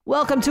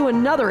Welcome to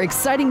another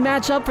exciting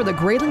matchup for the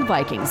Grayling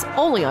Vikings,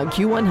 only on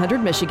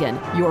Q100 Michigan,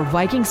 your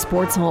Viking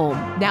sports home.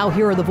 Now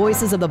here are the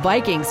voices of the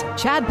Vikings,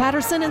 Chad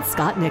Patterson and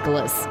Scott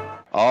Nicholas.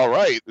 All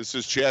right, this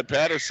is Chad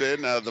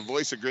Patterson, the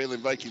voice of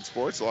Grayling Viking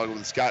Sports, along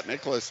with Scott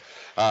Nicholas.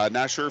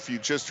 Not sure if you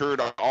just heard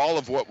all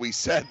of what we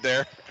said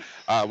there.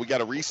 We got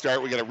to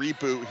restart. We got to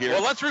reboot here.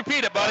 Well, let's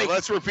repeat it, buddy.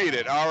 Let's repeat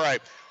it. All right.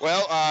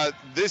 Well,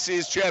 this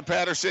is Chad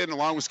Patterson,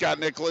 along with Scott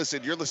Nicholas,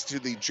 and you're listening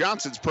to the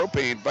Johnson's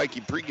Propane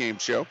Viking pregame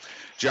show.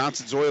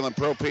 Johnson's Oil and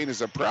Propane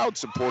is a proud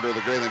supporter of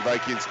the Grayling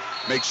Vikings.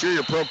 Make sure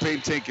your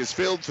propane tank is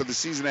filled for the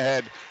season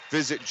ahead.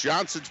 Visit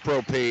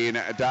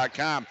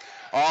johnsonspropane.com.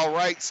 All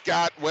right,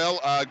 Scott. Well,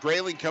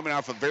 Grayling coming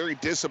off a very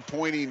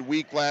disappointing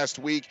week last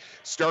week.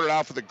 Started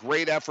off with a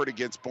great effort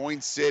against Boyne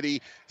City.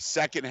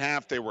 Second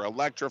half, they were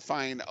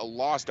electrifying.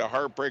 Lost a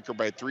heartbreaker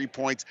by 3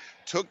 points.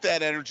 Took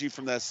that energy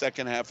from that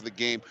second half of the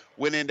game.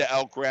 Went into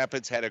Elk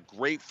Rapids. Had a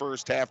great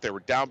first half. They were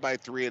down by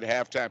 3 at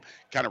halftime.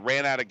 Kind of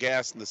ran out of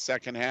gas in the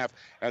second half.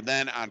 And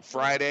then on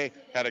Friday,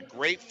 had a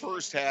great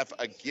first half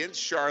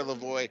against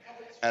Charlevoix.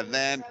 And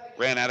then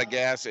ran out of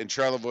gas, and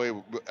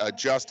Charlevoix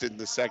adjusted in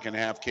the second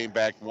half, came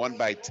back, won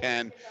by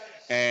 10,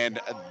 and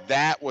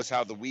that was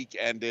how the week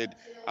ended.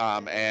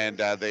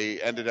 They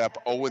ended up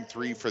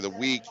 0-3 for the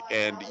week.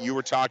 And you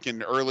were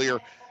talking earlier,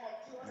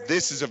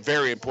 this is a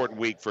very important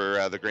week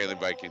for the Grayling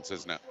Vikings,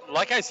 isn't it?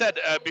 Like I said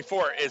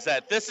before, is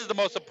that this is the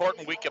most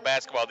important week of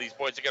basketball these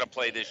boys are going to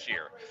play this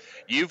year.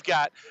 You've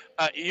got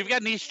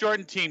an East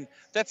Jordan team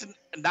that's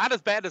not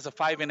as bad as a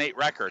 5-8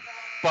 record,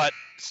 but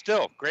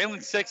still, Grayling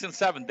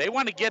 6-7. They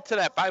want to get to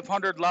that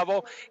 500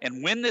 level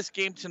and win this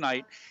game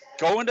tonight.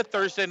 Go into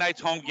Thursday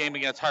night's home game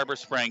against Harbor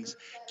Springs,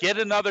 get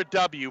another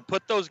W,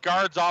 put those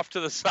guards off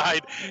to the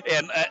side,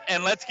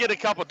 and let's get a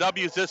couple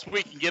W's this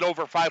week and get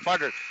over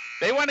 500.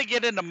 They want to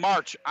get into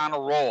March on a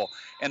roll,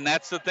 and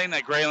that's the thing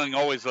that Grayling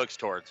always looks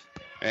towards.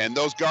 And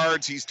those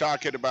guards he's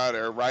talking about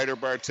are Ryder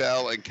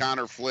Bartell and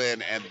Connor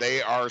Flynn, and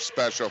they are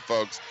special,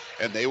 folks.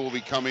 And they will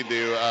be coming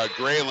to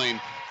Grayling.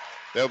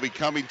 They'll be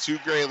coming to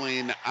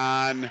Grayling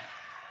on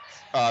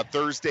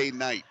Thursday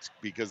night,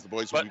 because the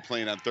boys will be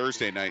playing on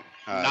Thursday night.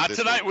 Not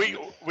tonight. We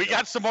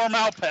got some more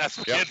Malpass.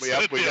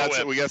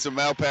 We got some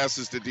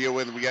Malpasses to deal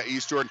with. We got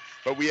East Jordan,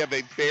 but we have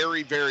a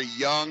very, very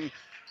young,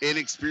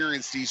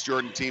 inexperienced East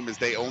Jordan team, as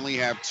they only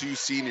have 2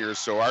 seniors.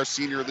 So our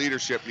senior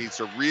leadership needs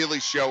to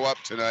really show up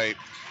tonight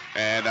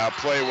and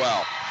play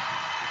well.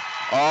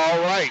 All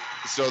right,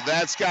 so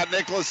that's Scott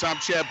Nicholas. I'm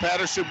Chad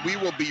Patterson. We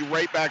will be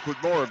right back with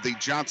more of the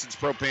Johnson's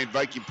Propane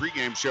Viking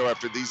pregame show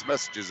after these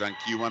messages on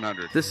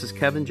Q100. This is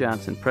Kevin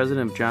Johnson,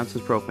 president of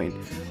Johnson's Propane.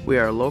 We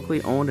are a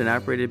locally owned and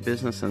operated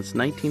business since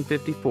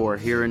 1954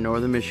 here in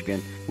Northern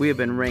Michigan. We have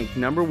been ranked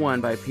number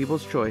 1 by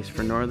People's Choice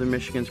for Northern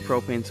Michigan's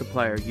propane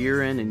supplier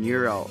year in and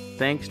year out,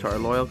 thanks to our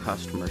loyal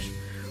customers.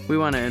 We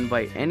want to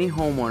invite any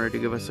homeowner to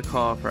give us a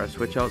call for our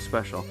switch out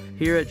special.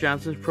 Here at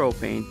Johnson's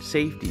Propane,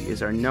 safety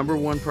is our number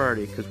 1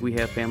 priority because we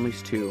have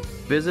families too.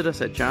 Visit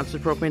us at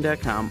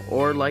johnsonspropane.com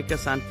or like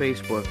us on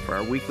Facebook for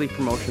our weekly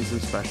promotions and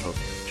specials.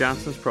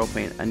 Johnson's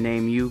Propane, a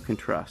name you can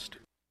trust.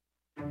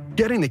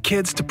 Getting the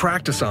kids to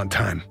practice on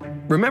time.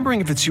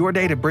 Remembering if it's your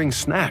day to bring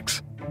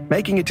snacks.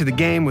 Making it to the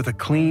game with a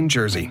clean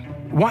jersey.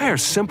 Why are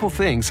simple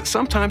things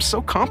sometimes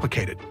so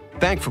complicated?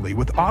 Thankfully,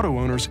 with auto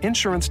owners,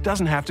 insurance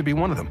doesn't have to be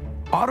one of them.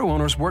 Auto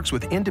Owners works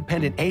with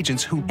independent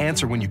agents who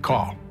answer when you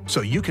call,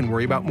 so you can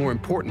worry about more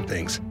important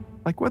things,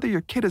 like whether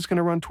your kid is going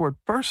to run toward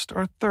first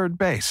or third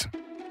base.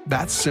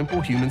 That's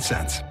simple human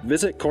sense.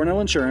 Visit Cornell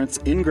Insurance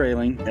in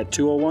Grayling at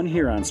 201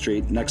 Huron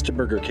Street next to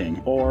Burger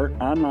King, or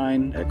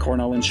online at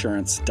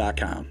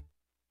cornellinsurance.com.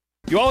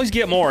 You always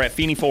get more at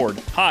Feeney Ford.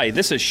 Hi,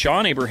 this is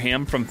Sean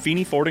Abraham from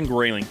Feeney Ford in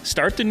Grayling.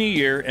 Start the new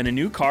year in a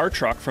new car or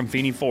truck from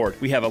Feeney Ford.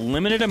 We have a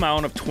limited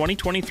amount of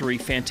 2023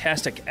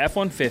 fantastic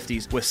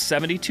F-150s with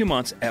 72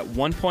 months at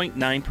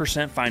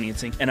 1.9%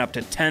 financing and up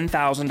to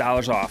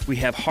 $10,000 off. We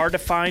have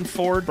hard-to-find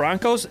Ford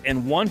Broncos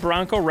and 1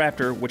 Bronco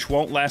Raptor, which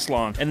won't last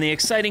long. And the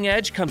exciting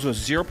Edge comes with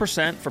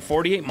 0% for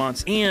 48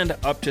 months and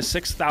up to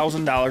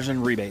 $6,000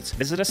 in rebates.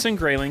 Visit us in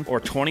Grayling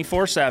or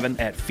 24/7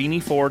 at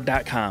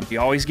FeeneyFord.com. You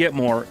always get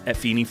more at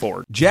Feeney Ford.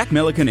 Jack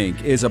Milliken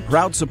Inc. is a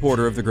proud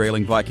supporter of the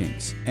Grayling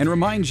Vikings and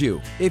reminds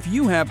you, if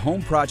you have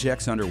home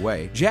projects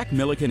underway, Jack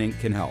Milliken Inc.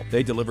 can help.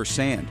 They deliver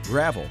sand,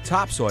 gravel,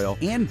 topsoil,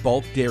 and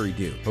bulk dairy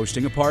dew.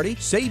 Hosting a party?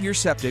 Save your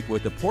septic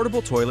with the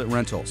portable toilet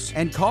rentals.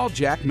 And call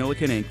Jack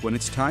Milliken Inc. when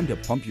it's time to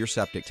pump your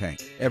septic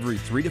tank. Every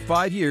 3 to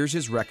 5 years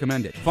is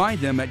recommended.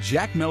 Find them at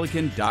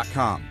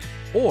jackmilliken.com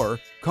or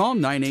call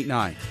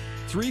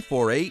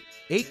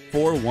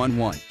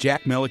 989-348-8411.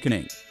 Jack Milliken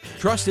Inc.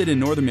 Trusted in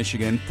Northern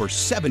Michigan for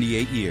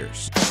 78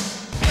 years.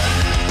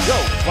 Go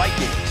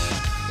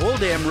Vikings! Old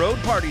Dam Road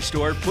Party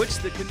Store puts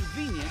the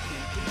convenience in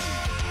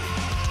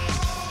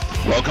convenience.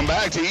 Welcome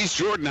back to East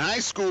Jordan High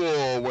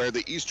School, where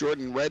the East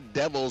Jordan Red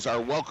Devils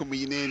are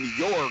welcoming in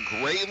your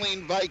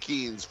Grayling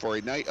Vikings for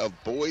a night of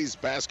boys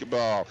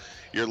basketball.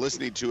 You're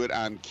listening to it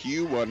on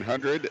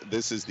Q100.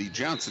 This is the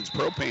Johnson's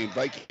Propane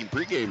Viking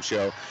pregame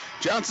show.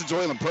 Johnson's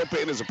Oil and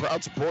Propane is a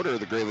proud supporter of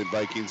the Grayling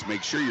Vikings.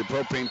 Make sure your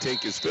propane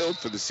tank is filled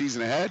for the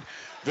season ahead.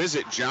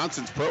 Visit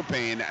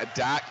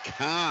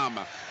johnsonspropane.com.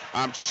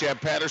 I'm Chad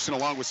Patterson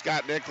along with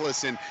Scott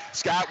Nicholas. And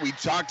Scott, we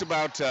talked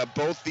about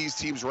both these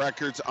teams'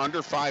 records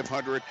under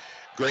 500.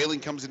 Grayling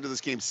comes into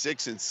this game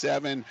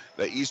 6-7.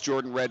 The East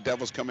Jordan Red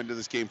Devils come into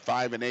this game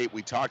 5-8.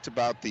 We talked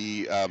about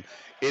the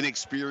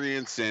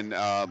inexperience and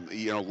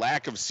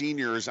lack of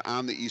seniors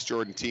on the East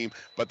Jordan team,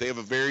 but they have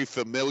a very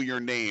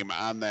familiar name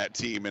on that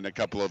team and a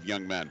couple of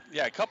young men.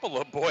 Yeah, a couple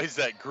of boys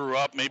that grew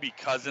up, maybe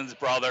cousins,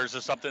 brothers,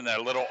 or something that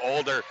are a little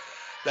older,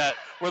 that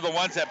were the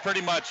ones that pretty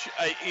much,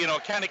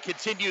 kind of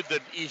continued the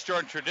East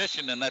Jordan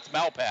tradition, and that's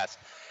Malpass.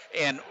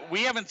 And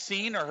we haven't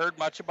seen or heard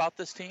much about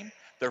this team.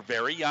 They're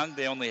very young.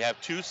 They only have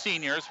 2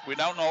 seniors. We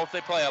don't know if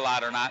they play a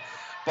lot or not,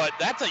 but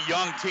that's a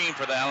young team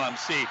for the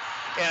LMC,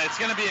 and it's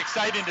going to be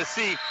exciting to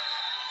see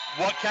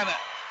what kind of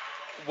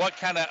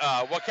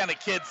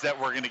kids that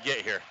we're going to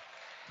get here.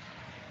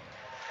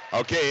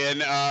 Okay,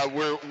 and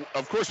we're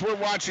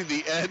watching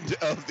the end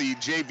of the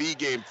JV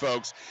game,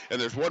 folks,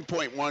 and there's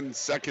 1.1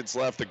 seconds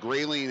left. The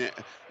Grayling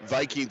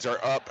Vikings are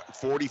up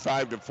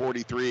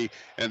 45-43,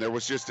 and there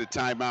was just a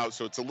timeout,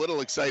 so it's a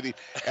little exciting.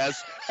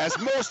 As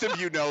most of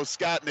you know,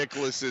 Scott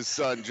Nicholas's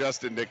son,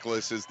 Justin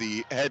Nicholas, is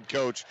the head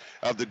coach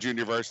of the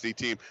junior varsity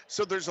team,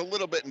 so there's a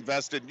little bit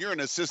invested. You're an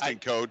assistant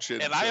coach.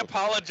 And I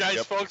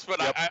apologize, folks, but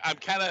I'm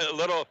kind of a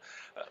little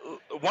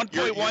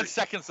 1.1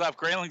 seconds left.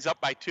 Grayling's up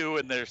by 2,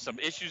 and there's some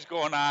issues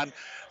going on,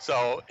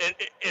 so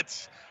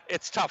it's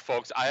tough,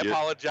 folks. I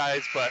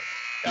apologize, but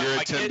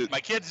my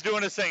kid's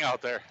doing his thing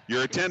out there.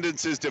 Your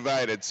attendance is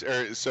divided,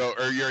 or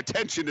your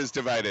attention is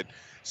divided.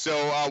 So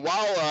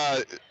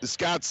while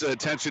Scott's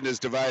attention is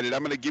divided,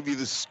 I'm going to give you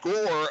the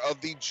score of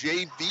the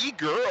JV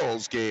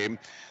girls game.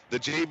 The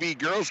JV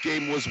girls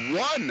game was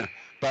won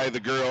by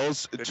the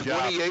girls,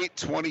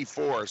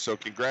 28-24. So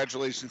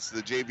congratulations to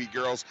the JV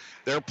girls.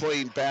 They're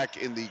playing back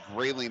in the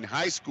Grayling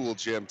High School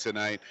gym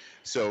tonight.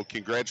 So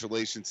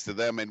congratulations to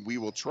them, and we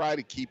will try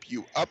to keep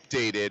you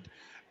updated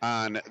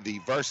on the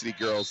varsity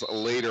girls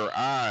later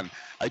on.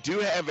 I do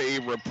have a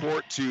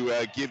report to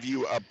give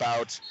you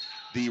about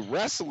the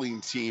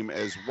wrestling team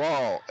as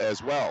well.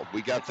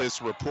 We got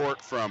this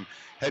report from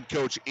head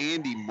coach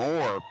Andy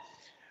Moore.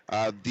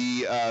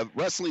 The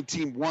wrestling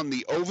team won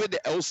the Ovid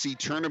LC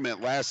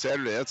tournament last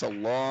Saturday. That's a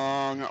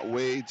long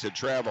way to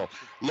travel.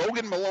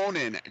 Logan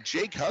Malonen,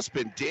 Jake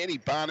Husband, Danny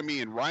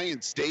Bonamy, and Ryan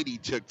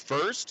Stady took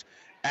first.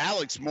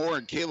 Alex Moore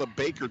and Caleb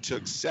Baker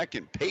took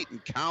second.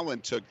 Peyton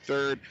Collin took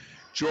third.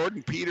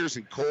 Jordan Peters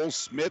and Cole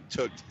Smith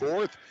took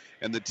fourth.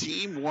 And the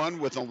team won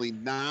with only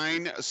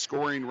 9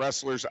 scoring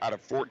wrestlers out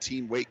of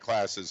 14 weight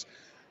classes.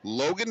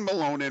 Logan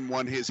Malonen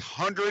won his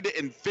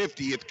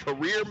 150th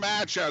career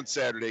match on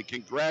Saturday.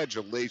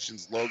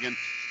 Congratulations, Logan.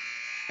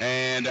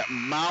 And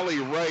Molly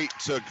Wright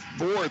took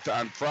fourth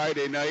on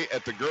Friday night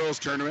at the girls'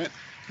 tournament.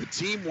 The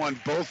team won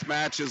both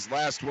matches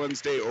last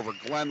Wednesday over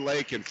Glen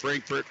Lake and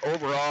Frankfort.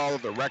 Overall,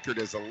 the record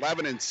is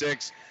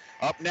 11-6.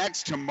 Up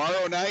next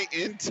tomorrow night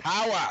in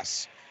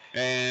Tawas.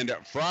 And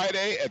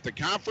Friday at the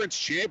conference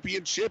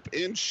championship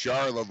in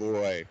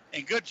Charlevoix.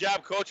 And good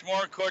job, Coach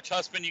Moore and Coach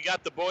Husband. You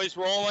got the boys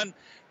rolling.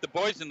 The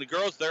boys and the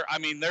girls, they're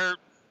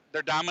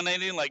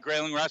dominating like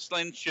Grayling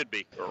wrestling should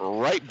be.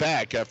 Right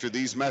back after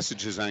these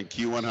messages on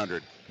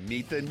Q100.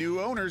 Meet the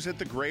new owners at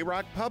the Grey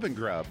Rock Pub and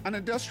Grub on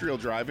Industrial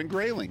Drive in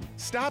Grayling.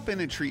 Stop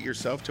in and treat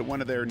yourself to one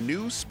of their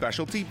new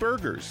specialty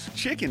burgers,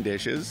 chicken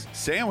dishes,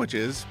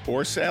 sandwiches,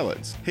 or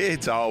salads.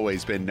 It's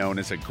always been known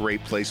as a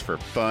great place for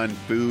fun,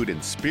 food,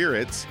 and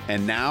spirits,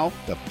 and now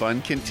the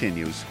fun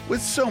continues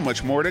with so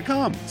much more to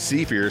come.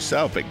 See for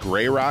yourself at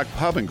Grey Rock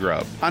Pub and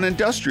Grub on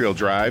Industrial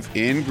Drive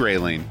in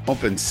Grayling.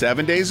 Open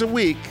 7 days a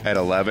week at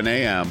 11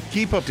 a.m.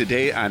 Keep up to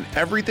date on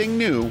everything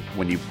new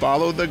when you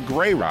follow the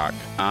Grey Rock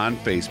on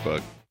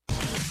Facebook.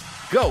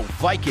 Go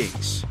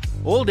Vikings!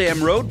 Old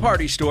Dam Road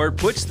Party Store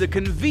puts the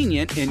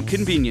convenient in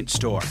convenience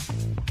store.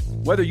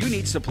 Whether you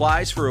need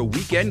supplies for a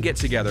weekend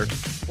get-together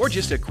or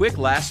just a quick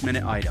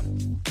last-minute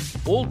item,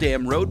 Old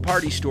Dam Road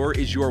Party Store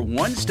is your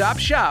one-stop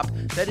shop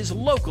that is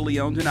locally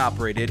owned and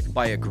operated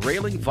by a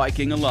Grayling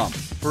Viking alum.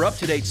 For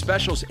up-to-date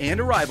specials and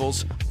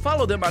arrivals,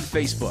 follow them on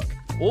Facebook.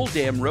 Old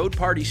Dam Road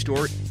Party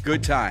Store,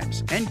 good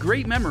times and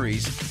great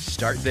memories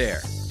start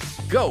there.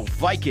 Go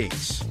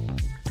Vikings!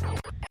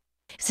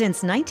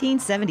 Since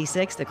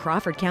 1976, the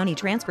Crawford County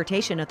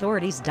Transportation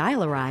Authority's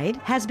Dial-A-Ride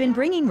has been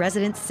bringing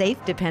residents safe,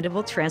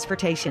 dependable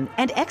transportation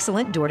and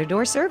excellent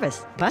door-to-door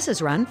service.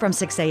 Buses run from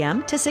 6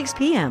 a.m. to 6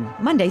 p.m.,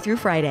 Monday through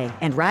Friday,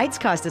 and rides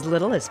cost as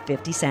little as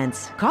 50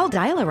 cents. Call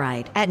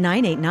Dial-A-Ride at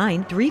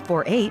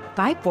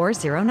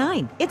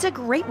 989-348-5409. It's a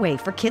great way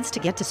for kids to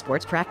get to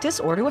sports practice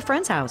or to a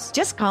friend's house.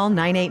 Just call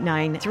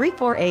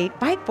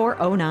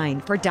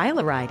 989-348-5409 for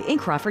Dial-A-Ride in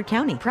Crawford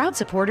County. Proud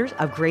supporters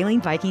of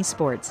Grayling Viking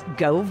sports.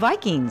 Go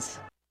Vikings!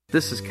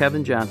 This is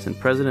Kevin Johnson,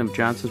 president of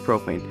Johnson's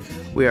Propane.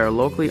 We are a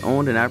locally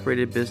owned and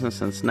operated business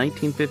since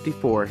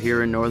 1954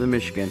 here in Northern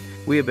Michigan.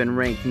 We have been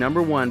ranked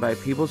number 1 by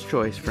People's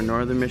Choice for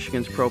Northern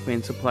Michigan's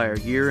propane supplier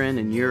year in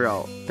and year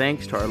out,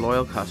 thanks to our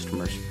loyal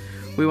customers.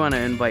 We want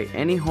to invite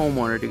any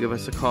homeowner to give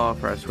us a call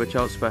for our switch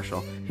out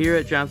special. Here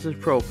at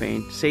Johnson's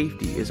Propane,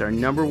 safety is our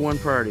number 1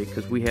 priority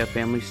because we have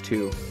families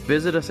too.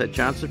 Visit us at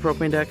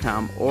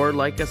johnsonspropane.com or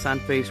like us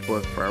on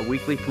Facebook for our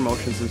weekly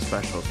promotions and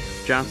specials.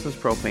 Johnson's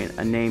Propane,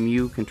 a name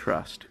you can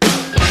trust.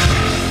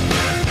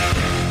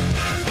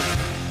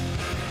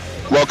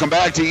 Welcome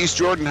back to East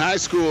Jordan High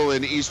School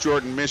in East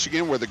Jordan,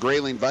 Michigan, where the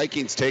Grayling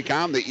Vikings take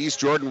on the East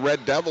Jordan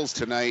Red Devils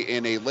tonight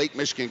in a Lake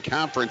Michigan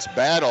Conference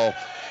battle.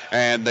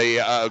 And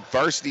the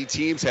varsity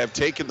teams have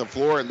taken the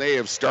floor and they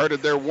have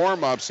started their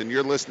warm-ups. And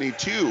you're listening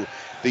to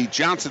the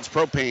Johnson's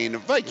Propane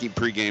Viking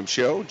pregame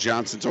show.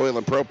 Johnson's Oil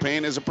and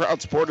Propane is a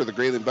proud supporter of the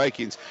Grayling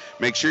Vikings.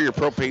 Make sure your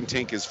propane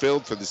tank is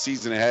filled for the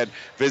season ahead.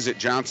 Visit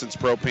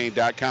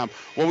johnsonspropane.com.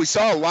 Well, we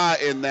saw a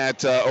lot in that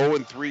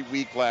 0-3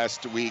 week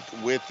last week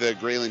with the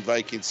Grayling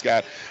Vikings,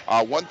 Scott.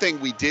 One thing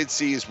we did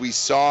see is we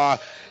saw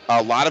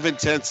a lot of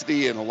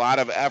intensity and a lot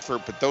of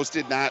effort, but those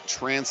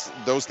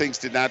things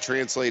did not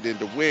translate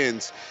into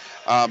wins.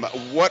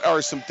 What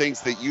are some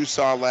things that you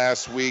saw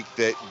last week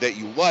that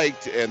you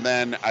liked? And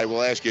then I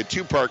will ask you a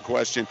two-part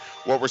question.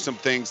 What were some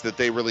things that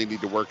they really need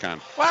to work on?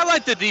 Well, I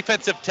like the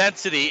defensive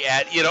intensity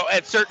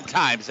at certain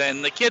times.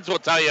 And the kids will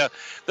tell you,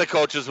 the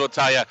coaches will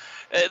tell you,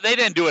 they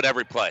didn't do it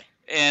every play.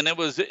 And it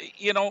was,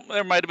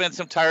 there might have been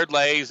some tired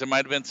legs. There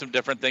might have been some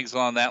different things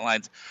along that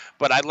lines.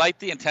 But I like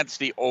the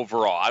intensity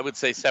overall. I would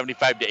say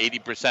 75 to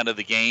 80% of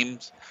the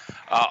games,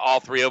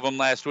 all 3 of them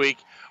last week,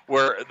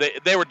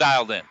 they were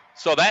dialed in.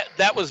 So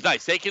that was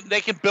nice. They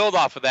can build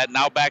off of that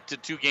now back to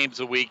 2 games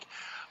a week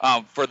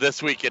for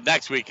this week and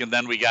next week. And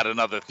then we got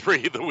another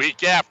 3 the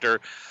week after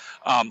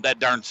that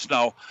darn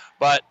snow.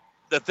 But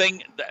the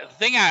thing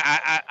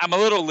I'm a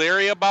little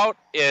leery about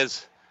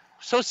is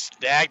so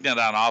stagnant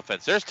on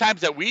offense. There's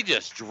times that we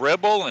just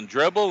dribble and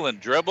dribble and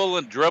dribble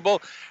and dribble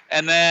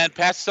and then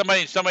pass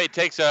somebody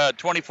takes a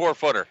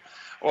 24-footer.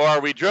 Or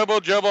we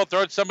dribble,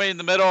 throw it somebody in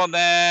the middle, and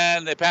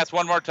then they pass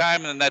one more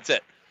time, and that's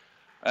it.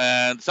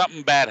 And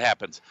something bad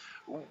happens.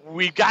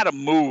 We've got to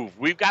move.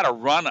 We've got to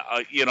run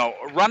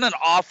an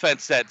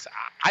offense that's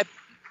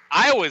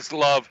I always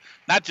love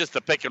not just the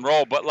pick and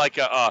roll, but like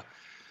a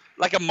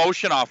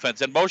motion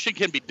offense. And motion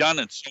can be done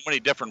in so many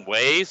different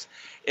ways.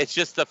 It's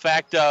just the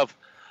fact is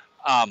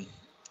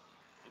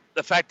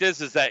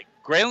that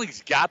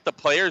Grayling's got the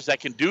players that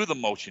can do the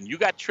motion. You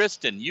got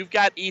Tristan, you've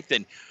got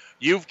Ethan,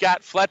 you've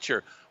got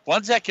Fletcher,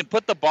 ones that can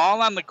put the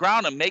ball on the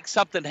ground and make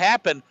something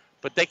happen,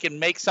 but they can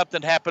make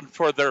something happen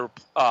for their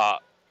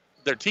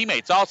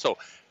teammates also,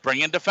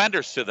 bringing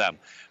defenders to them,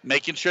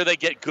 making sure they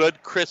get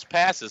good, crisp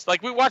passes.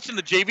 Like we watched in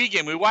the JV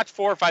game, we watched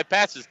 4 or 5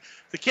 passes.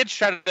 The kids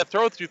tried to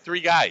throw through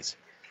 3 guys.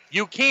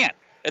 You can't.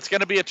 It's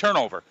going to be a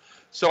turnover.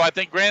 So I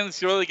think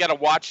Grayling's really got to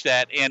watch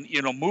that and,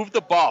 move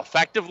the ball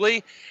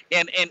effectively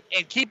and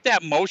keep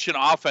that motion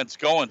offense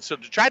going. So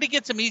to try to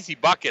get some easy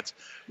buckets,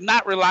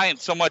 not relying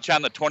so much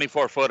on the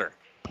 24-footer.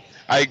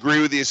 I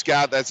agree with you,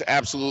 Scott. That's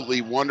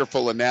absolutely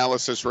wonderful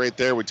analysis right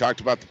there. We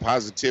talked about the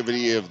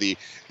positivity of the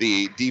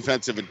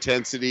defensive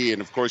intensity,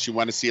 and, of course, you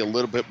want to see a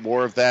little bit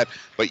more of that,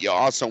 but you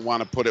also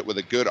want to put it with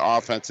a good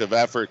offensive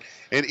effort.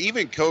 And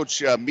even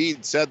Coach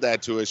Mead said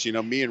that to us.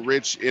 Me and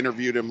Rich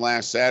interviewed him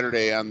last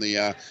Saturday on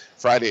the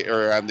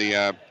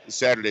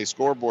Saturday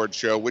Scoreboard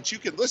Show, which you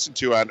can listen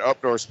to on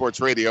Up North Sports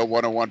Radio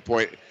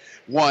 101.1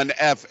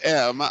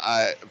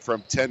 FM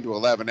from 10 to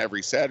 11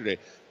 every Saturday.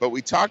 But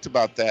we talked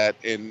about that,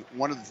 and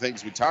one of the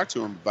things we talked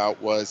to him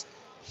about was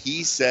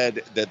he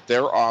said that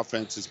their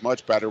offense is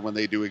much better when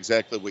they do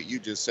exactly what you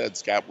just said,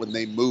 Scott, when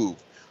they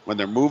move. When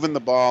they're moving the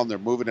ball and they're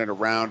moving it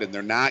around and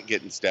they're not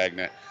getting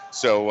stagnant.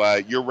 So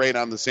you're right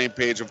on the same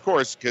page, of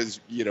course, because,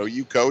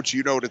 you coach.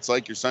 You know what it's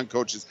like. Your son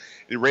coaches.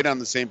 And right on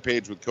the same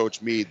page with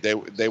Coach Mead.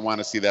 They want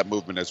to see that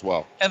movement as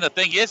well. And the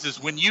thing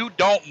is when you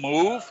don't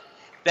move,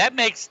 that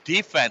makes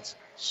defense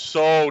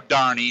so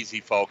darn easy,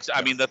 folks.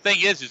 I mean, the thing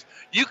is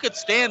you could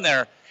stand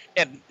there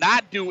and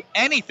not do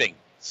anything.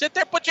 Sit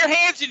there, put your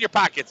hands in your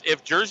pockets.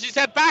 If jerseys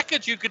had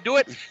pockets, you could do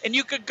it, and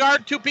you could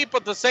guard 2 people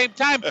at the same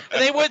time,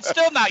 and they would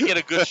still not get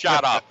a good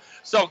shot off.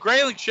 So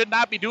Grayling should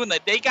not be doing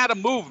that. They got to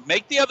move,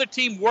 make the other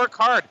team work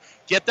hard,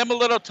 get them a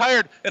little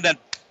tired, and then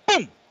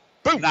boom,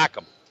 knock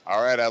them.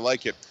 All right, I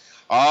like it.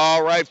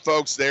 All right,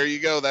 folks, there you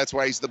go. That's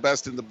why he's the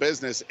best in the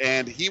business,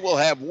 and he will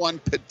have one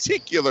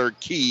particular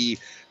key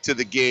to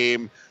the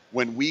game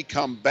when we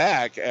come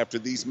back after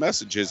these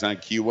messages on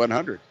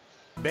Q100.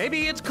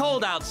 Baby, it's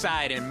cold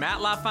outside, and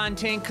Matt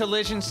LaFontaine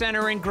Collision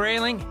Center in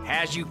Grayling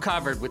has you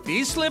covered with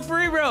these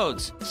slippery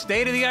roads,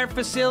 state-of-the-art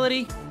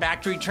facility,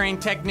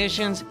 factory-trained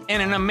technicians,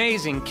 and an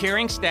amazing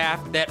caring staff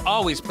that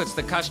always puts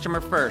the customer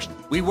first.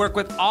 We work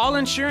with all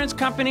insurance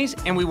companies,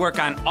 and we work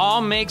on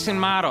all makes and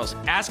models.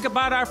 Ask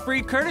about our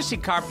free courtesy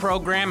car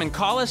program and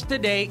call us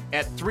today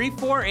at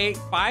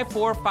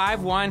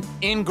 348-5451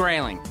 in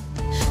Grayling.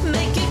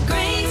 Make it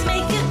great,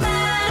 make it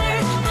better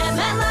at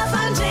Matt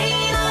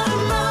LaFontaine Auto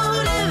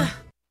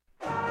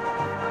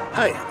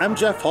Hi, I'm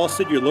Jeff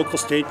Halstead, your local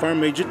State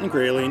Farm agent in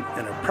Grayling,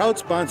 and a proud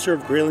sponsor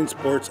of Grayling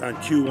Sports on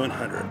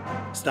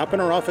Q100. Stop in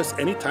our office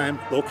anytime,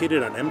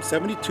 located on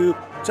M72,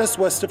 just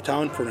west of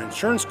town, for an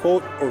insurance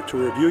quote or to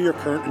review your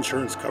current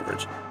insurance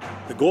coverage.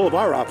 The goal of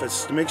our office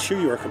is to make sure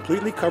you are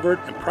completely covered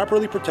and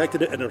properly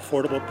protected at an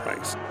affordable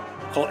price.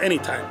 Call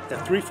anytime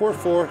at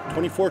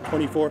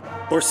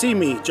 344-2424 or see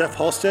me, Jeff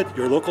Halstead,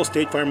 your local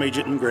State Farm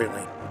agent in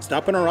Grayling.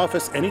 Stop in our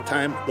office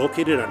anytime,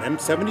 located on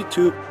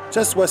M72,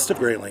 just west of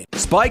Grayling.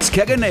 Spike's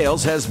Keg of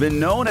Nails has been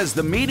known as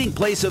the meeting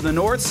place of the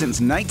North since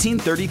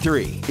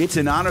 1933. It's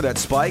an honor that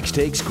Spike's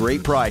takes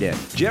great pride in.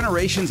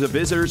 Generations of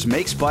visitors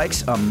make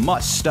Spike's a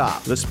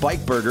must-stop. The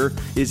Spike Burger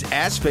is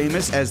as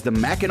famous as the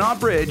Mackinac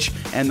Bridge,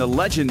 and the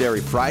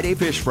legendary Friday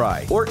Fish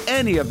Fry, or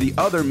any of the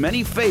other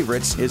many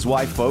favorites, is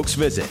why folks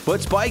visit.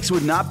 But Spike's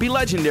would not be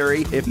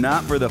legendary if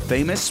not for the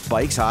famous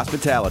Spike's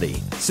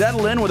hospitality.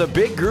 Settle in with a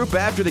big group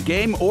after the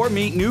game or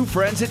meet new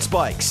friends at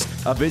Spike's.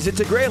 A visit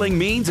to Grayling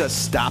means a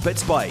stop at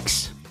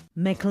Spike's.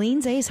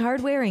 McLean's Ace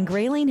Hardware in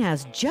Grayling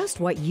has just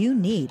what you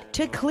need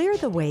to clear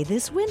the way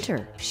this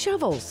winter.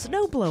 Shovels,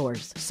 snow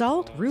blowers,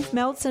 salt, roof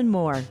melts, and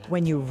more.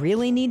 When you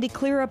really need to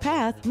clear a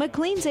path,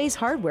 McLean's Ace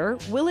Hardware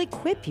will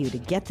equip you to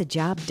get the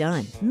job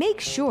done. Make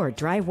sure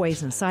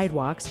driveways and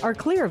sidewalks are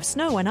clear of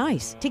snow and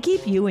ice to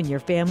keep you and your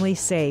family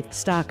safe.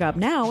 Stock up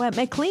now at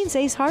McLean's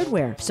Ace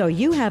Hardware so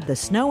you have the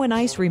snow and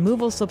ice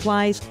removal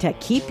supplies to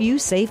keep you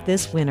safe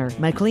this winter.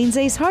 McLean's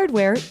Ace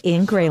Hardware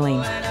in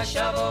Grayling.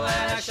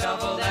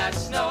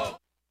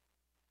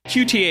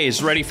 QTA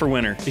is ready for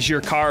winter. Is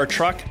your car or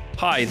truck?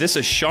 Hi, this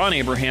is Sean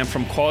Abraham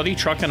from Quality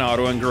Truck and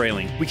Auto in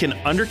Grayling. We can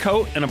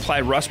undercoat and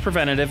apply rust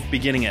preventative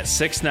beginning at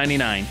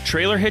 $6.99.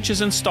 Trailer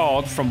hitches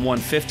installed from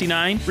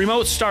 $159.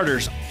 Remote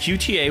starters,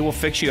 QTA will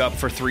fix you up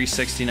for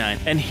 $3.69.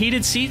 And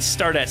heated seats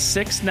start at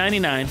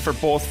 $6.99 for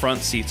both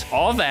front seats.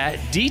 All that,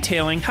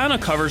 detailing, tonneau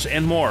covers,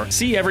 and more.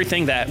 See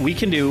everything that we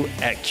can do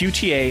at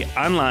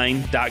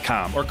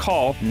QTAonline.com or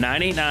call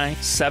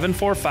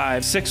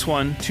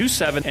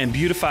 989-745-6127 and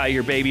beautify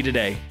your baby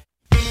today.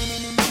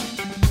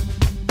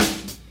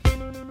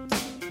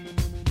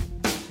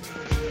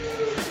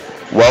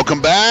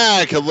 Welcome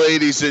back,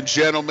 ladies and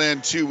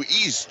gentlemen, to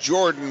East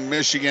Jordan,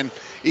 Michigan.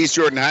 East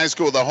Jordan High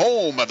School, the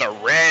home of the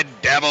Red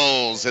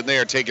Devils, and they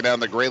are taking on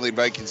the Grayling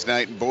Vikings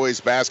tonight in boys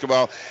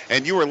basketball,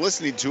 and you are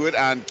listening to it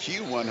on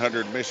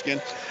Q100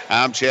 Michigan.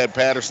 I'm Chad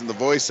Patterson, the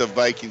voice of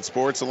Viking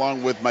Sports,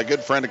 along with my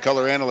good friend and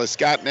color analyst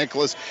Scott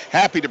Nicholas.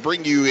 Happy to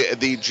bring you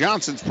the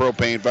Johnson's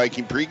Propane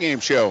Viking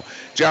pregame show.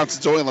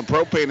 Johnson's Oil and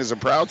Propane is a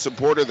proud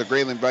supporter of the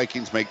Grayling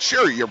Vikings. Make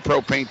sure your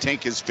propane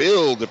tank is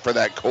filled for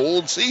that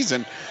cold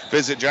season.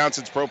 Visit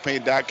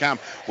johnsonspropane.com.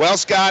 Well,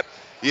 Scott,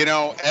 you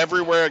know,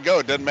 everywhere I go,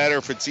 it doesn't matter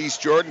if it's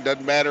East Jordan,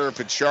 doesn't matter if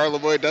it's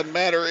Charlevoix, doesn't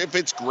matter if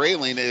it's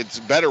Grayling. It's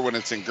better when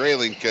it's in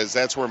Grayling because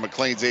that's where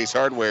McLean's Ace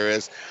Hardware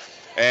is.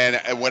 And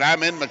when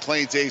I'm in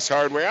McLean's Ace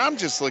Hardware, I'm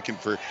just looking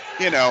for,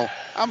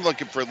 I'm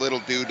looking for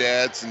little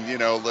doodads and,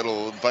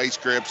 little vice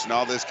grips and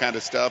all this kind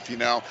of stuff,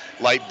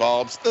 light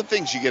bulbs, the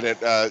things you get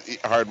at a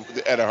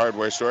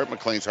hardware store, at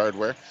McLean's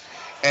Hardware.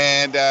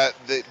 And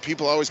the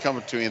people always come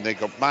up to me and they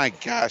go, my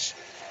gosh,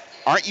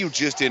 aren't you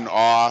just in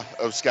awe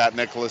of Scott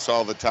Nicholas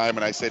all the time?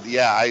 And I said,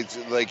 yeah,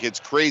 it's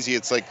crazy.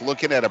 It's like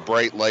looking at a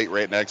bright light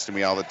right next to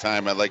me all the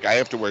time. I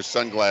have to wear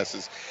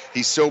sunglasses.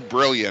 He's so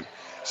brilliant.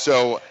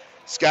 So,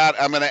 Scott,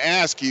 I'm going to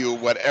ask you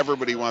what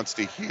everybody wants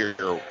to hear.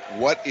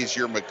 What is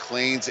your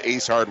McLean's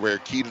Ace Hardware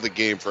key to the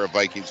game for a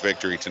Vikings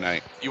victory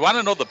tonight? You want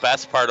to know the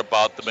best part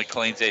about the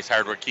McLean's Ace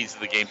Hardware keys to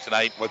the game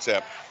tonight? What's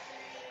that?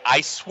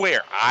 I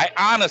swear, I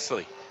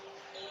honestly,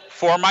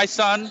 for my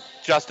son,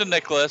 Justin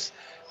Nicholas,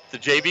 the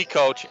JV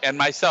coach, and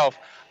myself,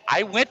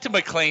 I went to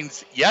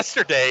McLean's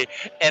yesterday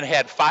and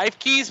had 5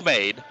 keys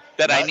made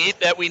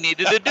that we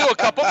needed to do a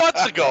couple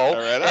months ago.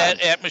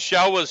 And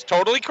Michelle was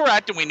totally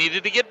correct, and we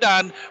needed to get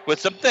done with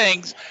some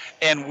things,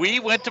 and we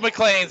went to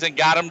McLean's and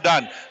got them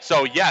done.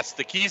 So yes,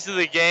 the keys to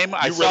the game.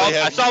 I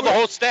saw the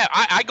whole staff.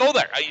 I go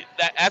there.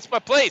 That's my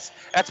place.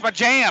 That's my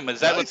jam. Is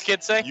that what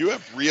kids say? You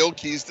have real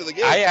keys to the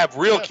game. I have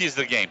real keys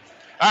to the game.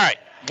 All right,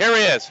 here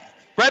he is.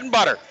 Bread and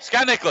butter.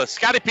 Scott Nicholas.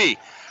 Scotty P.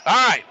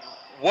 All right.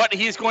 What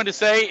he's going to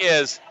say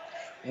is,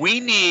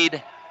 we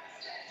need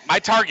my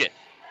target.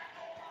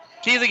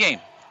 Key of the game.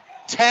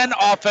 10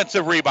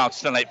 offensive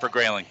rebounds tonight for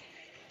Grayling.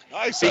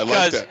 Nice, because I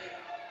like that.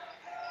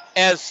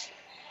 As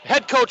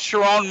head coach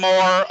Sharon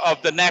Moore of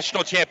the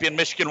national champion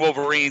Michigan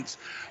Wolverines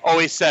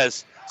always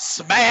says,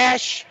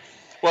 smash.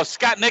 Well,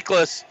 Scott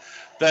Nicholas,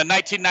 the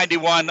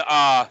 1991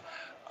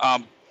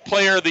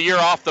 player of the year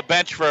off the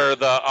bench for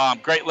the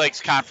Great Lakes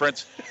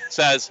Conference,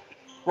 says,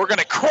 we're going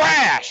to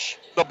crash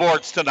the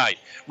boards tonight.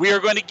 We are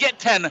going to get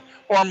 10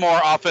 or more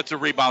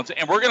offensive rebounds,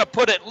 and we're going to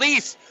put at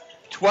least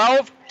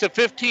 12 to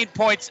 15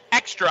 points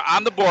extra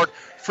on the board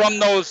from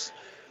those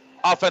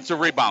offensive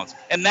rebounds.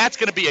 And that's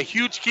going to be a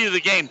huge key to the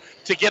game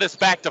to get us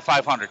back to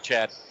 500,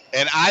 Chad.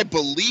 And I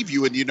believe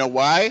you, and you know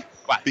why?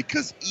 Why?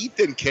 Because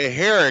Ethan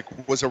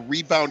Kaharick was a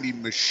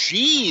rebounding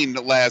machine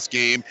last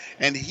game,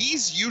 and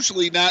he's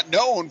usually not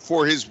known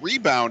for his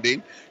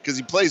rebounding because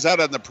he plays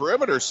out on the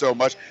perimeter so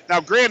much.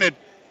 Now, granted,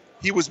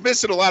 he was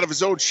missing a lot of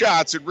his own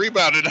shots and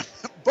rebounded them,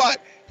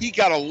 but he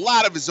got a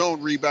lot of his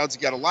own rebounds.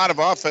 He got a lot of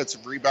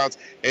offensive rebounds.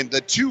 And the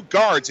two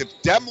guards, if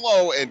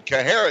Demlo and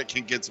Kaharick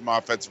can get some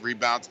offensive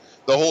rebounds,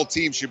 the whole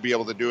team should be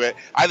able to do it.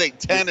 I think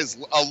 10 is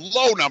a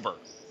low number.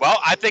 Well,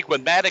 I think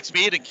with Maddox,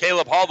 Mead, and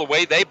Caleb Hall, the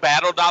way they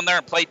battle down there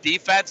and play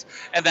defense,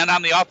 and then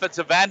on the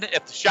offensive end,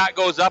 if the shot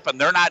goes up and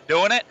they're not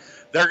doing it,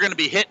 they're going to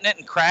be hitting it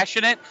and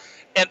crashing it.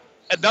 And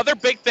another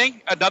big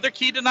thing, another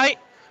key tonight,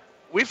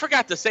 we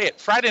forgot to say it,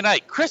 Friday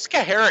night, Chris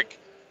Kaharick,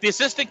 the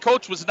assistant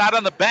coach, was not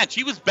on the bench.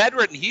 He was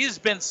bedridden. He has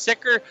been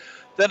sicker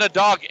than a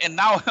dog. And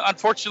now,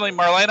 unfortunately,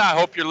 Marlena, I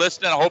hope you're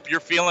listening. I hope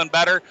you're feeling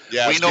better.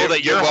 Yes, we know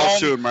that you're well home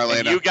soon, Marlena.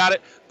 and you got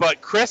it.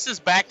 But Chris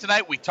is back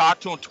tonight. We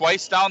talked to him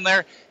twice down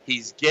there.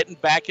 He's getting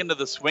back into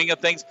the swing of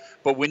things.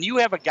 But when you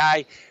have a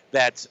guy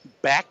that's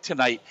back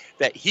tonight,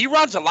 that he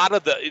runs a lot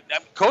of the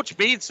 – Coach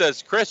Mead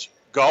says, Chris,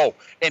 go.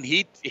 And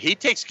he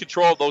takes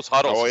control of those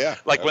huddles. Oh, yeah.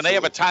 Like when they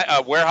have a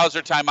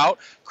Weyerhaeuser timeout,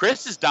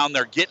 Chris is down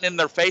there getting in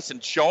their face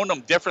and showing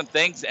them different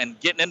things and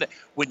getting into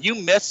 – when you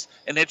miss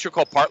an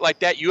integral part like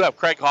that, you have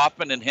Craig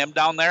Hoffman and him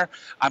down there.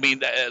 I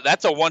mean,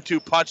 that's a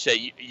 1-2 punch that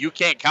you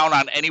can't count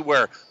on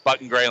anywhere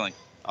but in Grayling.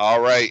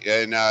 All right,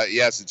 and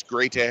yes, it's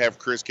great to have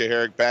Chris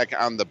Kaharick back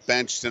on the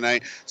bench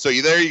tonight. So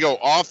there you go,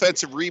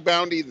 offensive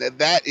rebounding.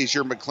 That is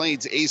your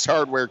McLean's Ace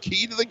Hardware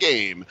key to the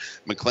game.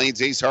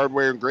 McLean's Ace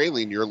Hardware in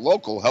Grayling, your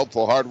local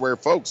helpful hardware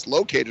folks,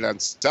 located on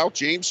South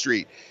James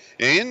Street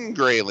in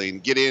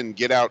Grayling. Get in,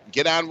 get out,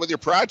 get on with your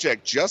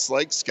project, just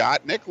like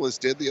Scott Nicholas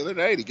did the other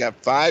night. He got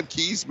 5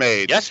 keys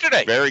made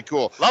yesterday. Very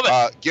cool. Love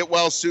it. Get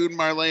well soon,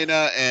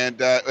 Marlena,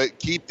 and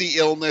keep the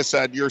illness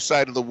on your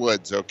side of the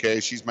woods, okay?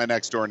 She's my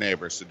next door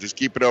neighbor, so just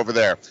keep it over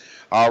there.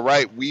 All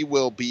right, we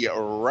will be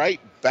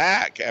right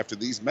back after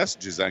these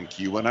messages on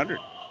Q100.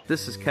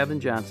 This is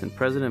Kevin Johnson,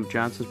 president of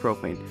Johnson's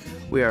Propane.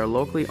 We are a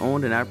locally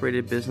owned and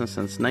operated business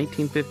since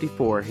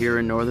 1954 here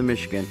in Northern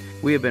Michigan.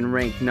 We have been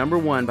ranked number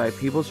 1 by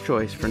People's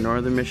Choice for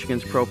Northern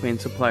Michigan's propane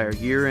supplier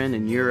year in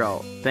and year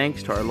out,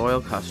 thanks to our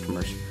loyal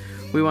customers.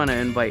 We want to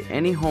invite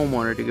any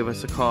homeowner to give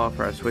us a call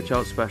for our switch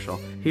out special.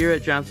 Here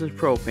at Johnson's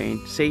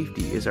Propane,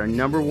 safety is our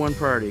number 1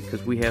 priority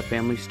because we have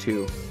families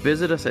too.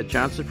 Visit us at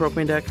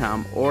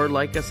johnsonspropane.com or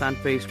like us on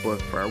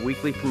Facebook for our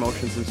weekly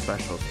promotions and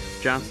specials.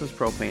 Johnson's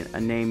Propane,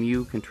 a name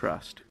you can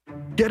trust.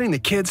 Getting the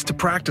kids to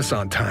practice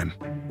on time.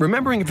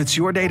 Remembering if it's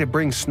your day to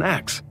bring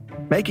snacks.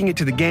 Making it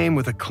to the game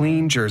with a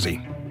clean jersey.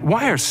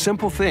 Why are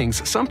simple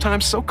things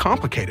sometimes so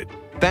complicated?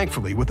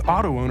 Thankfully, with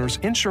auto owners,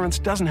 insurance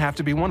doesn't have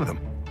to be one of them.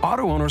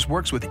 Auto Owners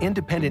works with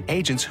independent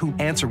agents who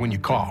answer when you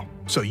call,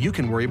 so you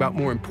can worry about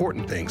more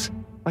important things,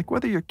 like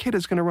whether your kid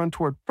is going to run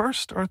toward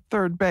first or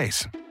third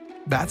base.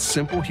 That's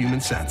simple human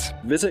sense.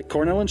 Visit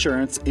Cornell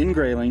Insurance in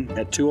Grayling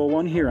at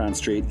 201 Huron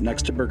Street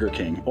next to Burger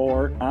King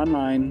or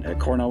online at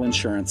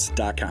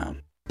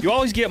cornellinsurance.com. You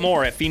always get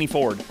more at Feeney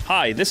Ford.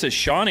 Hi, this is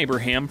Sean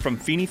Abraham from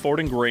Feeney Ford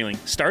in Grayling.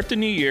 Start the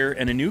new year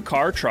in a new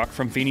car or truck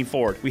from Feeney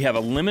Ford. We have a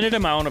limited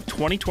amount of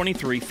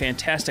 2023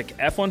 fantastic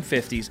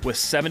F-150s with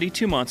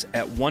 72 months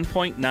at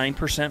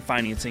 1.9%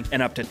 financing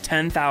and up to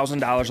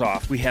 $10,000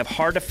 off. We have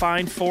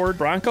hard-to-find Ford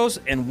Broncos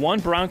and 1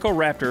 Bronco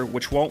Raptor,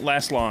 which won't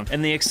last long.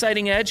 And the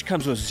exciting Edge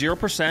comes with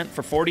 0%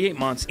 for 48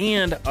 months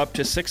and up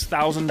to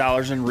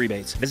 $6,000 in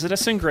rebates. Visit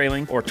us in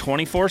Grayling or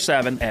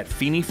 24/7 at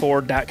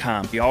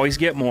FeeneyFord.com. You always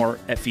get more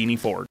at Feeney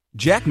Ford.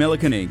 Jack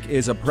Milliken Inc.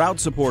 is a proud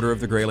supporter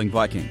of the Grayling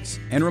Vikings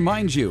and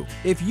reminds you,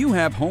 if you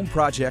have home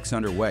projects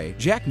underway,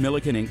 Jack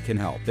Milliken Inc. can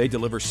help. They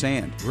deliver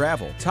sand,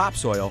 gravel,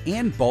 topsoil,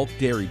 and bulk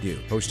dairy dew.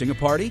 Hosting a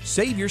party?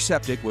 Save your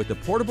septic with the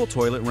portable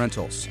toilet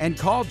rentals. And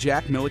call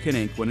Jack Milliken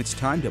Inc. when it's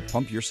time to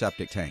pump your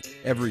septic tank.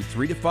 Every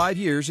 3 to 5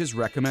 years is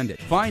recommended.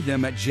 Find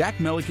them at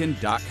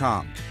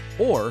jackmilliken.com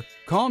or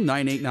call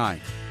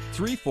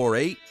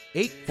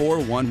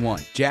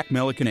 989-348-8411. Jack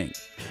Milliken Inc.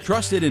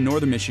 Trusted in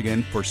Northern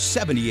Michigan for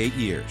 78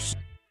 years.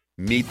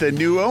 Meet the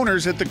new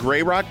owners at the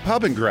Gray Rock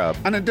Pub and Grub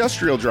on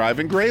Industrial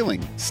Drive in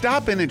Grayling.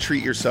 Stop in and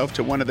treat yourself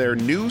to one of their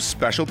new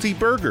specialty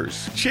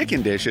burgers,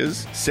 chicken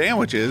dishes,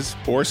 sandwiches,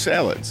 or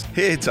salads.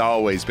 It's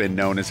always been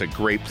known as a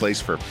great place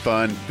for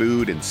fun,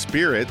 food, and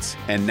spirits,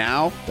 and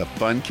now the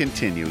fun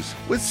continues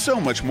with so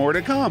much more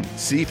to come.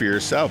 See for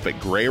yourself at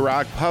Gray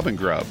Rock Pub and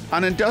Grub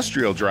on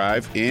Industrial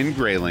Drive in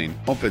Grayling.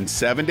 Open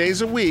 7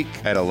 days a week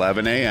at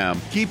 11 a.m.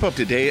 Keep up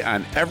to date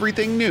on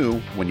everything new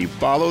when you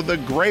follow the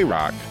Gray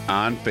Rock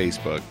on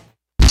Facebook.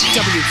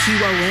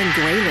 WQON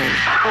Grayling.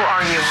 Who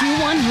are you?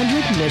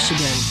 Q100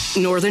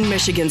 Michigan. Northern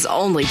Michigan's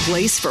only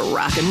place for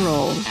rock and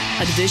roll.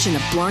 A division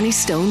of Blarney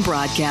Stone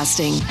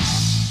Broadcasting.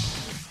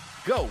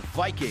 Go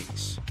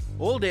Vikings!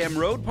 Old Dam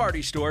Road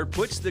Party Store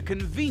puts the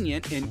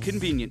convenient in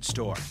convenience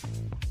store.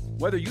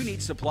 Whether you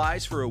need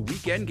supplies for a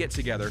weekend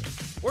get-together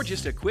or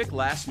just a quick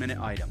last-minute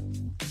item,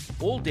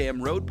 Old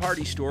Dam Road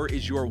Party Store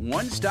is your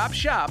one-stop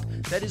shop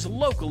that is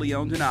locally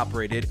owned and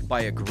operated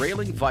by a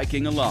Grayling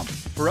Viking alum.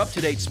 For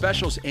up-to-date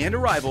specials and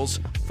arrivals,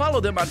 follow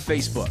them on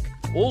Facebook.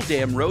 Old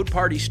Dam Road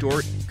Party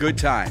Store, good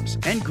times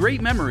and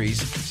great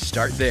memories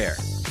start there.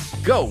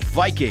 Go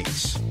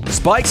Vikings!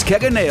 Spike's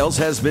Keg of Nails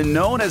has been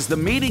known as the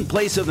meeting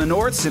place of the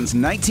North since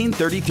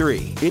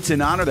 1933. It's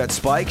an honor that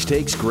Spike's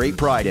takes great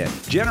pride in.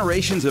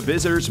 Generations of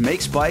visitors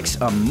make Spike's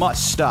a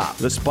must-stop.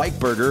 The Spike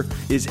Burger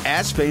is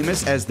as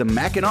famous as the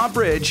Mackinac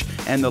Bridge,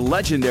 and the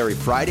legendary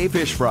Friday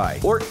Fish Fry,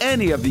 or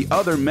any of the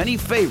other many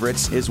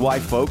favorites, is why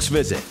folks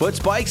visit. But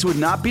Spike's would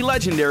not be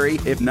legendary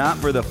if not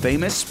for the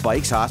famous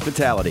Spike's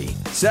hospitality.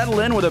 Settle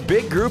in with a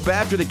big group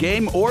after the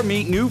game or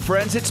meet new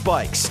friends at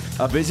Spike's.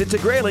 A visit to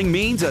Grayling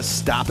means a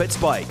stop at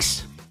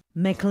Spike's.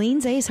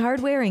 McLean's Ace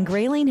Hardware in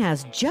Grayling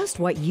has just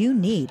what you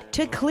need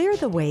to clear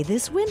the way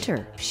this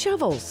winter.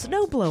 Shovels,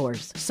 snow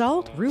blowers,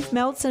 salt, roof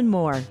melts, and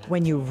more.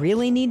 When you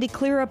really need to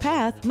clear a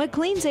path,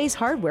 McLean's Ace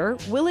Hardware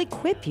will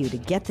equip you to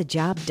get the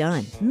job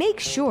done. Make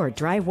sure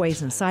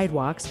driveways and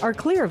sidewalks are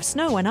clear of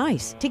snow and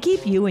ice to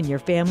keep you and your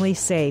family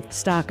safe.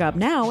 Stock up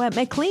now at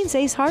McLean's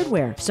Ace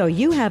Hardware so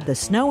you have the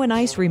snow and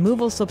ice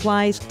removal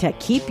supplies to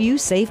keep you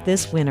safe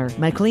this winter.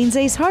 McLean's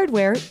Ace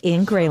Hardware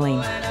in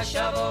Grayling.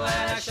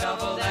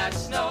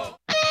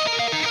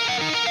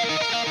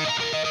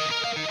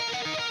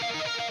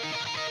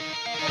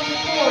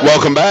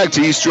 Welcome back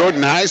to East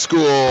Jordan High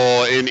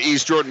School in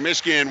East Jordan,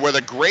 Michigan, where the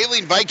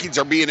Grayling Vikings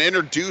are being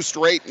introduced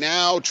right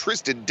now.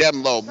 Tristan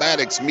Demlow,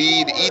 Maddox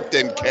Mead,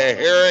 Ethan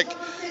Kaharick,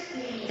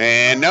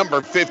 and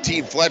number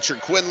 15, Fletcher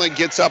Quinlan,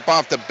 gets up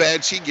off the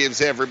bench. He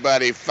gives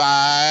everybody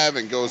 5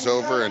 and goes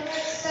over and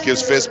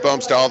gives fist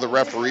bumps to all the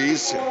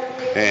referees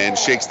and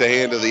shakes the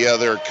hand of the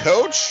other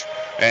coach.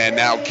 And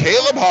now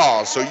Caleb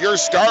Hall. So your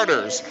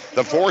starters,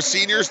 the 4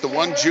 seniors, the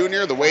 1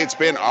 junior, the way it's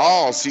been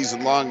all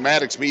season long,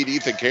 Maddox Mead,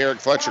 Ethan Carrick,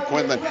 Fletcher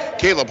Quinlan,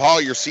 Caleb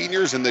Hall, your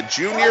seniors, and the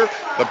junior,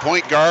 the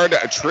point guard,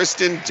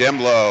 Tristan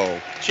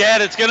Demlow.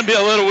 Chad, it's going to be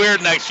a little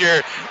weird next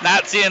year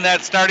not seeing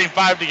that starting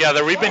 5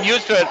 together. We've been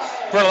used to it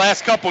for the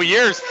last couple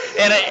years,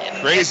 and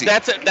crazy.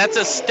 That's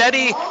a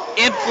steady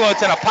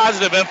influence and a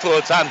positive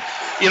influence on,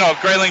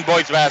 Grayling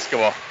boys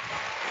basketball.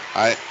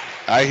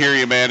 I hear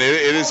you, man.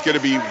 It is going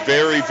to be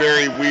very,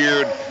 very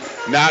weird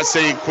not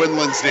saying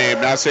Quinlan's name,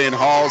 not saying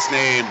Hall's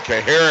name,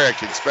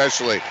 Kaharick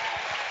especially.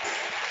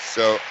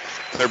 So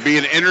they're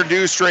being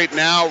introduced right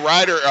now.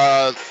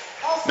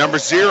 Number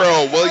 0,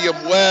 William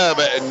Webb,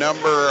 and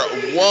number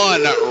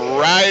 1,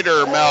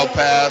 Ryder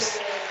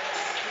Malpass.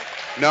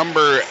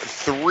 Number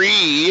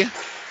 3,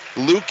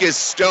 Lucas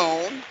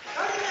Stone.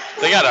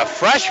 They got a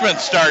freshman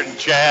starting,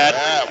 Chad.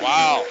 Yeah,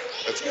 wow.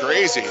 That's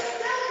crazy.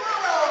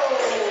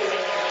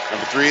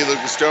 Number 3,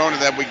 Lucas Stone,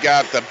 and then we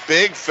got the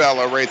big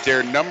fella right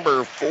there,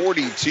 number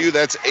 42.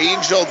 That's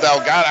Angel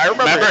Delgado. I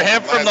remember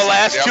him from the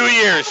last 2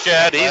 years,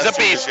 Chad. He's a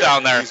beast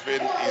down there. He's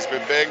been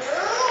big.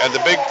 And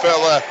the big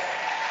fella,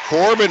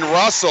 Corbin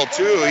Russell,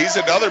 too. He's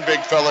another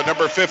big fella,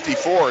 number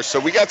 54. So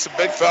we got some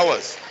big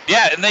fellas.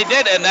 Yeah, and they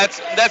did, and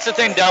that's the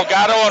thing.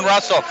 Delgado and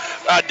Russell.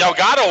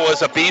 Delgado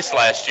was a beast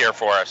last year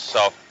for us.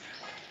 So.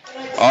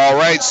 All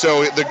right,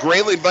 so the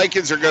Grayling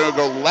Vikings are going to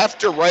go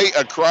left to right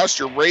across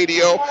your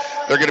radio.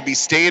 They're going to be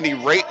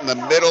standing right in the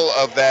middle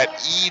of that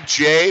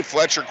EJ.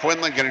 Fletcher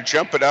Quinlan going to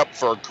jump it up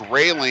for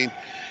Grayling,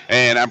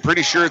 and I'm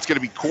pretty sure it's going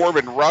to be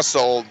Corbin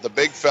Russell, the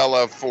big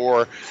fella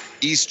for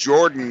East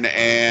Jordan,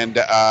 and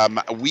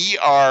we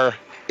are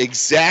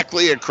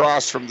exactly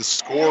across from the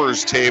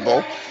scorers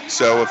table.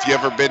 So if you've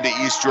ever been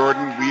to East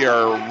Jordan, we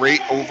are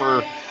right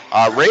over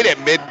right at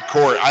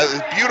midcourt.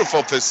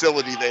 Beautiful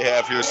facility they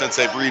have here since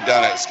they've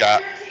redone it,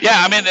 Scott.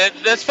 Yeah, I mean,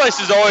 this place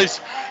has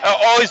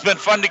always been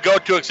fun to go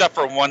to, except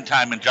for one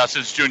time in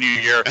Justin's junior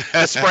year,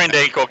 a sprained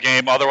ankle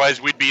game. Otherwise,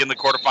 we'd be in the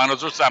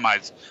quarterfinals or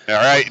semis. All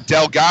right,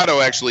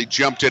 Delgado actually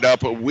jumped it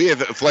up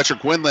with Fletcher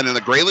Quinlan, and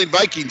the Grayling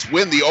Vikings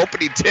win the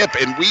opening tip,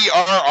 and we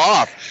are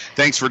off.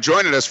 Thanks for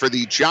joining us for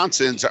the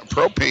Johnson's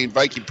Propane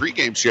Viking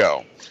pregame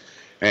show.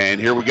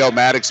 And here we go.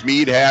 Maddox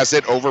Mead has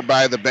it over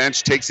by the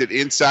bench, takes it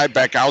inside,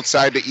 back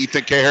outside to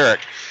Ethan Kaharick.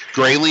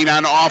 Grayling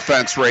on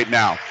offense right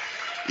now.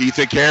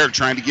 Ethan Kaharick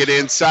trying to get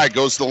inside,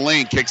 goes to the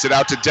lane, kicks it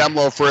out to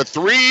Demlow for a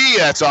 3.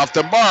 That's off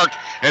the mark,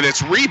 and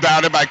it's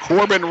rebounded by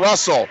Corbin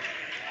Russell.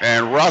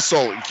 And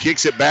Russell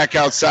kicks it back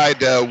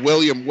outside to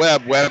William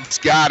Webb. Webb's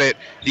got it.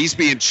 He's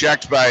being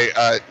checked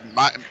by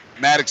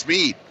Maddox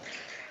Mead.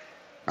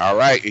 All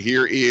right,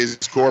 here is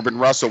Corbin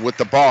Russell with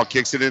the ball,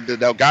 kicks it into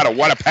Delgado.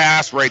 What a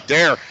pass right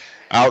there.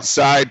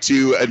 Outside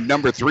to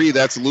number 3,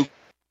 that's Lucas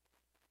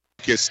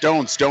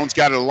Stone. Stone's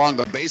got it along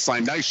the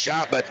baseline. Nice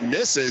shot, but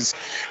misses.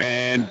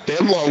 And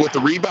Demlow with the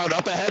rebound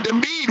up ahead to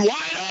Mead.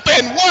 Wide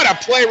open. What a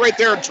play right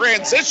there in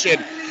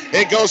transition.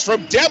 It goes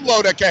from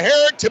Demlow to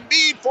Kaharick to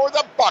Mead for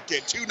the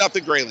bucket.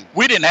 2-0 Grayling.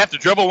 We didn't have to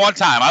dribble one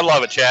time. I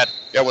love it, Chad.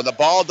 Yeah, when the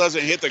ball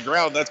doesn't hit the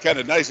ground, that's kind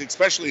of nice,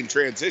 especially in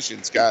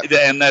transition, Scott.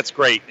 And that's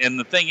great. And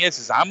the thing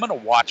is I'm going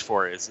to watch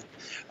for it.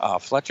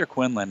 Fletcher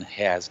Quinlan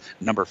has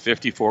number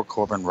 54,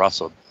 Corbin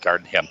Russell,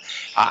 guarding him.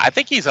 I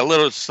think he's a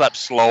little step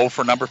slow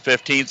for number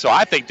 15, so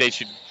I think they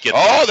should get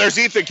that. There's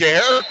Ethan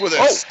Kaharick with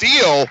a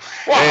steal,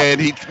 wow.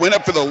 And he went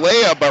up for the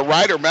layup, but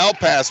Ryder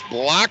Malpass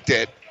blocked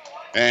it.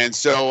 And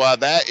so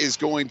that is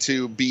going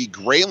to be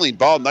Grayling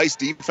ball. Nice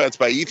defense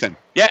by Ethan.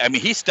 Yeah, I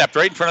mean, he stepped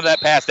right in front of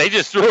that pass. They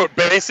just threw it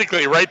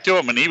basically right to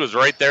him, and he was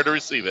right there to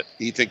receive it.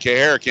 Ethan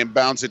Kaharick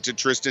inbounds it to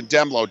Tristan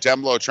Demlow.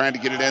 Demlow trying to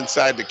get it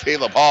inside to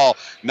Caleb Hall.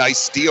 Nice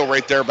steal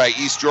right there by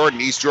East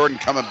Jordan. East Jordan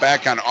coming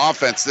back on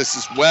offense. This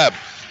is Webb.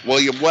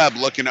 William Webb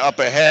looking up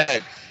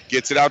ahead.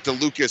 Gets it out to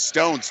Lucas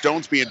Stone.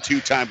 Stone's being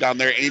two-time down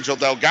there. Angel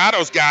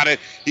Delgado's got it.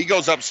 He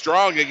goes up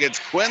strong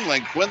against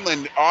Quinlan.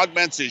 Quinlan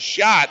augments his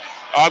shot.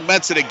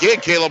 Augments it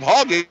again. Caleb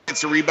Hall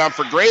gets a rebound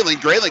for Grayling.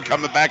 Grayling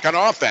coming back on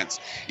offense.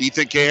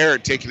 Ethan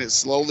Kaharick taking it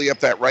slowly up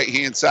that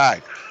right-hand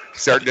side.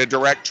 Starting to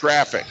direct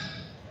traffic.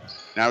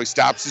 Now he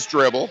stops his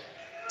dribble.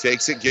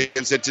 Takes it,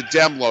 gives it to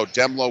Demlow.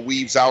 Demlow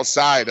weaves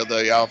outside of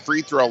the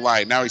free throw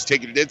line. Now he's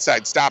taking it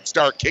inside. Stop,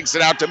 start. Kicks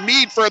it out to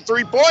Mead for a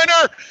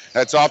three-pointer.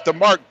 That's off the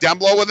mark.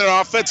 Demlow with an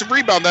offensive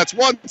rebound. That's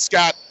one,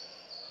 Scott.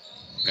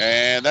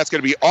 And that's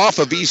going to be off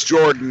of East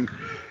Jordan.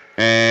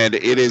 And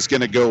it is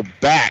going to go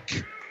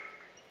back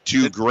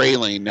to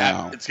Grayling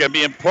now. It's going to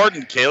be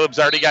important. Caleb's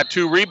already got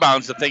 2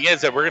 rebounds. The thing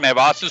is that we're going to have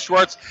Austin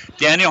Schwartz,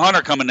 Daniel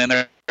Hunter coming in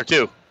there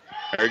too.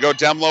 There you go,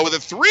 Demlow with a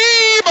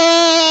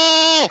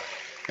 3-ball.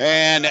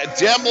 And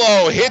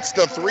Demlow hits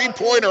the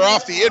three-pointer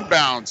off the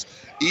inbounds.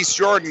 East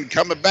Jordan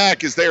coming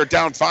back as they are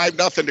down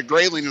 5-0 to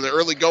Grayling in the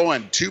early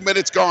going. 2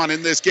 minutes gone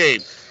in this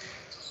game.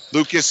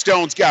 Lucas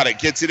Stone's got it.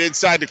 Gets it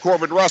inside to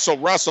Corbin Russell.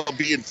 Russell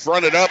being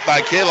fronted up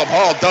by Caleb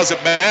Hall.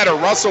 Doesn't matter.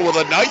 Russell with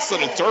a nice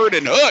little turn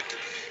and hook.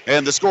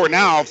 And the score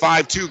now,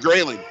 5-2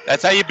 Grayling.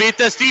 That's how you beat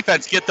this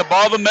defense. Get the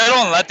ball in the middle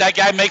and let that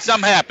guy make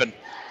something happen.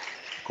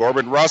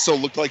 Corbin Russell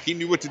looked like he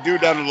knew what to do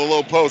down in the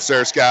low post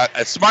there, Scott.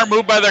 A smart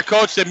move by their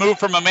coach. They moved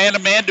from a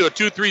man-to-man to a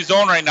 2-3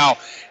 zone right now,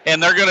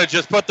 and they're going to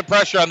just put the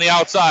pressure on the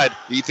outside.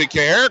 Ethan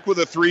Kaharick with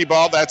a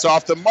 3-ball. That's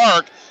off the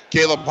mark.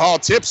 Caleb Hall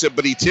tips it,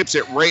 but he tips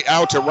it right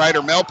out to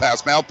Ryder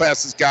Malpass.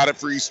 Malpass has got it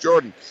for East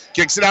Jordan.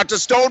 Kicks it out to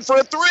Stone for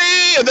a 3,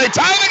 and they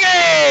tie the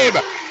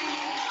game!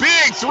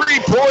 Big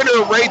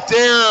three-pointer right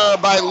there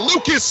by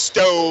Lucas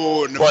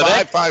Stone.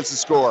 5-5's the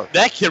score.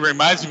 That kid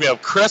reminds me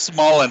of Chris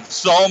Mullen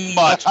so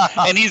much.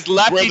 And he's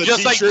lefty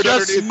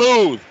just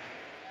smooth.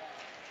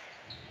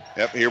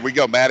 Yep, here we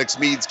go. Maddox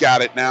Mead's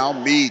got it now.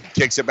 Mead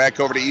kicks it back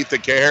over to Ethan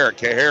Kaharick.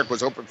 Kaharick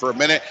was open for a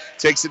minute,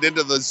 takes it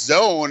into the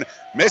zone,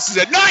 misses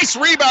it. Nice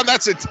rebound.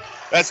 That's 2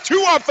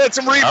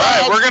 offensive rebounds. All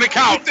right, we're going to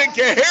count. Ethan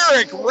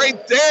Kaharick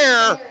right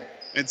there.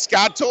 And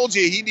Scott told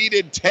you he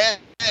needed 10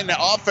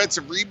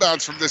 offensive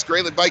rebounds from this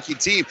Grayling Viking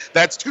team.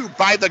 That's 2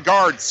 by the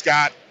guard,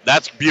 Scott.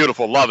 That's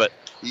beautiful. Love it.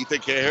 Ethan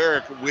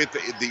Kaharick with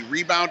the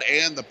rebound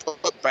and the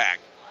putback.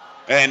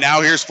 And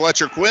now here's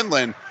Fletcher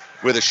Quinlan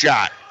with a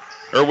shot,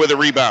 or with a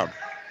rebound.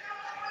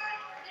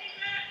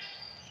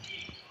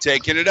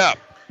 Taking it up.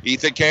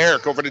 Ethan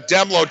Kaharick over to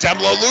Demlow.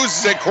 Demlow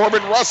loses it.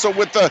 Corbin Russell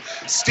with the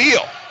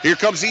steal. Here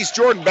comes East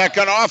Jordan back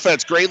on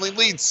offense. Grayling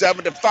leads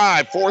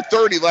 7-5.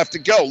 4:30 left to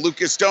go.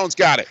 Lucas Stone's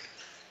got it.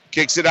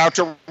 Kicks it out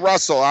to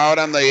Russell out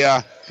on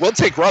the we'll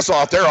take Russell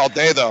out there all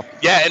day though.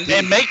 Yeah, and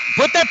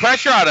put that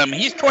pressure on him.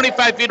 He's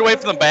 25 feet away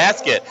from the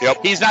basket. Yep.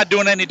 He's not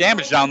doing any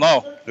damage down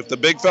low. If the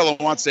big fella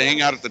wants to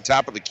hang out at the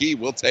top of the key,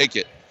 we'll take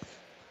it.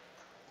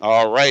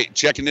 All right,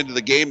 checking into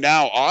the game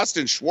now.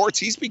 Austin Schwartz,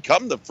 he's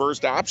become the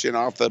first option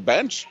off the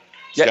bench.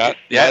 Scott,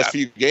 last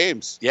few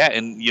games. Yeah,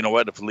 and you know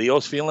what? If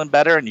Leo's feeling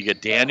better and you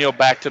get Daniel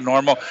back to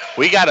normal,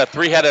 we got a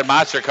 3-headed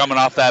monster coming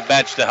off that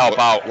bench to help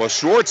out. Well,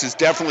 Schwartz is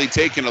definitely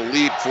taking a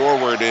leap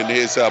forward in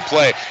his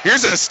play.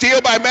 Here's a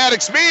steal by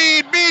Maddox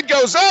Mead. Mead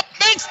goes up,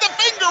 makes the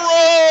finger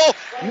roll.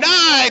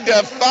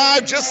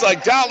 9-5, just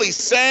like Dolly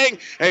sang.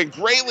 And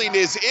Grayling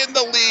is in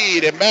the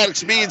lead, and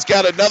Maddox Mead's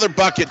got another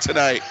bucket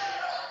tonight.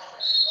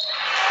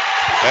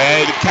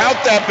 And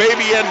count that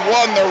baby in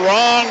one the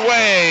wrong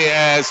way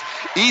as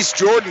East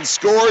Jordan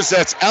scores.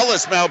 That's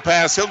Ellis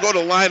Malpass. He'll go to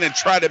line and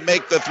try to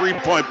make the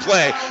three-point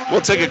play.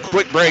 We'll take a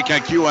quick break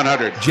on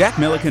Q100. Jack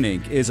Milliken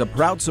Inc. is a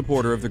proud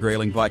supporter of the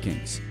Grayling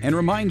Vikings and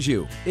reminds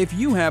you, if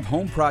you have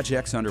home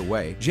projects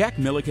underway, Jack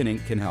Milliken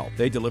Inc. can help.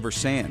 They deliver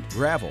sand,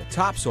 gravel,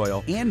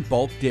 topsoil, and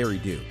bulk dairy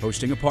dew.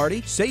 Hosting a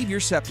party? Save your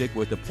septic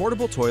with the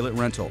portable toilet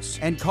rentals.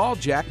 And call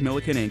Jack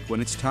Milliken Inc.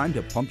 when it's time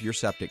to pump your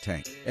septic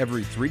tank.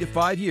 Every 3 to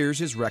 5 years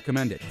is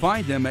recommended.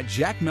 Find them at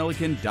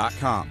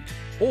jackmilliken.com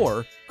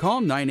or call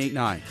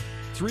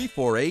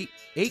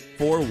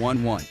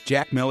 989-348-8411.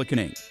 Jack Milliken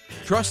Inc.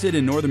 Trusted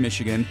in Northern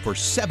Michigan for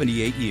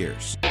 78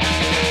 years.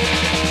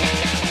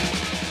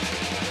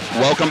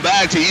 Welcome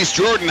back to East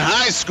Jordan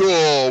High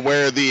School,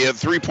 where the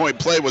three-point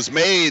play was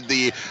made.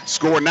 The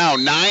score now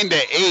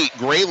 9-8.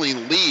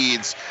 Grayling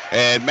leads,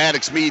 and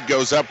Maddox Mead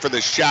goes up for the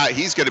shot.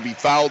 He's going to be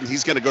fouled, and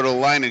he's going to go to the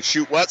line and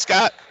shoot what,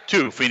 Scott?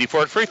 2 Feeney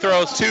Ford free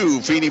throws.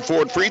 2 Feeney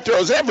Ford free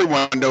throws.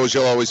 Everyone knows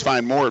you'll always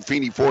find more at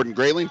Feeney Ford and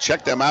Grayling.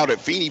 Check them out at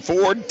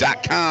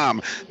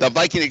FeeneyFord.com. The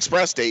Viking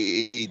Express,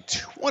 a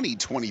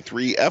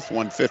 2023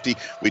 F-150.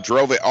 We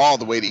drove it all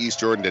the way to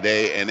East Jordan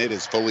today, and it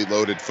is fully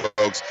loaded,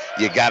 folks.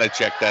 You got to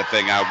check that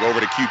thing out. Go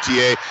over to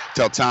QTA.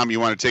 Tell Tom you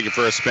want to take it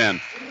for a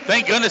spin.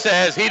 Thank goodness it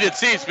has heated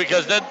seats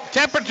because the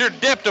temperature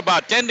dipped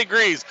about 10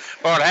 degrees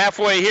about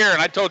halfway here,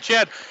 and I told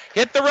Chad,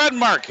 hit the red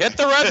mark, hit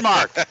the red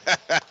mark.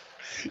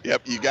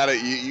 Yep, you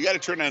gotta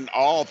turn on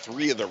all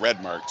 3 of the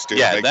red marks too.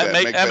 Yeah, that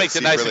makes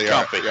it nice really and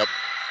comfy. Yep.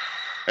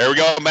 There we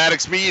go.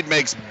 Maddox Mead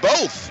makes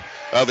both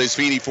of his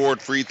Feeney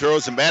Ford free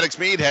throws, and Maddox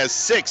Mead has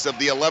 6 of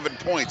the 11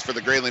 points for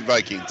the Grayling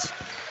Vikings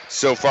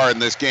so far in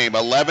this game.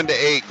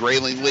 11-8,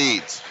 Grayling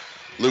leads.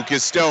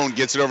 Lucas Stone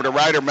gets it over to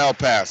Ryder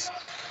Melpass.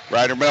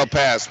 Ryder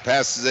Melpass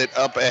passes it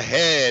up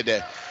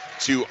ahead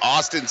to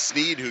Austin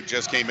Sneed, who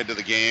just came into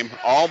the game.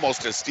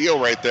 Almost a steal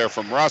right there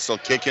from Russell,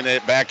 kicking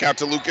it back out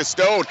to Lucas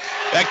Stone.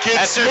 That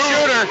kid's their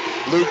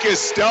shooter. Lucas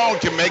Stone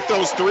can make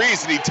those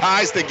threes, and he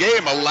ties the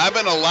game.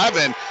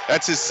 11-11.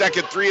 That's his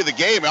second 3 of the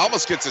game. He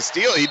almost gets a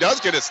steal. He does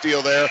get a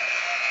steal there,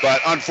 but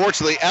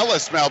unfortunately,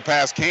 Ellis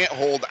Melpass can't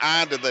hold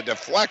on to the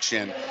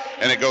deflection,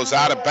 and it goes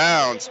out of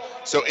bounds.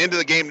 So into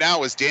the game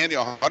now is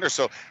Daniel Hunter.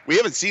 So we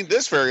haven't seen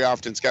this very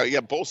often, Scott. You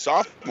have both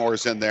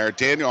sophomores in there,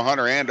 Daniel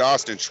Hunter and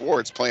Austin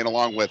Schwartz, playing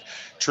along with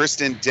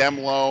Tristan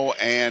Demlow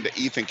and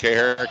Ethan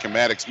Kaharick and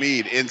Maddox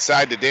Mead.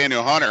 Inside to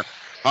Daniel Hunter.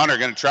 Hunter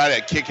going to try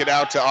to kick it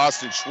out to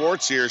Austin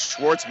Schwartz here.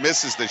 Schwartz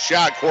misses the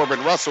shot.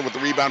 Corbin Russell with the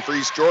rebound for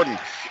East Jordan.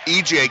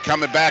 EJ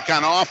coming back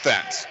on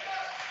offense.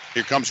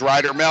 Here comes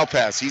Ryder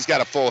Melpass. He's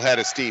got a full head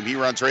of steam. He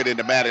runs right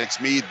into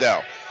Maddox Mead,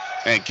 though.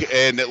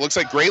 And it looks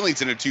like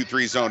Grayling's in a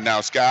 2-3 zone now,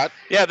 Scott.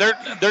 Yeah,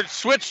 they're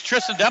switched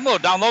Tristan Demlow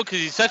down low because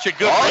he's such a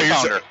good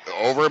rebounder.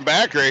 Over and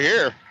back right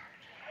here.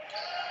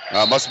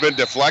 Must have been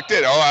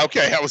deflected. Oh,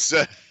 okay. That was.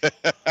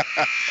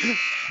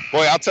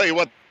 Boy, I'll tell you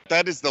what.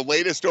 That is the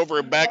latest over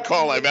and back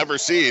call I've ever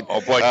seen. Oh,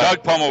 boy.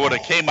 Doug Pummel would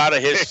have came out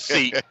of his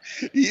seat.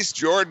 East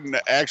Jordan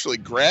actually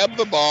grabbed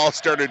the ball,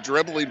 started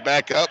dribbling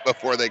back up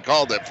before they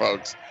called it,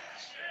 folks.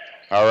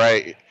 All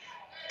right.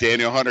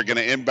 Daniel Hunter going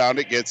to inbound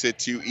it, gets it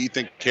to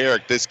Ethan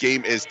Carrick. This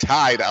game is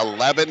tied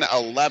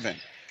 11-11.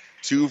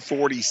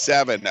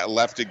 2:47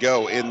 left to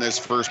go in this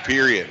first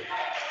period.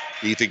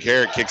 Ethan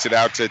Carrick kicks it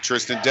out to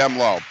Tristan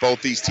Demlow.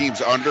 Both these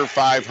teams under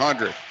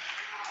 500.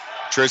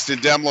 Tristan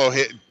Demlow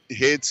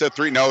hits a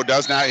 3. No,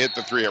 does not hit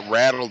the 3. It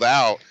rattled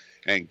out,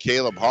 and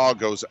Caleb Hall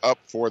goes up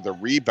for the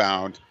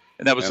rebound.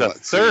 And that was a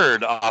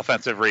third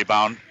offensive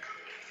rebound.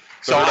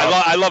 So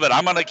I love it.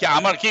 I'm gonna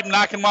keep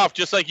knocking them off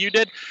just like you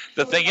did.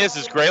 The thing is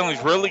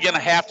Grayling's really gonna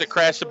have to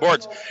crash the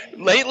boards.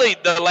 Lately,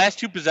 the last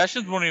 2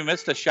 possessions when we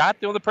missed a shot,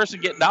 the only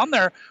person getting down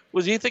there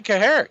was Ethan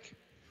Kaharick.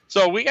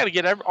 So we got to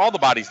get all the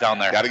bodies down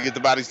there. Got to get the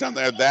bodies down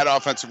there. That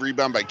offensive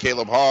rebound by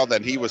Caleb Hall.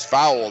 Then he was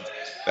fouled.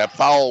 That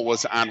foul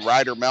was on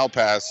Ryder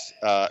Melpass.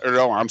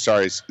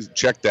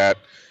 Check that.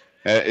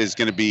 Is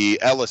going to be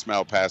Ellis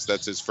Melpass.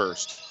 That's his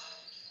first.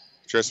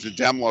 Tristan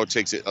Demlow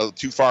takes it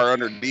too far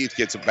underneath,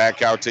 gets it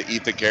back out to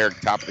Ethan Carrick,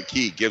 top of the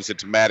key, gives it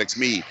to Maddox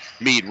Mead.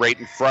 Mead right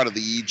in front of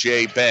the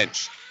EJ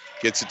bench.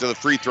 Gets it to the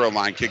free throw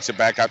line, kicks it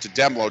back out to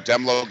Demlow.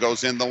 Demlow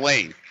goes in the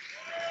lane.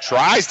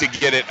 Tries to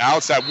get it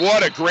outside.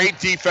 What a great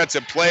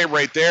defensive play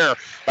right there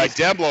by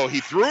Demlow.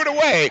 He threw it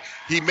away.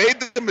 He made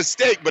the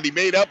mistake, but he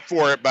made up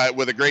for it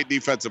with a great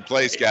defensive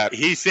play, Scott.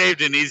 He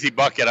saved an easy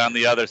bucket on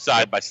the other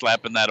side by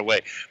slapping that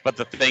away. But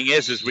the thing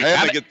is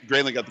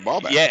Grayling got the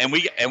ball back. Yeah,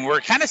 and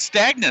we're kind of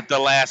stagnant the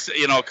last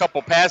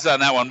couple passes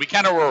on that one. We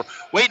kind of were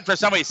waiting for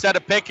somebody to set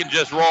a pick and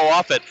just roll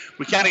off it.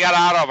 We kind of got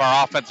out of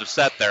our offensive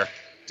set there.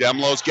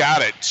 Demlow's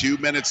got it. 2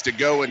 minutes to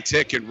go and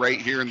ticking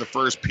right here in the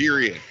first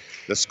period.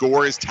 The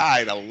score is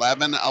tied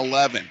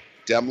 11-11.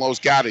 Demlow's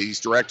got it. He's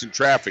directing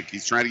traffic.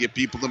 He's trying to get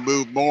people to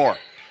move more.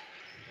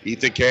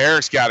 Ethan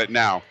Kaharick's got it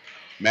now.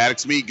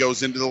 Maddox Mead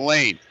goes into the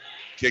lane.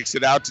 Kicks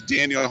it out to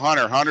Daniel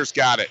Hunter. Hunter's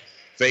got it.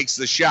 Fakes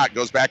the shot.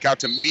 Goes back out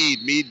to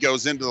Mead. Mead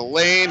goes into the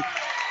lane.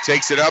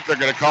 Takes it up. They're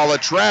going to call a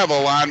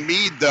travel on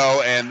Mead,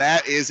 though, and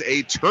that is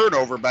a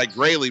turnover by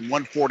Grayling.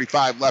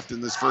 1:45 left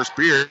in this first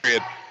period.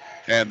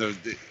 And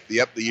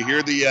you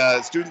hear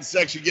the student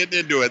section getting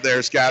into it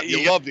there, Scott.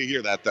 You love to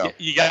hear that, though.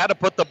 You got to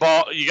put the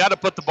ball. You got to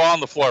put the ball on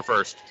the floor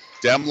first.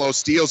 Demlow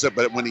steals it,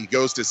 but when he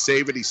goes to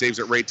save it, he saves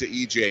it right to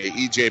EJ.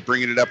 EJ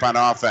bringing it up on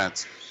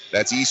offense.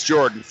 That's East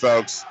Jordan,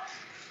 folks.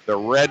 The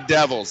Red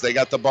Devils. They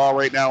got the ball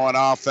right now on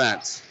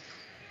offense.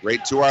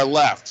 Right to our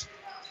left.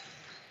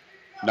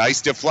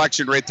 Nice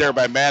deflection right there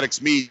by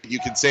Maddox Mead. You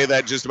can say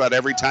that just about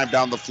every time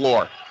down the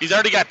floor. He's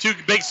already got 2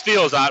 big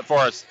steals on it for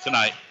us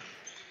tonight.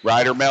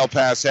 Ryder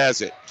Melpass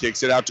has it.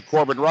 Kicks it out to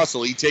Corbin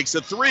Russell. He takes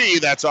a 3.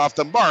 That's off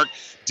the mark.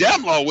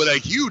 Demlow with a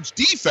huge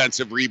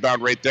defensive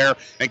rebound right there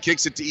and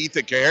kicks it to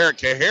Ethan Kaharick.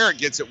 Kaharick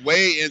gets it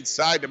way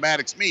inside to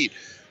Maddox Mead.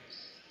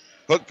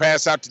 Hook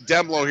pass out to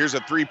Demlow. Here's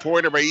a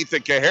 3-pointer by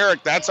Ethan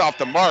Kaharick. That's off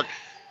the mark.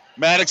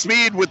 Maddox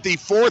Mead with the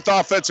 4th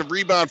offensive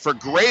rebound for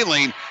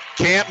Grayling.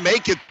 Can't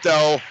make it,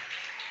 though.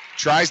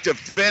 Tries to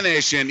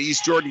finish, and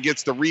East Jordan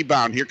gets the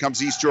rebound. Here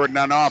comes East Jordan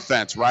on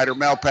offense. Ryder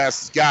Melpass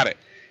has got it.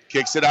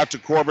 Kicks it out to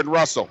Corbin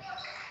Russell.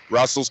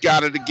 Russell's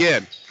got it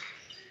again.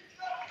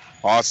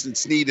 Austin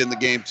Sneed in the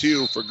game,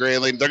 too, for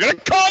Grayling. They're going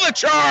to call the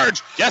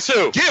charge. Guess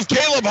who? Give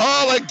Caleb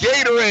Hall a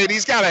Gatorade.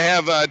 He's got to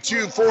have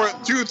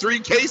 3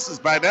 cases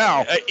by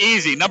now.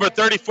 Easy. Number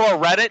 34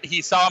 read it.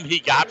 He saw him. He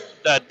got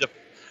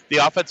the the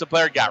offensive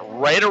player, got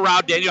right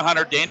around Daniel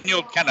Hunter.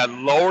 Daniel kind of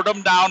lowered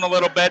him down a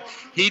little bit.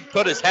 He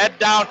put his head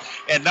down,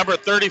 and number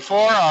 34,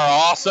 our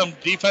awesome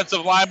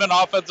defensive lineman,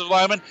 offensive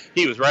lineman,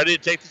 he was ready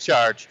to take the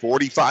charge.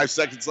 45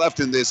 seconds left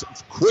in this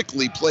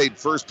quickly played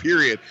first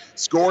period.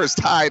 Score is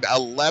tied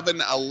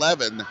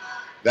 11-11.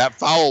 That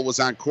foul was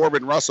on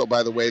Corbin Russell,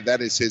 by the way.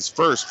 That is his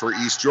first for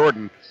East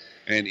Jordan.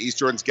 And East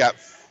Jordan's got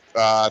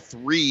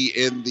 3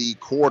 in the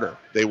quarter.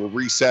 They will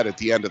reset at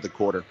the end of the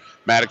quarter.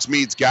 Maddox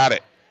Mead's got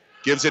it.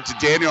 Gives it to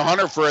Daniel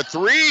Hunter for a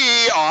 3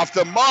 off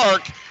the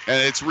mark,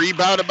 and it's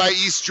rebounded by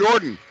East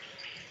Jordan.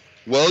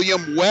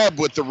 William Webb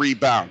with the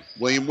rebound.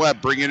 William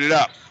Webb bringing it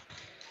up.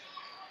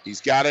 He's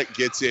got it,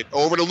 gets it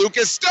over to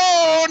Lucas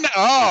Stone.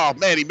 Oh,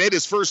 man, he made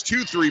his first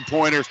 2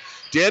 3-pointers.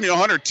 Daniel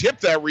Hunter tipped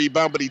that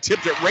rebound, but he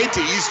tipped it right to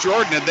East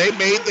Jordan, and they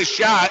made the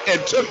shot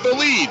and took the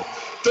lead,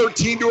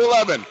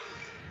 13-11.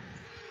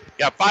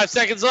 Got 5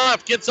 seconds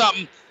left. Get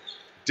something.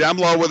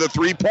 Demlo with a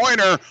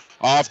 3-pointer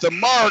off the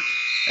mark,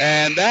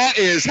 and that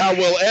is how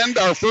we'll end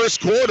our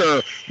first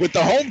quarter with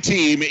the home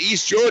team,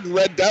 East Jordan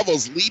Red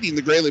Devils, leading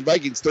the Grayling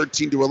Vikings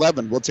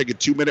 13-11. We'll take a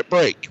 2-minute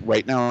break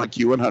right now on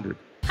Q100.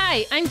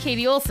 Hi, I'm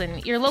Katie Olson,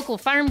 your local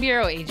Farm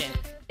Bureau agent.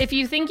 If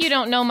you think you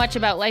don't know much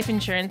about life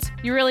insurance,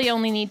 you really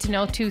only need to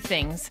know 2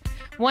 things.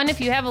 1,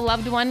 if you have a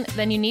loved one,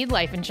 then you need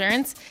life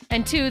insurance.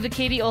 And 2, the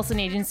Katie Olson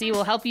Agency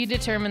will help you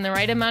determine the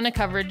right amount of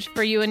coverage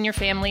for you and your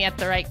family at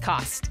the right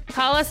cost.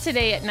 Call us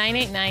today at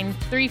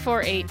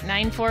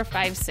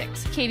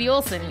 989-348-9456. Katie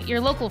Olson, your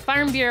local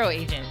Farm Bureau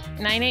agent.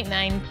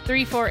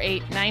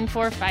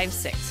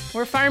 989-348-9456.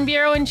 We're Farm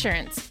Bureau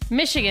Insurance,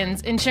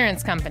 Michigan's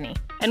insurance company.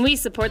 And we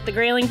support the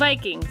Grayling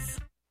Vikings.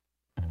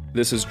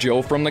 This is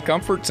Joe from the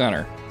Comfort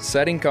Center.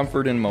 Setting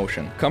comfort in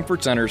motion.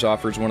 Comfort Centers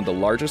offers one of the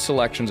largest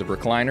selections of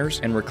recliners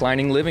and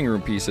reclining living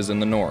room pieces in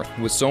the north.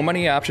 With so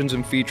many options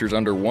and features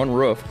under one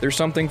roof, there's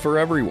something for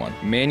everyone.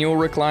 Manual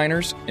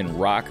recliners in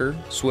rocker,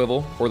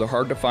 swivel, or the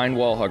hard-to-find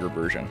wall hugger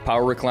version.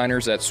 Power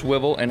recliners that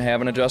swivel and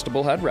have an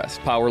adjustable headrest.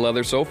 Power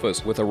leather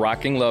sofas with a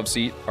rocking love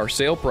seat are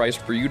sale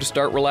priced for you to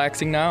start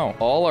relaxing now.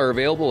 All are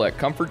available at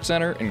Comfort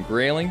Center in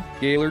Grayling,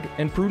 Gaylord,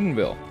 and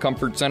Prudenville.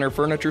 Comfort Center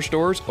furniture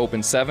stores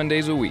open 7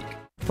 days a week.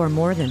 For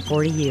more than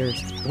 40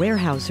 years,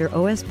 Weyerhaeuser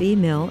OSB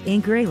Mill in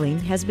Grayling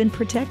has been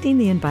protecting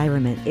the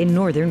environment in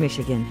northern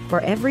Michigan.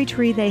 For every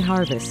tree they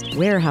harvest,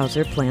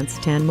 Weyerhaeuser plants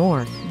 10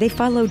 more. They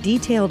follow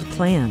detailed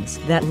plans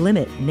that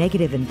limit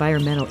negative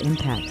environmental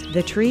impact.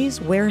 The trees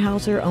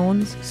Weyerhaeuser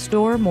owns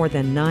store more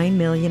than 9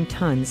 million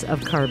tons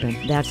of carbon.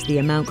 That's the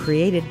amount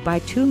created by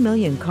 2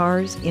 million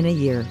cars in a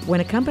year.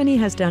 When a company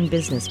has done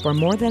business for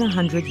more than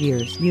 100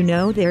 years, you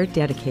know they're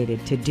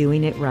dedicated to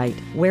doing it right.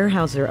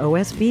 Weyerhaeuser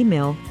OSB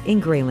Mill in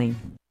Grayling.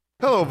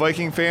 Hello,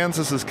 Viking fans.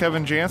 This is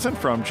Kevin Jansen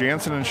from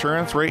Jansen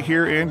Insurance right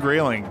here in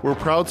Grayling. We're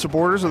proud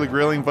supporters of the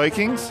Grayling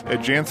Vikings.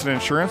 At Jansen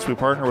Insurance, we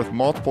partner with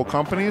multiple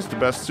companies to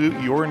best suit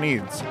your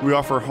needs. We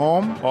offer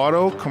home,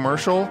 auto,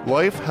 commercial,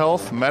 life,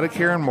 health,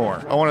 Medicare, and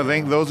more. I want to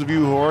thank those of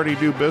you who already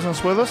do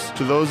business with us.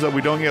 To those that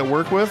we don't yet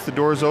work with, the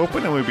door is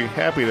open and we'd be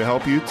happy to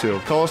help you too.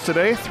 Call us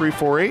today,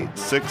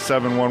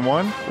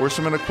 348-6711, or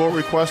submit a quote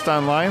request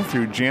online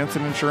through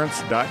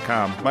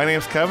janseninsurance.com. My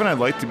name's Kevin. I'd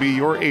like to be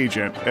your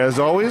agent. As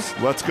always,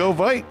 let's go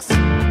Vikes!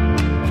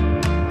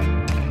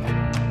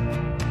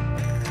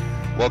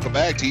 Welcome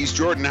back to East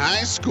Jordan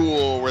High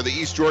School, where the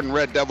East Jordan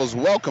Red Devils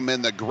welcome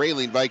in the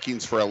Grayling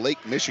Vikings for a Lake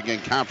Michigan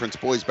Conference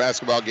boys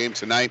basketball game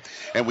tonight.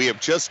 And we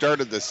have just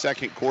started the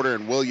second quarter,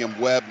 and William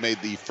Webb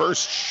made the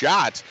first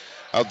shot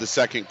of the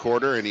second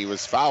quarter, and he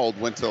was fouled,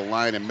 went to the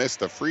line, and missed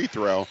the free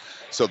throw.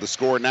 So the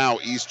score now,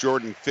 East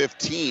Jordan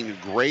 15,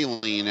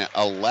 Grayling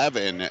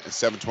 11.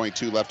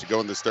 7:22 left to go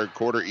in this third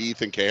quarter.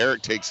 Ethan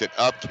Kaharick takes it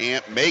up,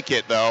 can't make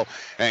it, though.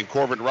 And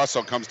Corbin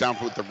Russell comes down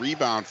with the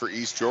rebound for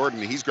East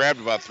Jordan. He's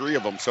grabbed about 3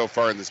 of them so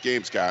far in this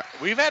game, Scott.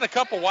 We've had a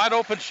couple wide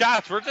open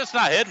shots. We're just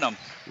not hitting them.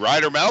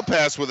 Ryder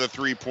Malpass with a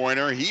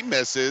 3-pointer. He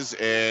misses,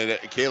 and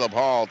Caleb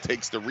Hall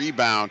takes the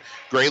rebound.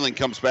 Grayling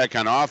comes back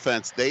on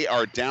offense. They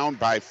are down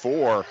by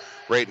 4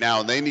 right now,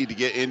 and they need to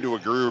get into a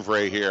groove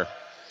right here.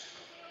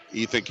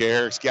 Ethan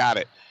Kaharick's got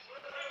it.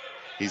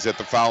 He's at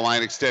the foul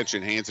line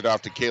extension, hands it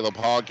off to Caleb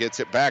Hall,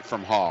 gets it back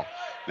from Hall.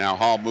 Now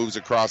Hall moves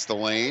across the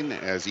lane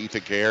as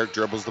Ethan Kaharick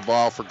dribbles the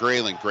ball for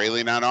Grayling.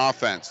 Grayling on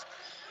offense.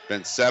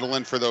 Been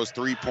settling for those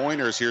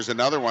 3-pointers. Here's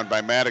another one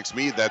by Maddox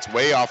Mead. That's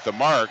way off the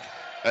mark.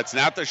 That's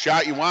not the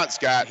shot you want,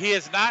 Scott. He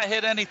has not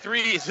hit any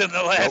threes in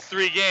the last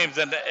 3 games,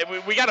 and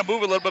we got to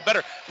move a little bit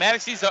better.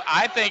 Maddox needs to,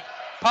 I think,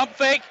 pump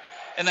fake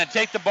and then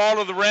take the ball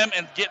to the rim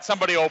and get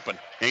somebody open.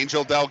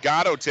 Angel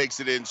Delgado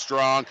takes it in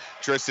strong.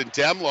 Tristan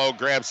Demlo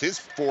grabs his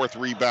 4th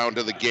rebound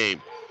of the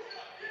game.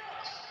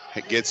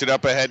 Gets it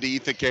up ahead to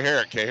Ethan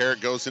Kaharick. Kaharick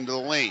goes into the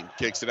lane,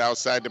 kicks it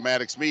outside to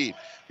Maddox Mead.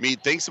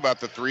 Mead thinks about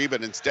the 3,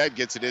 but instead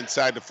gets it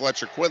inside to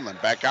Fletcher Quinlan.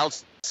 Back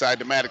outside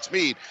to Maddox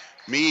Mead.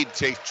 Mead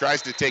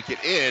tries to take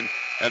it in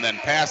and then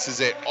passes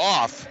it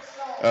off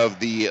of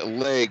the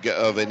leg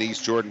of an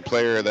East Jordan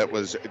player that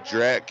was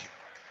Drake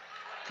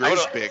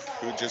Gracebick,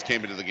 who just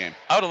came into the game.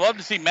 I would have loved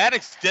to see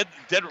Maddox did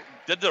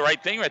did the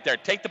right thing right there.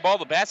 Take the ball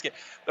to the basket.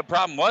 The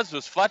problem was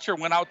Fletcher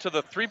went out to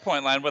the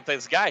three-point line with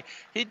his guy.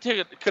 He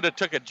could have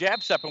took a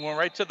jab step and went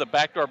right to the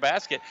backdoor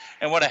basket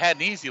and would have had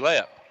an easy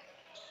layup.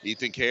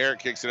 Ethan Kaharick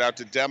kicks it out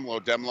to Demlo.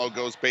 Demlo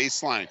goes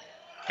baseline,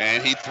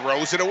 and he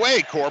throws it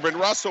away. Corbin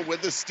Russell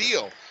with the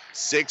steal.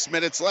 6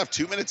 minutes left.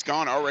 2 minutes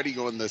gone already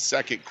going the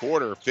second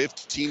quarter.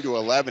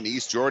 15-11.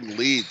 East Jordan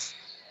leads.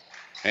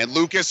 And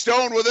Lucas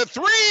Stone with a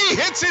three.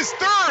 Hits his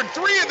third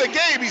three of the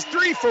game. He's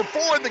 3 for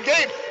 4 in the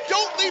game.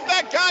 Don't leave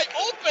that guy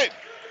open.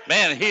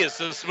 Man, he is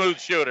a smooth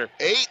shooter.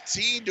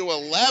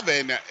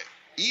 18-11.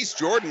 East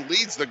Jordan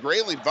leads the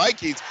Grayling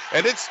Vikings,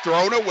 and it's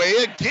thrown away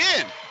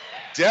again.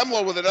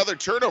 Demlo with another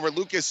turnover.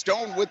 Lucas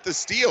Stone with the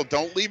steal.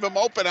 Don't leave him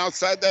open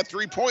outside that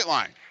three-point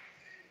line.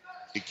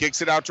 He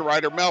kicks it out to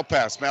Ryder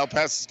Malpass. Malpass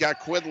has got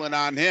Quinlan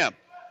on him.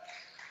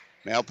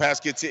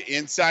 Malpass gets it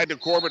inside to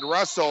Corbin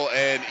Russell,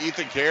 and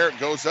Ethan Kaharick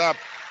goes up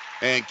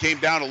and came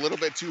down a little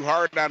bit too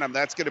hard on him.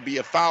 That's going to be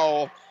a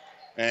foul,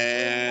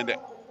 and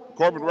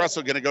Corbin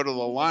Russell going to go to the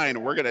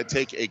line. We're going to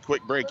take a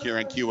quick break here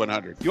on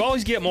Q100. You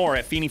always get more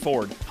at Feeney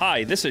Ford.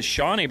 Hi, this is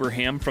Sean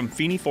Abraham from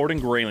Feeney Ford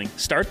and Grayling.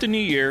 Start the new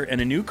year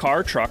in a new car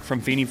or truck from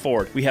Feeney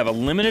Ford. We have a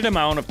limited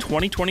amount of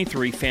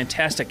 2023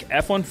 fantastic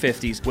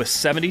F-150s with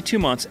 72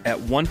 months at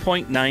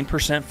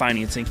 1.9%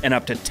 financing and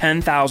up to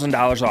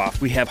 $10,000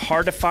 off. We have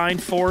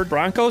hard-to-find Ford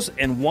Broncos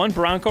and one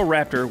Bronco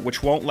Raptor,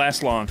 which won't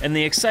last long. And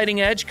the exciting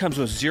Edge comes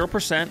with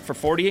 0% for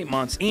 48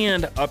 months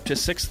and up to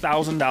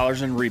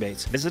 $6,000 in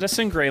rebates. Visit us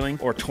in Grayling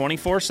or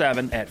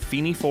 24/7 at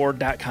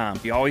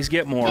FeeneyFord.com. You always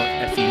get more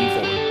at Feeney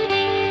Ford.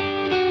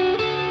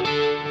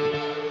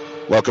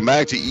 Welcome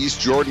back to East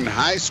Jordan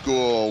High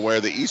School,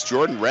 where the East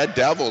Jordan Red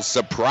Devils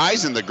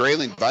surprising the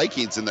Grayling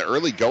Vikings in the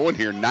early going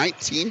here,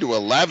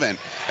 19-11.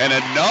 And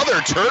another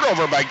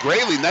turnover by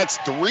Grayling. That's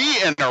 3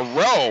 in a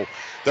row.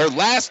 Their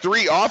last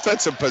 3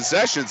 offensive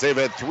possessions, they've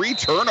had 3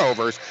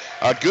 turnovers.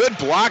 A good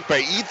block by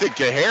Ethan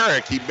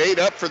Kaharick. He made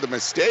up for the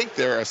mistake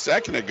there a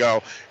second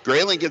ago.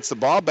 Grayling gets the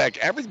ball back.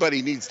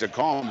 Everybody needs to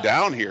calm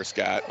down here,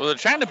 Scott. Well, they're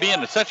trying to be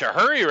in such a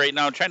hurry right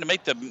now, trying to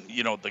make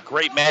the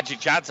great Magic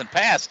Johnson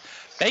pass.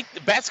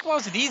 Basketball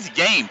is an easy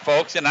game,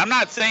 folks, and I'm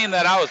not saying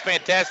that I was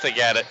fantastic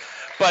at it.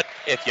 But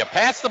if you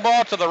pass the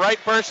ball to the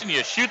right person,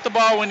 you shoot the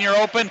ball when you're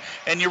open,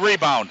 and you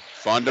rebound.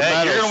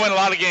 Fundamentals. You're going to win a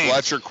lot of games.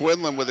 Fletcher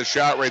Quinlan with a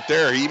shot right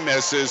there. He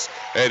misses,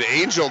 and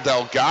Angel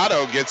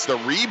Delgado gets the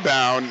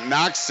rebound,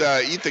 knocks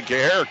Ethan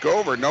Kaharick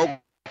over. No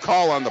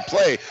call on the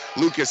play.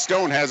 Lucas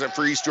Stone has it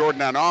for East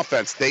Jordan on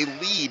offense. They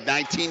lead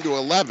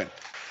 19-11.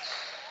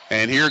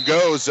 And here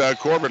goes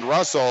Corbin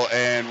Russell,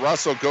 and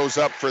Russell goes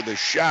up for the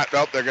shot.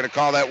 Oh, they're going to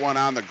call that one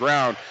on the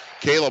ground.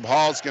 Caleb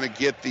Hall's going to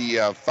get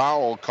the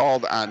foul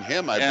called on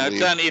him, I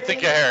believe. Yeah, it's on Ethan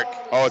Kaharick.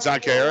 Oh, it's on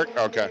Kaharick?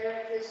 Okay.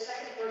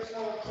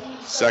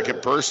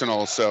 Second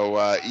personal, so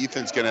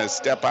Ethan's going to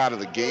step out of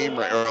the game,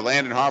 or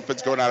Landon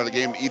Hoffman's going out of the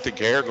game, Ethan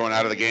Kaharick going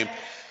out of the game.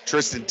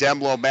 Tristan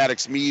Demlo,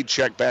 Maddox Mead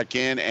check back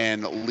in,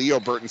 and Leo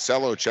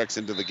Bertoncello checks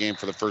into the game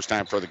for the first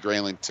time for the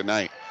Grayling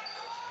tonight.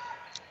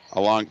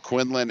 Along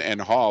Quinlan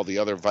and Hall, the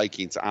other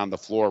Vikings on the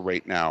floor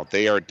right now.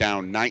 They are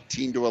down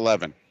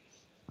 19-11.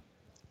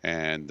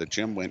 And the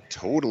gym went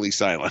totally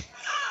silent.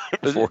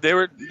 They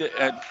were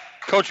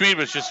Coach Mead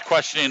was just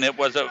questioning it.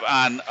 Was it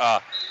on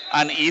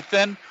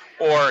Ethan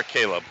or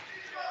Caleb?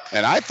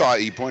 And I thought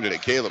he pointed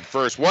at Caleb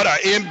first. What an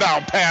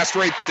inbound pass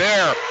right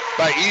there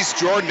by East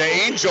Jordan to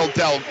Angel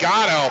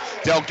Delgado.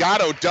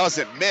 Delgado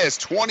doesn't miss.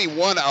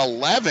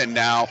 21-11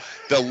 now.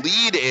 The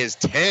lead is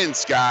 10,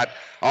 Scott.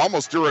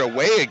 Almost threw it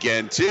away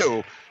again,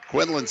 too.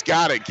 Quinlan's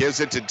got it, gives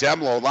it to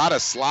Demlo. A lot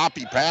of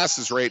sloppy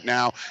passes right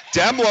now.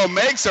 Demlo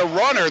makes a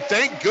runner.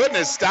 Thank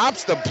goodness,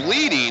 stops the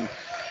bleeding.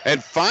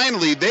 And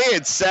finally, they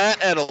had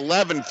sat at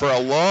 11 for a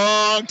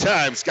long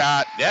time,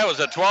 Scott. Yeah, it was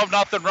a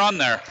 12-0 run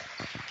there.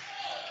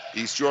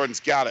 East Jordan's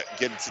got it.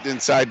 Gets it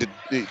inside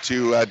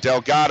to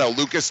Delgado.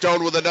 Lucas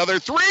Stone with another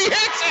three.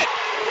 Hits it!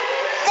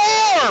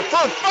 4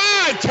 for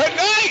 5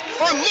 tonight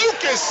for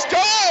Lucas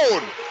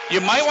Stone. You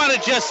might want to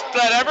just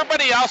let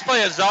everybody else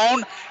play a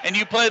zone, and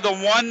you play the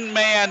one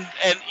man,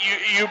 and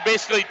you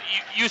basically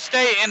you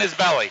stay in his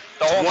belly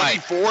the whole night.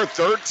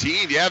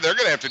 24-13. Yeah, they're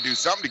going to have to do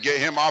something to get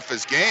him off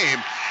his game.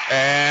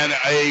 And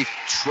a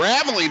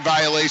traveling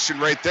violation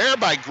right there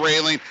by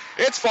Grayling.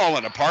 It's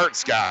falling apart,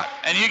 Scott.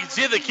 And you can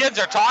see the kids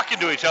are talking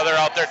to each other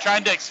out there,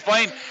 trying to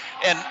explain.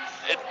 And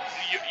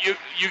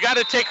you got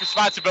to take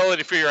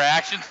responsibility for your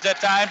actions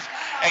at times.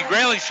 And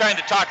Grayling's trying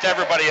to talk to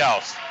everybody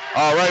else.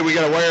 All right, we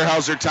got a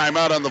Weyerhaeuser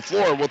timeout on the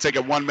floor. We'll take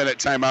a 1-minute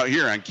timeout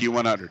here on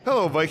Q100.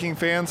 Hello, Viking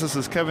fans. This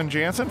is Kevin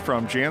Jansen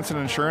from Jansen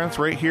Insurance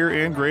right here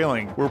in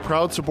Grayling. We're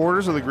proud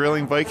supporters of the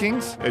Grayling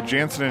Vikings. At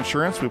Jansen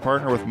Insurance, we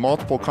partner with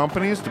multiple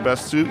companies to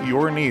best suit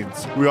your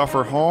needs. We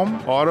offer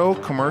home, auto,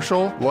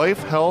 commercial,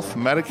 life, health,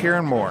 Medicare,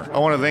 and more. I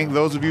want to thank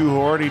those of you who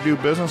already do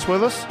business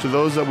with us. To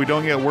those that we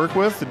don't yet work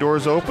with, the door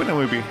is open and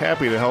we'd be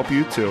happy to help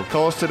you too.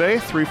 Call us today,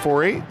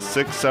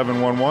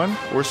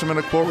 348-6711, or submit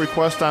a quote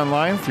request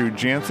online through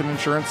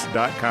janseninsurance.com.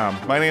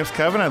 My name's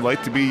Kevin. I'd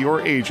like to be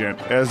your agent.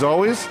 As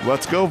always,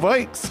 let's go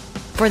Vikes!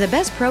 For the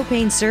best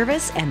propane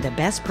service and the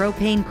best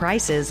propane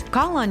prices,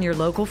 call on your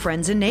local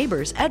friends and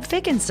neighbors at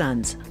Fick &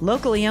 Sons.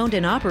 Locally owned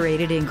and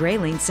operated in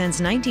Grayling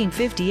since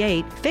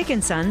 1958,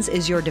 Fick & Sons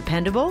is your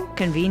dependable,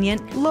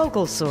 convenient,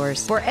 local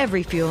source for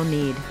every fuel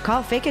need.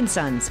 Call Fick &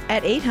 Sons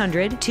at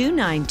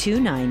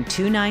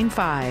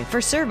 800-292-9295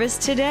 for service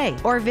today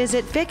or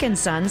visit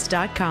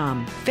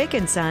fickandsons.com. Fick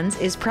 & Sons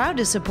is proud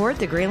to support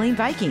the Grayling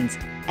Vikings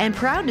and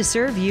proud to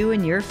serve you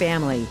and your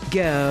family.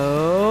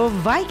 Go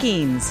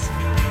Vikings!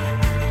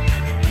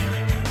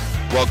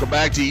 Welcome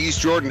back to East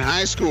Jordan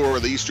High School,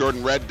 where the East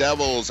Jordan Red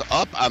Devils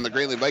up on the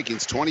Grayling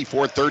Vikings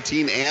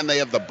 24-13, and they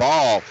have the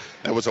ball.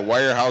 That was a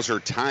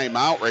Weyerhaeuser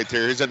timeout right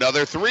there. Here's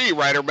another three.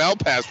 Ryder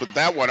Malpass with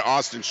that one.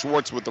 Austin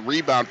Schwartz with the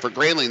rebound for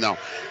Grayling, though.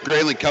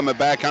 Grayling coming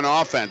back on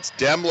offense.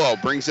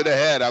 Demlow brings it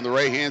ahead on the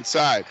right-hand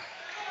side.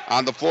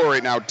 On the floor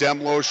right now,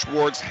 Demlow,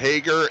 Schwartz,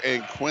 Hager,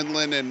 and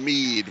Quinlan and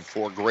Mead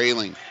for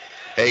Grayling.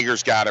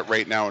 Hager's got it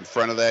right now in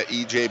front of that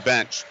EJ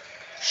bench.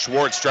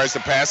 Schwartz tries to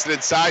pass it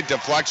inside.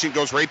 Deflection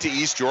goes right to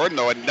East Jordan,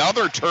 though.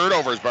 Another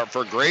turnover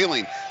for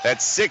Grayling.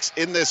 That's 6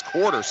 in this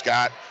quarter,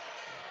 Scott.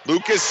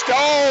 Lucas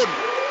Stone,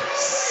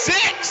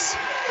 6.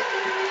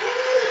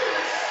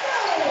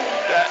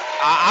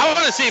 I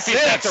want to see if he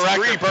set the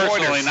record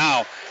personally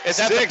now. Is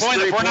that the point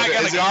that we're not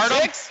going to guard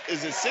him?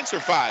 Is it 6 or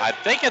 5? I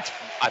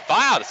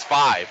thought it's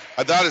 5.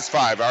 I thought it's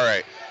 5. All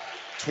right.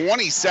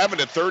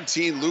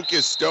 27-13,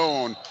 Lucas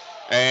Stone.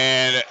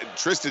 And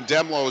Tristan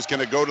Demlow is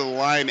going to go to the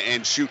line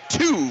and shoot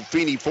 2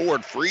 Feeney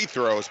Ford free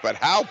throws. But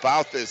how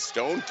about this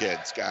Stone kid,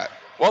 Scott?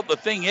 Well, the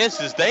thing is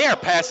they are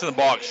passing the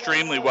ball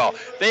extremely well.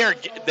 They are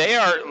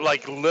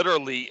like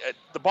literally,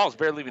 the ball's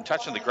barely even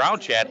touching the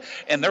ground, Chad,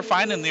 and they're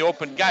finding the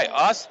open guy.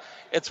 Us,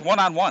 it's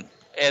one-on-one,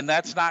 and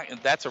that's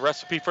a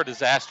recipe for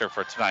disaster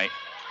for tonight.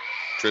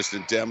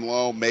 Tristan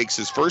Demlow makes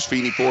his first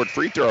Feeney Ford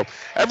free throw.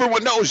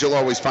 Everyone knows you'll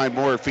always find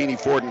more of Feeney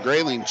Ford and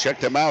Grayling. Check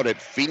them out at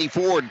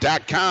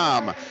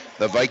FeeneyFord.com.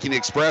 The Viking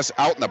Express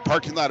out in the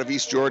parking lot of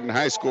East Jordan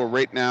High School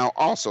right now,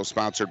 also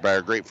sponsored by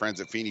our great friends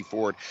at Feeney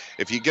Ford.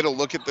 If you get a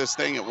look at this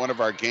thing at one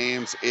of our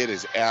games, it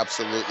is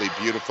absolutely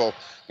beautiful.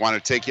 Want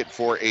to take it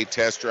for a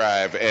test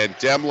drive. And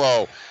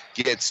Demlow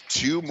gets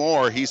 2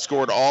 more. He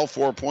scored all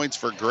 4 points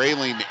for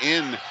Grayling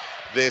in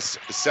this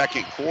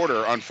second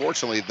quarter.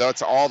 Unfortunately,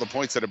 that's all the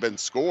points that have been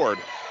scored.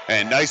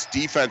 And nice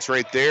defense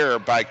right there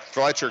by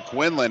Fletcher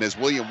Quinlan as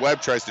William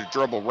Webb tries to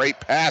dribble right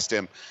past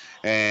him.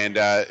 And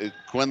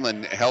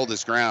Quinlan held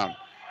his ground.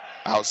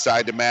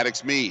 Outside to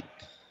Maddox Mead.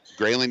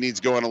 Grayling needs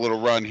to go on a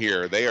little run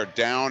here. They are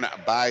down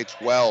by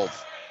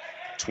 12,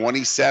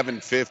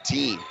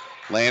 27-15.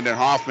 Landon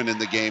Hoffman in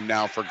the game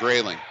now for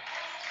Grayling.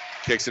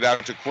 Kicks it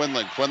out to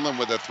Quinlan. Quinlan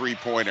with a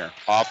three-pointer.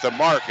 Off the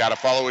mark. Got to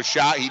follow his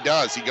shot. He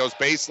does. He goes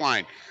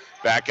baseline.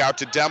 Back out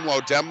to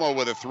Demlow. Demlow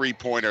with a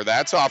three-pointer.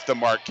 That's off the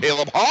mark.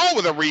 Caleb Hall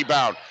with a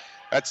rebound.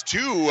 That's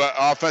 2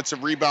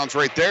 offensive rebounds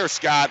right there,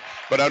 Scott.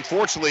 But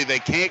unfortunately, they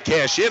can't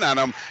cash in on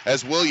them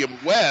as William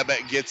Webb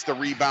gets the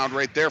rebound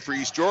right there for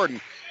East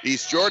Jordan.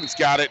 East Jordan's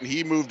got it, and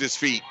he moved his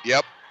feet.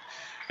 Yep,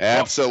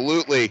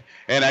 absolutely.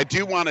 And I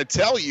do want to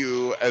tell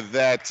you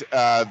that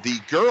the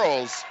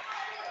girls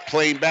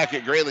playing back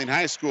at Grayling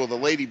High School, the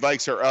Lady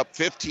Vikes are up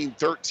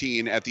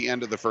 15-13 at the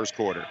end of the first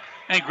quarter.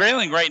 And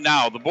Grayling right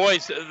now, the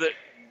boys,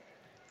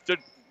 they're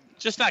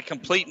just not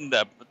completing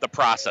the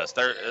process.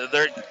 They're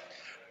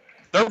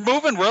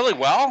moving really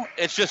well.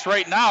 It's just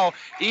right now,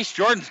 East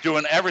Jordan's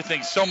doing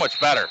everything so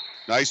much better.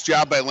 Nice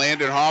job by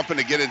Landon Hoffman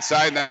to get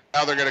inside. Now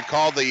they're going to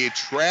call the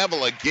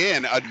travel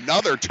again.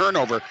 Another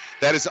turnover.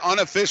 That is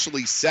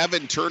unofficially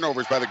 7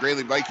 turnovers by the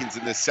Grayling Vikings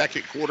in the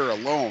second quarter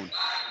alone.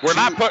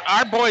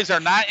 Our boys are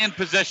not in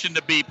position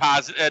to be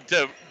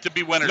positive to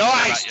be winners.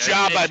 Nice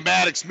job by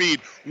Maddox Mead.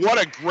 What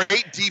a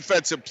great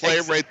defensive play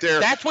right there.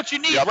 That's what you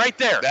need right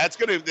there. That's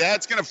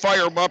gonna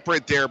fire him up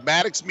right there.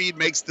 Maddox Mead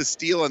makes the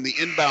steal on the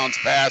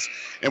inbounds pass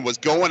and was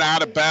going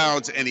out of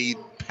bounds, and he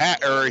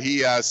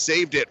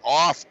saved it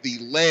off the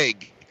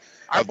leg.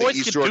 Our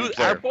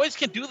boys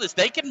can do this.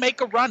 They can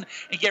make a run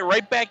and get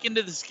right back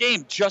into this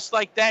game just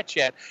like that,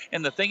 Chad.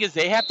 And the thing is,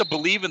 they have to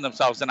believe in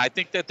themselves, and I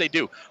think that they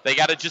do. They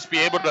got to just be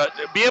able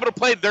to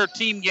play their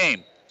team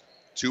game.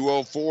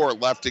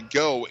 2:04 left to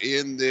go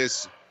in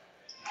this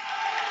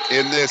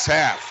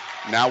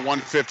half. Now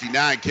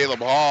 159. Caleb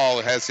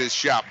Hall has his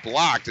shot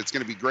blocked. It's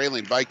going to be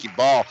Grayling Viking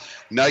ball.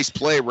 Nice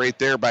play right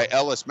there by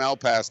Ellis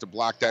Malpass to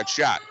block that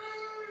shot.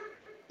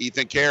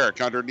 Ethan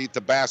Carrick underneath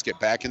the basket.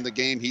 Back in the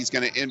game. He's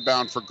going to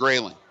inbound for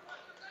Grayling.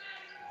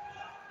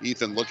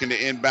 Ethan looking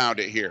to inbound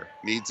it here.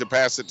 Needs to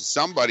pass it to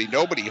somebody.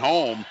 Nobody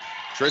home.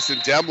 Tristan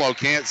Demlow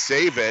can't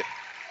save it.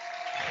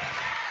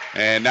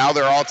 And now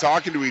they're all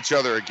talking to each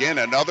other again.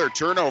 Another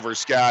turnover,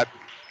 Scott.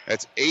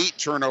 That's 8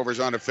 turnovers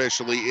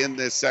unofficially in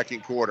this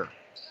second quarter.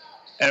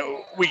 And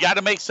we got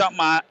to make something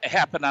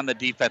happen on the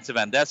defensive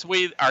end. That's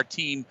our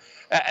team.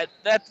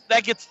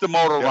 That gets the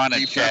motor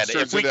running, Chad.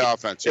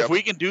 If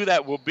we can do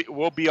that,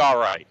 we'll be all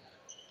right.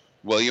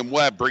 William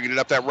Webb bringing it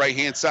up that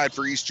right-hand side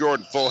for East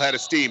Jordan. Full head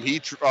of steam.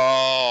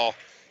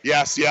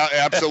 Yes,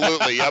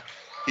 absolutely. Yep.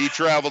 He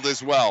traveled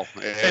as well.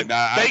 And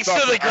thanks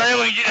to the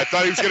Grayling. I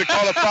thought he was going to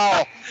call the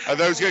foul. I thought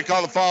he was going to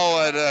call the foul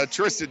at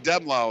Tristan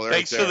Demlow.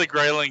 Thanks to the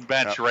Grayling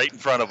bench right in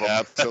front of him.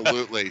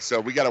 Absolutely. So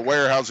we got a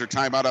Weyerhaeuser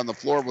timeout on the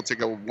floor. We'll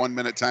take a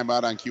 1-minute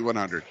timeout on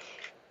Q100.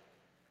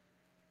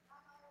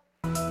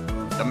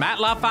 The Matt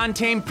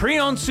LaFontaine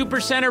Pre-Owned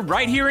Supercenter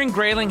right here in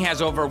Grayling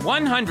has over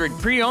 100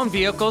 pre-owned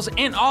vehicles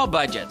in all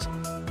budgets.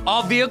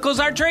 All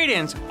vehicles are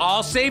trade-ins,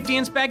 all safety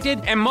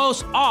inspected, and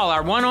most all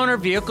are one-owner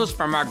vehicles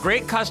from our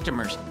great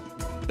customers.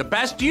 The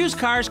best used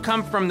cars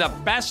come from the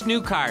best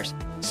new cars.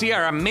 See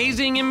our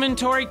amazing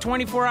inventory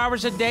 24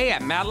 hours a day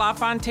at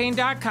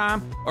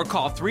mattlafontaine.com or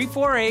call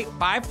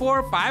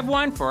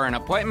 348-5451 for an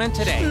appointment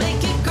today.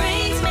 Make it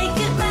great, make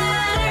it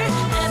better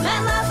at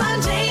Matt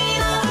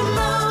LaFontaine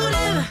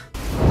Automotive.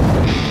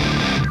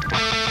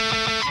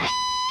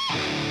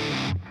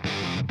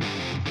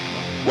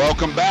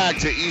 Welcome back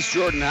to East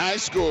Jordan High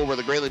School, where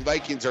the Grayling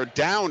Vikings are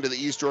down to the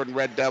East Jordan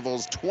Red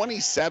Devils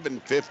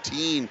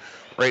 27-15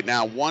 right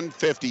now.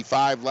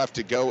 1:55 left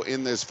to go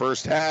in this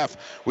first half.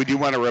 We do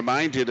want to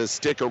remind you to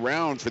stick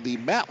around for the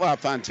Matt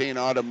LaFontaine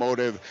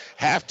Automotive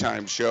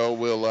halftime show.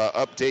 We'll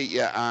update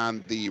you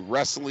on the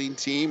wrestling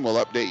team.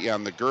 We'll update you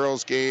on the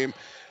girls game,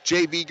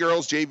 JV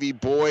girls, JV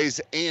boys,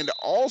 and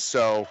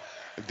also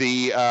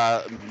the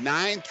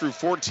 9 through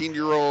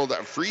 14-year-old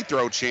free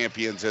throw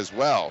champions as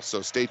well.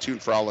 So stay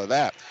tuned for all of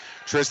that.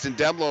 Tristan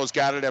Demlow's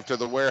got it after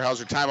the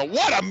Weyerhaeuser timeout.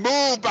 What a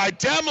move by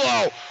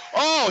Demlow.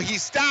 Oh, he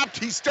stopped,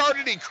 he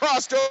started, he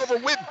crossed over,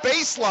 went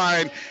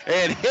baseline,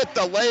 and hit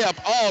the layup.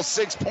 All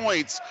 6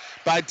 points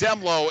by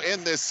Demlow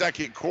in this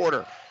second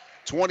quarter.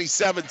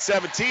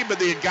 27-17,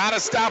 but you got to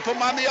stop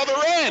him on the other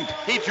end.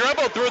 He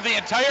dribbled through the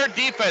entire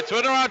defense,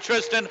 went around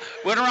Tristan,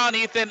 went around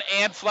Ethan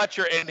and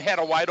Fletcher, and had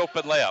a wide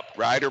open layup.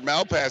 Ryder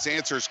Malpass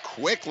answers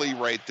quickly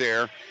right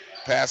there.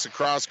 Pass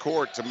across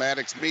court to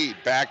Maddox Mead.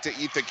 Back to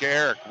Ethan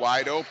Carrick,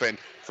 wide open.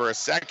 For a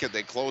second,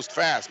 they closed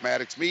fast.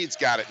 Maddox Mead's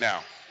got it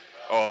now.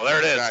 Oh, there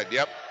it is.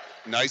 Yep.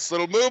 Nice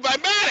little move by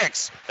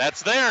Maddox.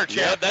 That's there, Chad.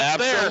 Yep,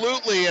 that's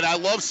absolutely. there. And I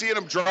love seeing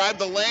him drive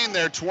the lane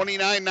there,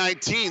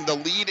 29-19. The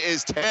lead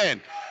is 10.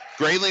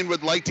 Grayling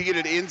would like to get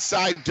it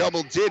inside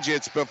double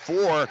digits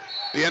before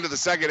the end of the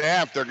second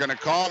half. They're going to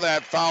call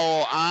that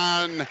foul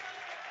on,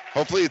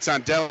 hopefully it's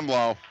on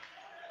Demlow.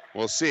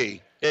 We'll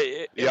see.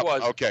 It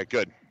was. Okay,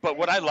 good. But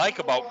what I like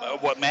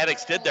about what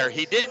Maddox did there,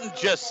 he didn't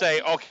just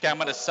say, okay, I'm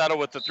going to settle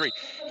with the three.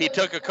 He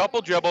took a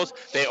couple dribbles,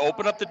 they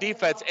opened up the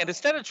defense, and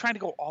instead of trying to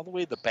go all the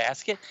way to the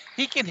basket,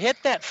 he can hit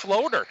that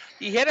floater.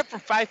 He hit it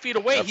from 5 feet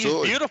away.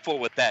 Absolutely. He's beautiful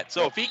with that.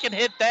 So if he can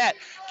hit that,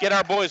 get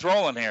our boys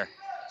rolling here.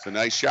 It's a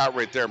nice shot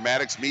right there.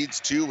 Maddox Mead's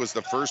 2 was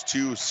the first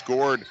 2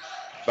 scored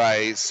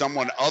by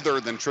someone other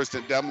than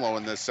Tristan Demlow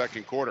in this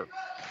second quarter.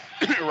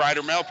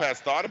 Ryder Malpass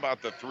thought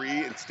about the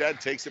 3, instead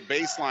takes it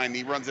baseline.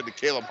 He runs into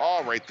Caleb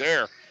Hall right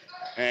there.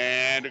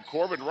 And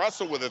Corbin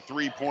Russell with a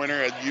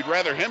 3-pointer. You'd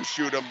rather him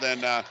shoot him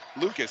than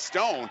Lucas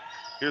Stone.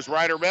 Here's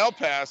Ryder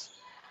Malpass,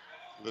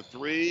 the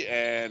 3,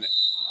 and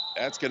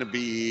that's going to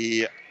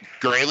be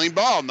Grayling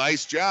ball.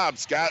 Nice job.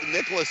 Scott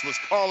Nicholas was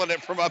calling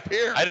it from up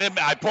here.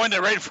 I pointed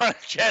right in front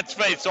of Chad's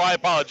face, so I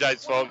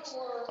apologize, folks.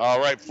 All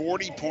right,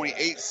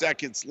 40.8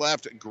 seconds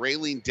left.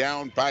 Grayling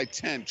down by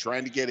 10,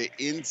 trying to get it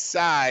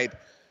inside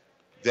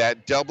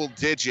that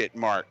double-digit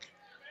mark.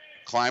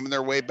 Climbing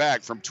their way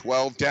back from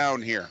 12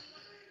 down here.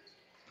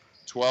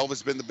 12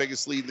 has been the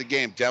biggest lead in the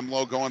game.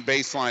 Demlow going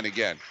baseline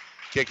again.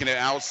 Kicking it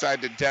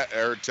outside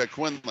to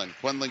Quinlan.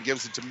 Quinlan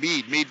gives it to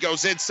Mead. Mead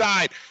goes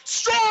inside.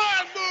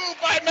 Strong move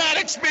by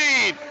Maddox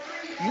Mead.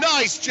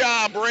 Nice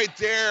job right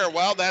there.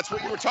 Well, that's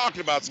what you were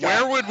talking about,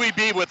 Scott. Where would we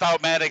be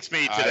without Maddox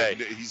Mead today?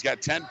 He's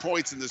got 10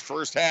 points in this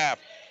first half.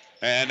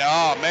 And,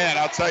 oh, man,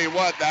 I'll tell you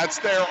what, that's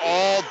there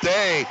all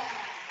day.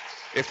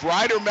 If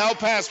Ryder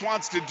Malpass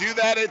wants to do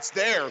that, it's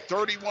there.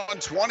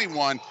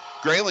 31-21.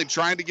 Grayling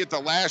trying to get the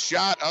last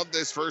shot of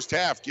this first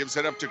half. Gives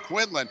it up to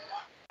Quinlan.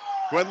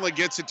 Quinlan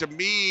gets it to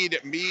Mead.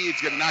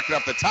 Mead's going to knock it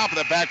off the top of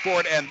the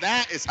backboard, and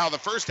that is how the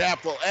first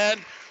half will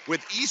end,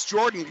 with East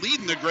Jordan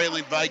leading the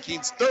Grayling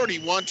Vikings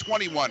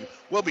 31-21.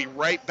 We'll be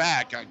right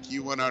back on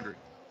Q100.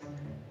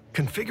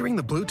 Configuring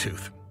the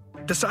Bluetooth,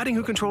 deciding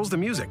who controls the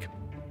music,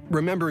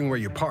 remembering where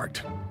you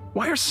parked.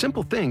 Why are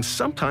simple things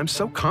sometimes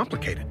so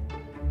complicated?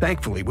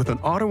 Thankfully, with an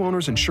auto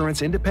owner's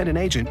insurance independent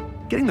agent,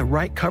 getting the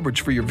right coverage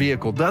for your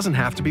vehicle doesn't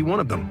have to be one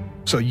of them,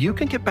 so you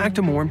can get back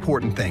to more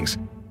important things,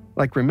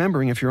 like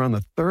remembering if you're on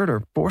the 3rd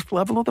or 4th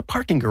level of the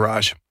parking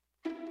garage.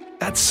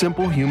 That's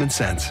simple human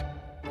sense.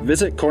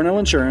 Visit Cornell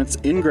Insurance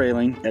in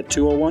Grayling at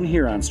 201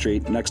 Huron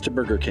Street next to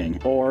Burger King,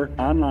 or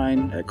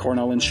online at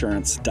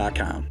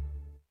cornellinsurance.com.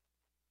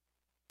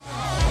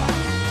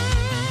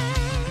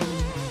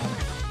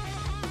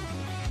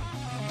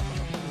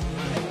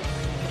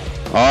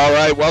 All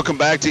right, welcome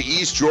back to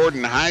East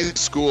Jordan High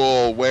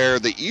School, where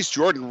the East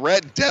Jordan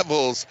Red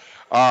Devils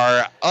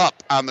are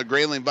up on the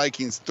Grayling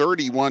Vikings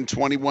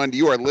 31-21.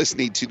 You are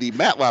listening to the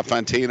Matt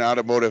LaFontaine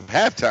Automotive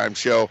Halftime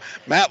Show.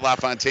 Matt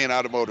LaFontaine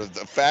Automotive,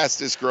 the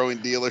fastest growing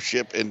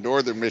dealership in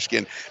Northern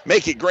Michigan.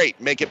 Make it great.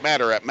 Make it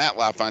matter at Matt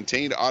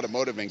LaFontaine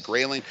Automotive in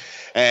Grayling.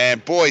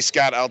 And boy,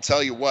 Scott, I'll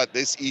tell you what,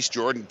 this East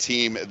Jordan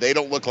team, they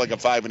don't look like a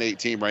 5-8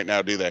 team right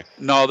now, do they?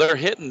 No, they're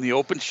hitting the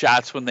open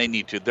shots when they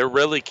need to. They're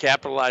really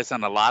capitalized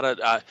on a lot of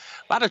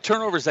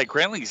turnovers that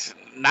Grayling's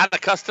not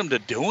accustomed to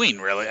doing,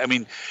 really. I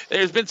mean,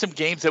 there's been some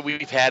games that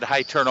we've had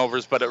high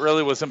turnovers, but it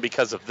really wasn't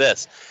because of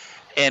this.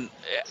 And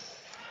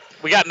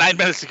we got 9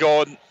 minutes to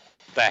go in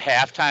the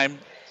halftime.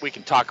 We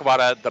can talk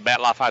about the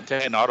Matt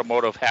LaFontaine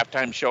Automotive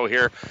Halftime Show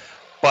here.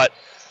 But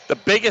the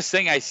biggest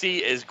thing I see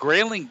is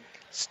Grayling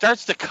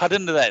starts to cut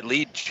into that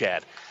lead,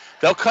 Chad.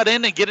 They'll cut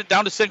in and get it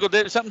down to single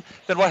digit or something.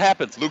 Then what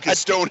happens? Lucas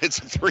Stone hits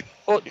a three.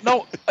 Well,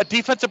 no, a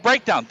defensive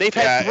breakdown. They've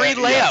had three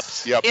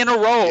layups in a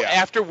row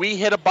after we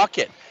hit a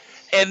bucket.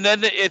 And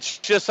then it's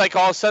just like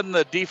all of a sudden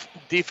the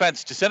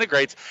defense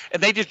disintegrates,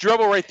 and they just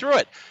dribble right through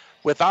it.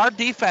 With our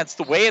defense,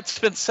 the way it's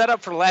been set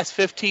up for the last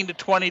 15 to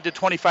 20 to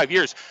 25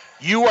 years,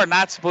 you are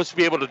not supposed to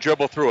be able to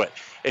dribble through it.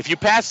 If you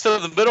pass to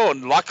the middle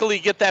and luckily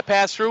get that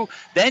pass through,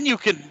 then you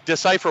can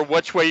decipher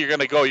which way you're going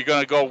to go. You're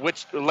going to go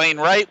which lane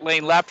right,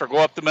 lane left, or go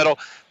up the middle.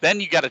 Then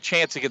you got a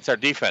chance against our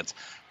defense.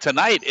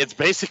 Tonight, it's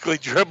basically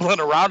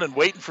dribbling around and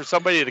waiting for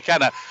somebody to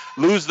kind of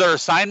lose their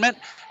assignment,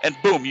 and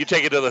boom, you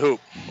take it to the hoop.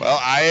 Well,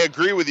 I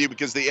agree with you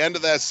because the end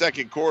of that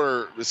second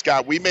quarter,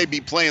 Scott, we may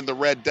be playing the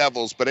Red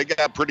Devils, but it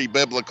got pretty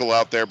biblical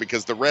out there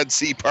because the Red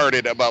Sea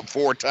parted about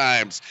 4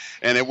 times,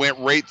 and it went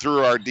right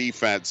through our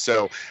defense.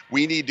 So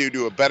we need to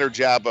do a better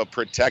job of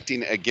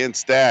protecting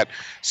against that.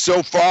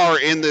 So far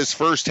in this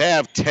first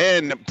half,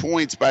 10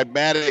 points by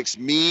Maddox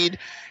Mead,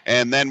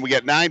 and then we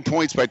got 9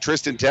 points by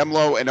Tristan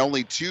Temlow and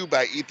only 2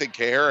 by Ethan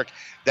Kaharick.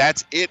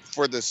 That's it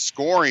for the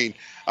scoring.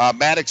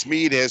 Maddox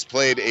Mead has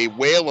played a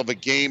whale of a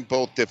game,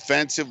 both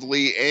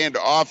defensively and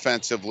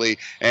offensively.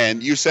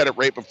 And you said it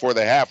right before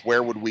the half.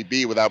 Where would we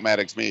be without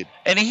Maddox Mead?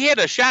 And he had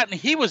a shot, and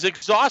he was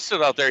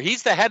exhausted out there.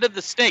 He's the head of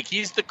the snake.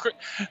 He's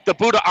the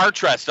Buddha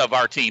Artrest of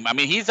our team. I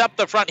mean, he's up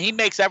the front. He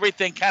makes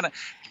everything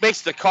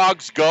makes the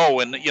cogs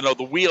go and,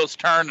 the wheels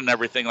turn and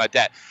everything like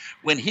that.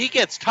 When he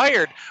gets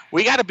tired,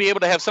 we got to be able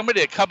to have somebody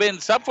to come in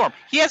and sub for him.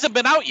 He hasn't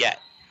been out yet.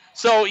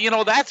 So,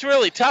 that's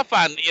really tough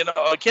on,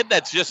 a kid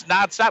that's just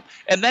nonstop.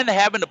 And then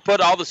having to put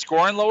all the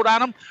scoring load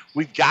on him,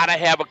 we've got to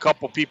have a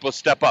couple people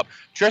step up.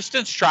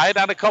 Tristan's tried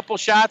on a couple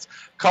shots.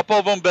 A couple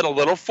of them been a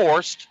little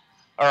forced,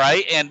 all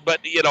right?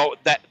 But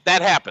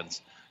that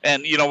happens.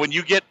 And, when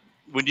you get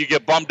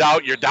bummed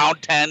out, you're down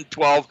 10,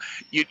 12,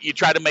 you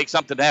try to make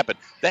something happen.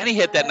 Then he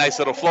hit that nice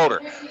little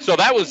floater. So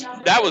that was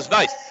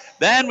nice.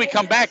 Then we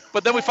come back,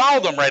 but then we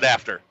followed them right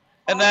after.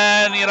 And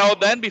then,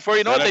 then before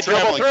you know it, they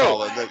dribble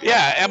through.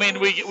 Yeah, I mean,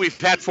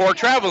 we've had 4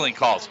 traveling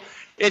calls.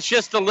 It's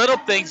just the little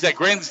things that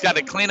Grayling's got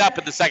to clean up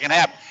in the second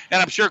half.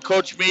 And I'm sure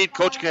Coach Mead,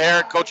 Coach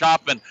Kaharick, Coach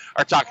Hoffman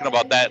are talking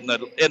about that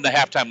in the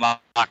halftime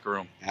locker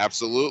room.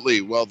 Absolutely.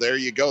 Well, there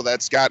you go.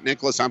 That's Scott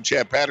Nicholas. I'm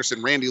Chad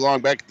Patterson. Randy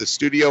Long back at the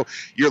studio.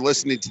 You're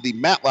listening to the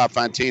Matt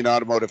LaFontaine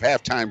Automotive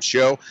Halftime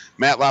Show.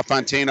 Matt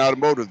LaFontaine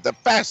Automotive, the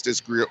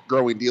fastest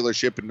growing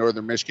dealership in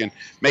Northern Michigan.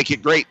 Make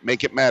it great.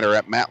 Make it matter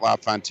at Matt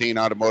LaFontaine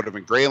Automotive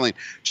in Grayling.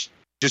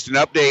 Just an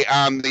update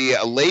on the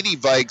Lady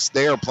Vikes.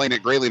 They are playing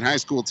at Grayling High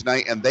School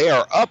tonight, and they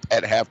are up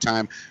at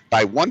halftime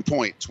by 1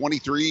 point,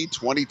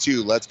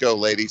 23-22. Let's go,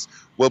 ladies.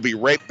 We'll be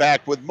right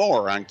back with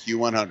more on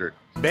Q100.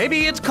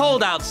 Baby, it's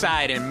cold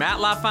outside, and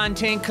Matt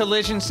LaFontaine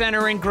Collision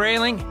Center in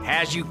Grayling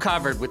has you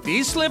covered with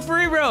these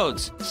slippery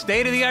roads.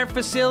 State-of-the-art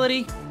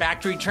facility,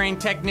 factory-trained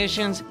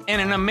technicians,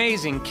 and an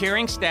amazing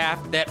caring staff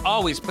that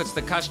always puts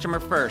the customer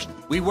first.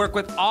 We work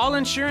with all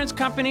insurance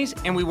companies,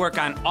 and we work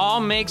on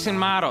all makes and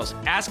models.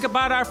 Ask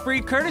about our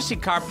free courtesy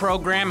car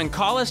program and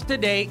call us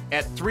today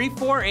at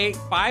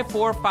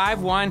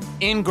 348-5451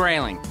 in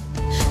Grayling.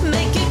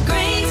 Make it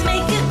great,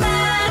 make it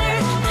better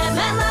at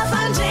Matt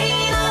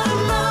LaFontaine Automotive.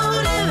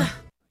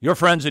 Your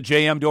friends at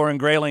JM Door in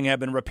Grayling have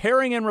been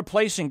repairing and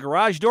replacing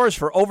garage doors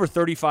for over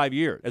 35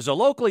 years. As a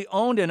locally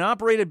owned and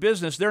operated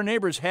business, their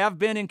neighbors have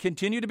been and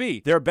continue to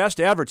be their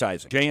best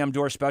advertising. JM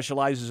Door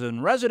specializes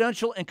in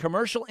residential and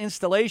commercial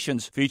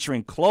installations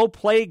featuring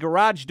Clopay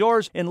garage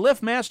doors and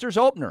LiftMasters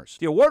openers.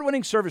 The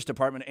award-winning service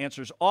department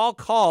answers all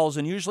calls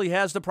and usually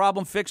has the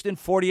problem fixed in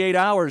 48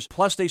 hours,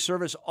 plus they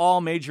service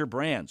all major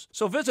brands.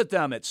 So visit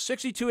them at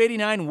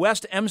 6289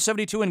 West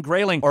M72 in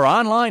Grayling or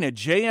online at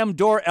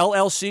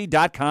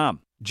jmdoorllc.com.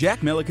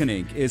 Jack Milliken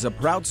Inc. is a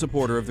proud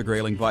supporter of the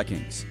Grayling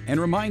Vikings and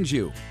reminds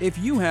you, if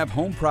you have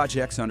home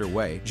projects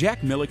underway,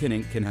 Jack Milliken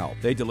Inc. can help.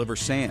 They deliver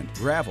sand,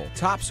 gravel,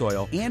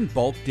 topsoil, and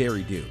bulk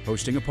dairy dew.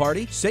 Hosting a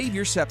party? Save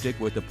your septic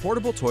with the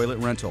portable toilet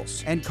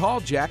rentals. And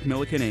call Jack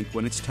Milliken Inc.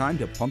 when it's time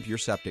to pump your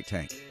septic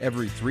tank.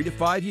 Every 3 to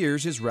 5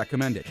 years is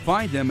recommended.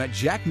 Find them at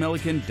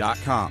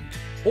jackmilliken.com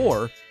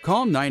or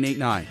call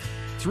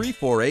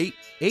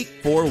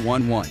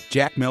 989-348-8411.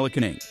 Jack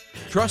Milliken Inc.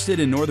 Trusted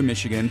in Northern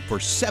Michigan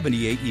for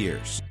 78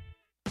 years.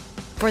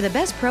 For the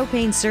best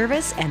propane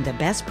service and the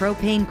best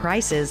propane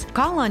prices,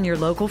 call on your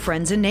local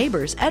friends and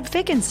neighbors at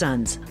Fick &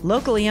 Sons.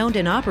 Locally owned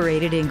and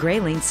operated in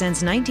Grayling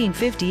since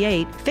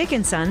 1958,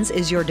 Fick & Sons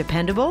is your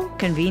dependable,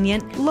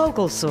 convenient,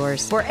 local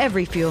source for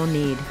every fuel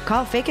need.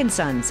 Call Fick &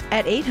 Sons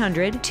at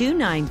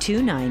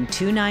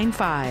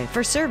 800-292-9295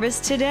 for service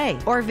today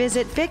or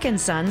visit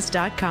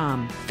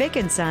fickandsons.com.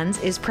 Fick & Sons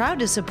is proud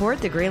to support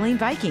the Grayling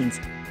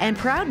Vikings and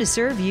proud to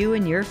serve you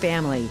and your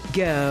family.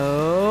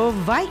 Go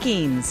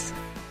Vikings!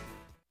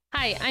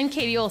 Hi, I'm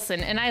Katie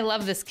Olson, and I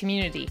love this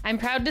community. I'm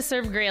proud to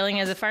serve Grayling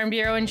as a Farm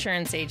Bureau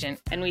insurance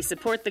agent. And we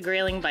support the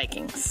Grayling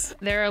Vikings.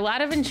 There are a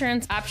lot of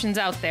insurance options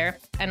out there,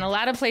 and a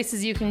lot of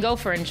places you can go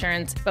for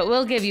insurance, but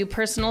we'll give you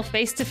personal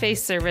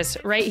face-to-face service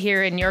right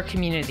here in your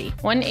community.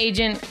 One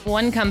agent,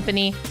 one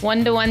company,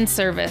 one-to-one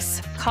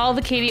service. Call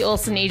the Katie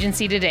Olson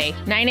Agency today,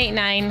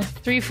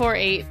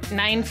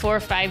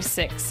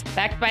 989-348-9456.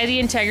 Backed by the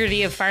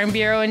integrity of Farm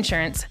Bureau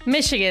Insurance,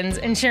 Michigan's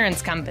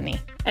insurance company.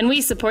 And we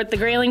support the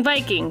Grayling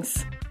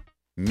Vikings.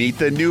 Meet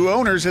the new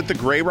owners at the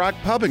Gray Rock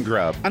Pub and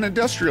Grub on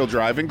Industrial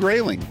Drive in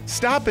Grayling.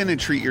 Stop in and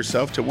treat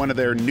yourself to one of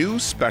their new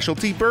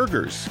specialty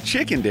burgers,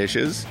 chicken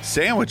dishes,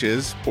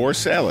 sandwiches, or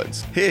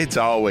salads. It's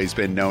always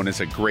been known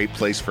as a great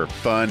place for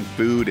fun,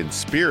 food, and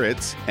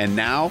spirits, and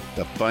now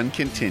the fun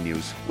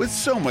continues with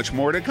so much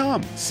more to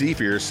come. See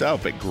for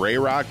yourself at Gray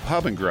Rock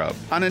Pub and Grub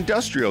on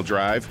Industrial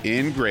Drive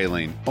in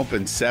Grayling.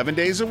 Open 7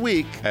 days a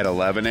week at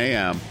 11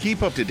 a.m.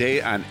 Keep up to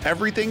date on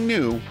everything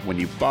new when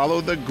you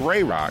follow the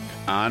Gray Rock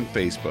on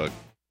Facebook.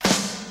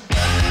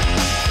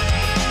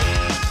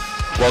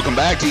 Welcome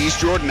back to East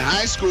Jordan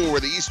High School, where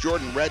the East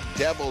Jordan Red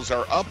Devils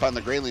are up on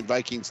the Grayling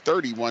Vikings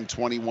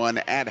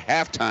 31-21 at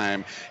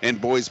halftime in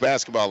boys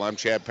basketball. I'm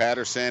Chad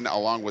Patterson,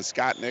 along with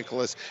Scott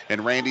Nicholas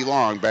and Randy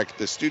Long, back at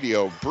the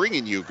studio,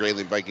 bringing you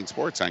Grayling Viking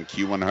sports on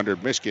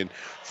Q100 Michigan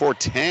for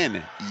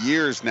 10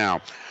 years now.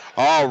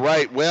 All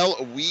right, well,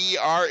 we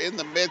are in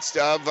the midst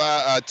of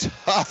a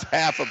tough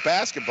half of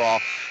basketball,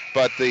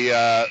 but the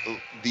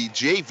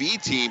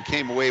JV team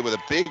came away with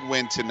a big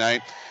win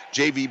tonight.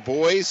 JV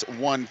boys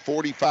won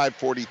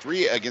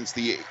 45-43 against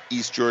the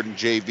East Jordan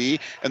JV,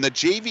 and the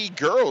JV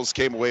girls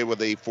came away with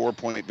a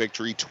 4-point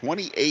victory,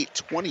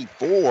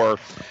 28-24,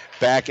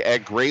 back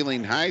at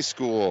Grayling High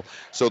School.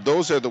 So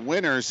those are the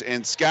winners.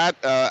 And Scott,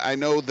 I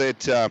know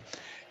that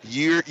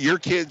your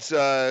kids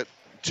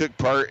took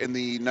part in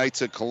the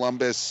Knights of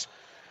Columbus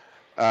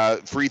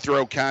free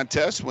throw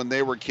contest when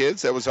they were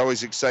kids. That was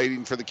always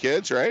exciting for the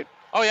kids, right?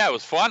 Oh, yeah, it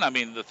was fun. I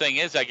mean, the thing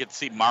is, I get to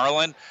see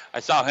Marlon. I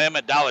saw him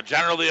at Dollar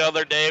General the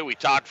other day. We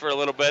talked for a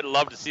little bit.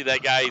 Love to see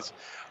that guy. He's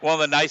one of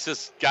the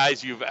nicest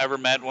guys you've ever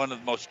met, one of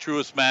the most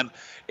truest men.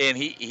 And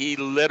he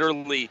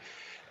literally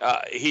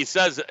he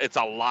says it's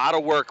a lot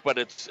of work, but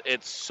it's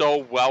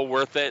so well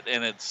worth it,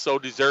 and it's so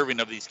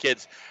deserving of these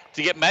kids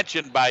to get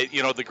mentioned by,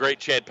 the great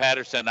Chad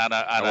Patterson on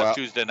a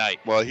Tuesday night.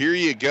 Well, here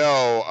you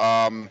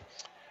go.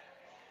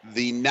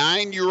 The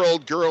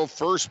 9-year-old girl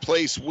first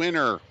place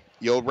winner.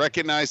 You'll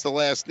recognize the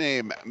last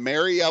name.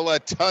 Mariella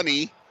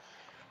Tunney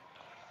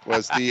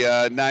was the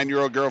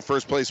 9-year-old girl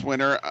first place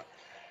winner.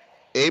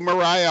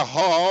 Mariah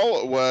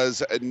Hall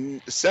was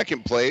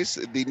second place.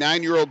 The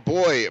 9-year-old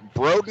boy,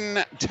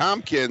 Broden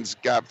Tompkins,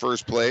 got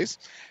first place.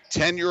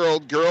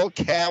 10-year-old girl,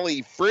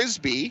 Callie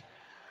Frisbee,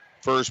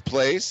 first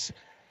place.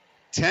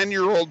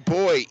 10-year-old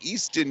boy,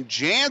 Easton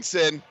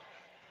Jansen,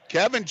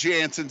 Kevin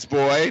Jansen's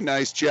boy.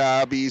 Nice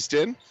job,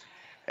 Easton.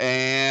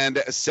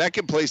 And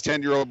second place,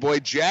 10-year-old boy,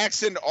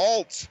 Jackson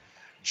Alt,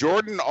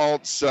 Jordan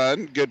Alt's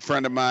son, good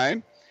friend of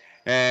mine.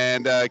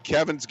 And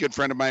Kevin's a good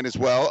friend of mine as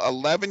well.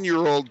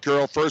 11-year-old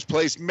girl, first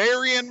place,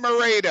 Marion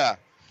Moreta,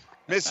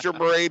 Mr.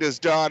 Moreta's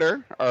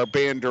daughter, our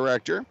band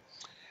director.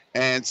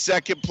 And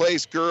second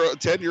place girl,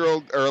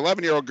 10-year-old or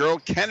 11-year-old girl,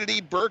 Kennedy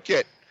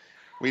Burkett.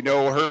 We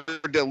know her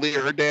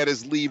dad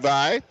is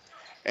Levi.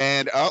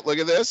 And look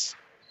at this.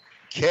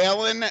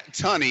 Callan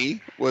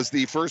Tunney was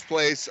the first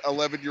place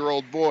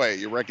 11-year-old boy.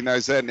 You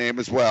recognize that name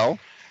as well,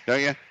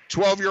 don't you?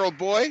 12-year-old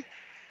boy,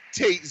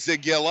 Tate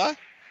Zagilla.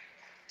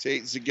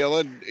 Tate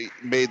Zagilla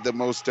made the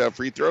most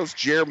free throws.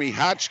 Jeremy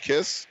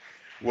Hotchkiss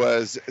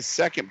was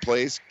second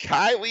place.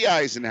 Kylie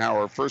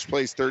Eisenhower, first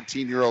place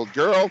 13-year-old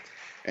girl.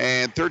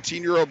 And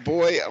 13-year-old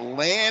boy,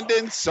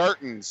 Landon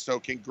Sarton. So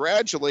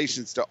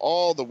congratulations to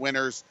all the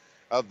winners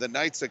of the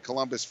Knights of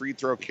Columbus free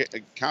throw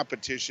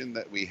competition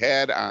that we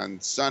had on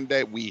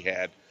Sunday.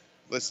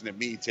 Listen to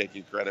me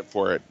taking credit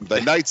for it. The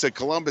Knights of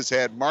Columbus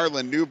had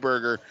Marlon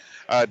Newberger,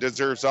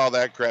 deserves all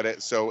that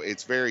credit. So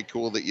it's very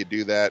cool that you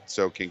do that.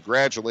 So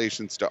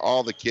congratulations to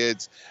all the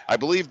kids. I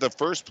believe the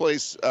first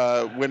place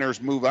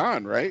winners move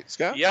on, right,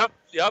 Scott? Yep,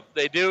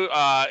 they do.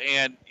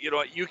 And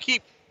you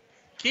keep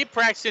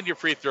practicing your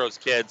free throws,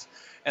 kids.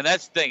 And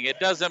that's the thing. It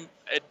doesn't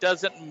it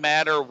doesn't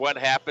matter what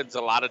happens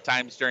a lot of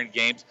times during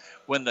games.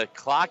 When the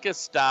clock is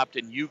stopped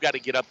and you got to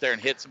get up there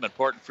and hit some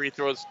important free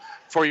throws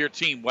for your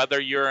team, whether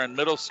you're in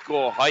middle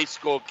school, high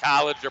school,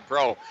 college, or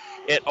pro,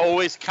 it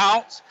always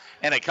counts,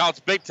 and it counts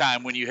big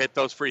time when you hit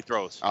those free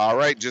throws. All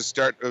right, just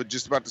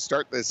about to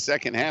start the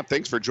second half.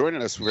 Thanks for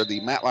joining us for the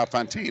Matt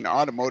LaFontaine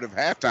Automotive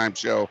Halftime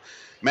Show.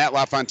 Matt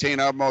LaFontaine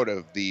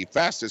Automotive, the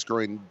fastest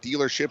growing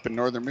dealership in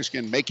Northern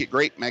Michigan. Make it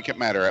great, make it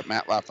matter at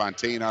Matt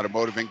LaFontaine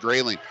Automotive in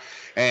Grayling.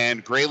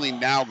 And Grayling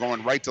now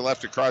going right to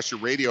left across your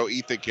radio.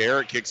 Ethan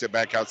Garrett kicks it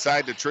back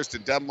outside to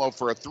Tristan Demlow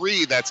for a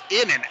three. That's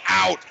in and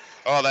out.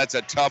 Oh, that's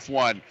a tough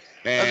one.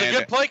 And that's a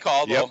good play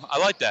call, though. Yep. I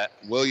like that.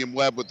 William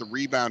Webb with the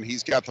rebound.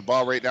 He's got the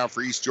ball right now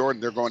for East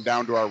Jordan. They're going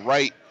down to our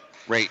right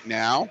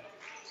now.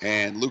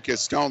 And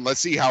Lucas Stone, let's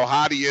see how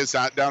hot he is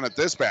down at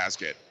this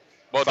basket.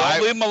 Well,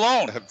 don't leave him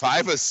alone.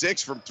 5 of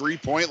 6 from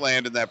three-point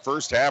land in that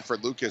first half for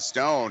Lucas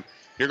Stone.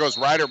 Here goes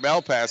Ryder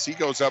Melpass. He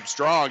goes up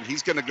strong.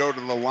 He's going to go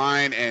to the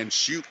line and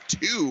shoot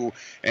 2.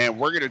 And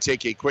we're going to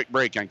take a quick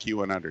break on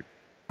Q100.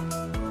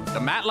 The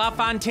Matt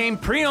LaFontaine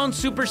Pre-Owned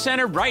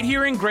Supercenter right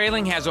here in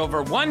Grayling has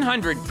over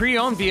 100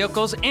 pre-owned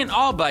vehicles in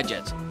all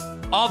budgets.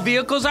 All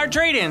vehicles are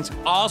trade-ins,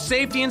 all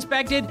safety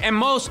inspected, and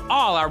most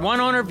all are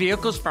one-owner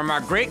vehicles from our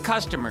great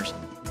customers.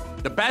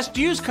 The best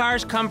used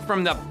cars come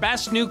from the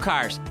best new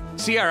cars.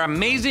 See our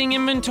amazing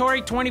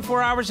inventory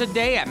 24 hours a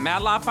day at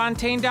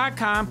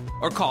mattlafontaine.com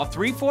or call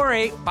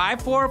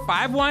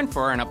 348-5451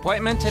 for an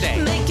appointment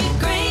today. Make it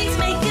great,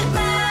 make it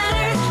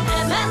better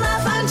at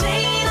Matt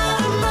LaFontaine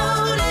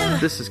Automotive.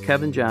 This is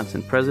Kevin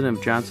Johnson, president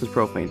of Johnson's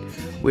Propane.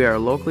 We are a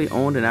locally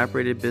owned and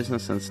operated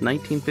business since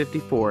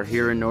 1954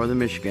 here in Northern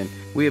Michigan.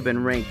 We have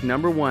been ranked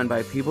number 1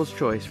 by People's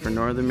Choice for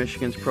Northern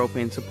Michigan's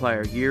propane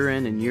supplier year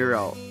in and year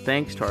out,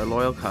 thanks to our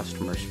loyal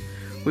customers.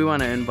 We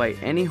want to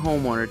invite any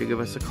homeowner to give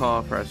us a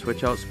call for our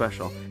switch out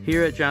special.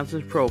 Here at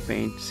Johnson's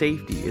Propane,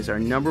 safety is our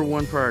number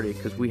 1 priority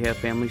because we have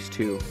families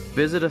too.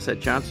 Visit us at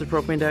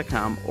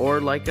johnsonspropane.com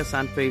or like us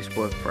on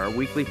Facebook for our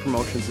weekly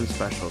promotions and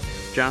specials.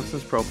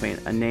 Johnson's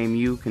Propane, a name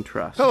you can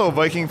trust. Hello,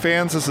 Viking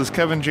fans. This is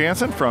Kevin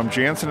Jansen from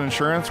Jansen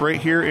Insurance right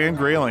here in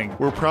Grayling.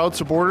 We're proud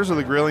supporters of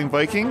the Grayling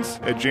Vikings.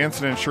 At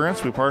Jansen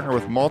Insurance, we partner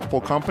with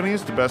multiple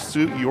companies to best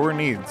suit your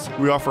needs.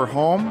 We offer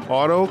home,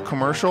 auto,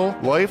 commercial,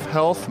 life,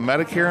 health,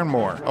 Medicare, and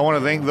more. I want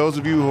to thank those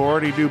of you who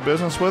already do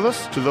business with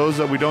us. To those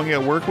that we don't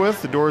yet work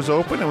with, the door is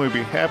open and we'd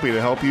be happy to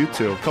help you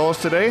too. Call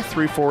us today,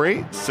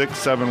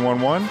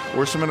 348-6711,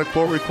 or submit a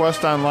quote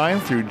request online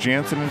through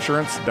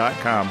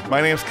janseninsurance.com.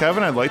 My name's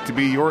Kevin. I'd like to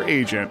be your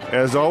agent.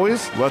 As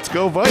always, let's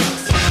go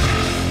Vikes!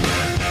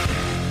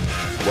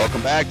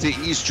 Welcome back to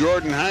East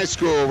Jordan High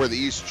School, where the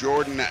East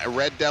Jordan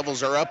Red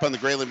Devils are up on the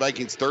Grayling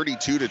Vikings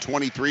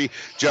 32-23,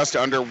 just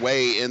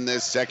underway in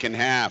this second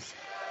half.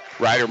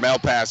 Ryder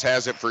Melpass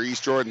has it for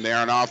East Jordan. They're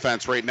on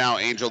offense right now.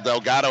 Angel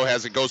Delgado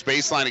has it, goes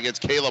baseline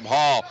against Caleb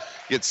Hall.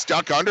 Gets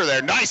stuck under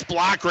there. Nice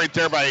block right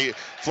there by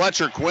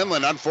Fletcher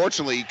Quinlan.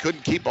 Unfortunately, he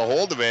couldn't keep a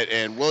hold of it,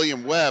 and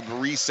William Webb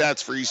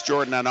resets for East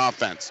Jordan on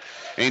offense.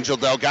 Angel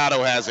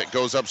Delgado has it,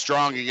 goes up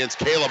strong against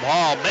Caleb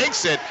Hall,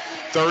 makes it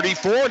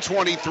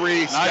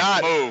 34-23.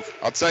 Scott, move.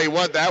 I'll tell you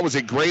what, that was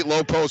a great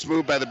low post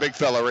move by the big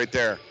fella right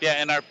there. Yeah,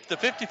 and the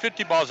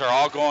 50-50 balls are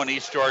all going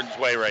East Jordan's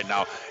way right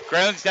now.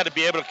 Grayling's got to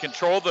be able to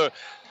control the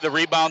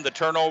rebound, the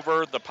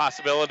turnover, the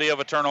possibility of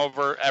a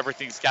turnover.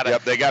 Everything's got to.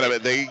 Yep,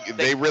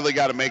 they really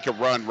got to make a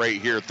run right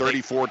here.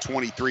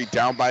 34-23,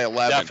 down by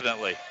 11.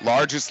 Definitely.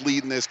 Largest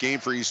lead in this game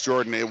for East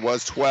Jordan. It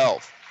was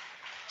 12.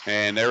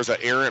 And there's an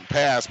errant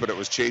pass, but it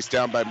was chased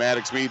down by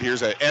Maddox Mead.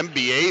 Here's an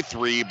NBA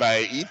 3 by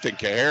Ethan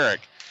Kaharick.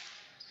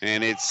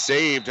 And it's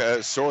saved,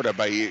 sort of,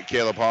 by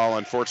Caleb Hall.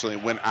 Unfortunately,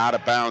 it went out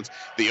of bounds.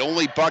 The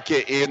only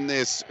bucket in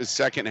this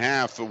second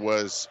half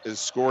was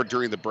scored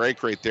during the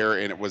break right there,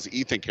 and it was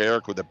Ethan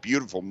Kaharick with a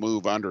beautiful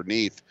move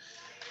underneath.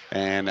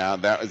 And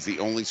that is the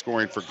only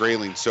scoring for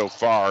Grayling so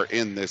far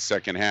in this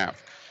second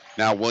half.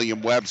 Now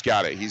William Webb's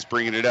got it. He's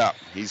bringing it up.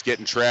 He's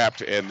getting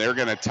trapped, and they're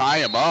going to tie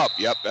him up.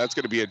 Yep, that's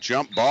going to be a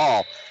jump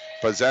ball.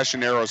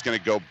 Possession arrow is going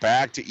to go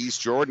back to East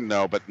Jordan,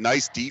 though, but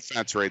nice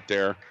defense right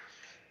there.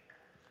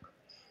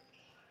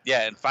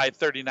 Yeah, and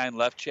 5:39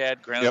 left,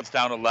 Chad. Grayling's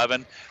down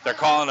 11. They're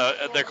calling a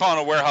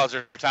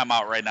Weyerhaeuser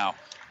timeout right now.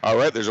 All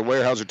right, there's a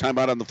Weyerhaeuser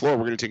timeout on the floor.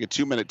 We're going to take a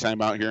 2-minute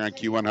timeout here on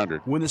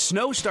Q100. When the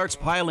snow starts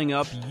piling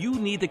up, you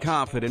need the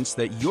confidence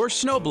that your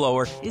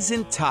snowblower is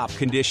in top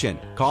condition.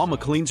 Call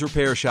McLean's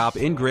Repair Shop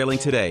in Grayling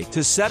today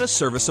to set a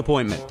service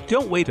appointment.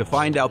 Don't wait to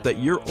find out that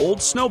your old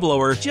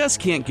snowblower just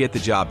can't get the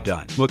job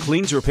done.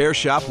 McLean's Repair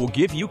Shop will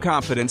give you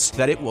confidence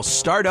that it will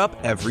start up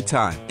every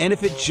time. And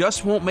if it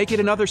just won't make it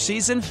another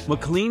season,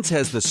 McLean's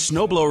has the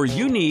snowblower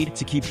you need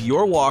to keep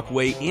your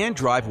walkway and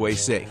driveway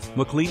safe.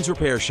 McLean's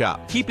Repair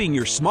Shop, keeping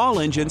your small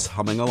engine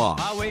humming along.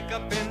 I wake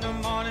up in the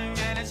morning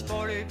and it's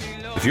 40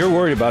 below. If you're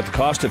worried about the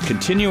cost of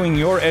continuing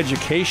your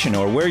education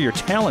or where your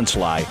talents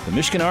lie, the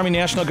Michigan Army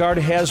National Guard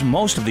has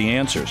most of the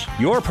answers.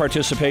 Your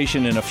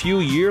participation in a few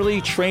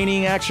yearly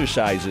training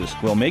exercises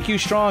will make you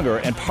stronger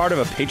and part of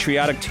a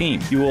patriotic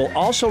team. You will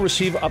also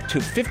receive up to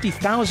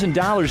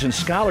 $50,000 in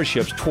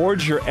scholarships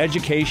towards your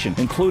education,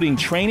 including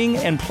training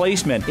and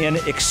placement in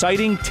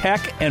exciting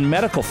tech and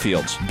medical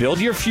fields.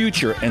 Build your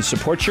future and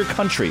support your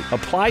country.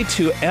 Apply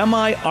to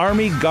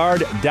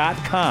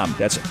miarmyguard.com.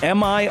 That's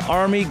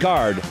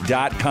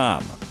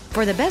miarmyguard.com.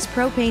 For the best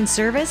propane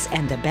service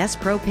and the best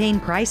propane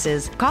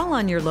prices, call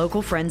on your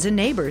local friends and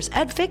neighbors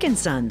at Fick &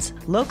 Sons.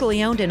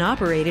 Locally owned and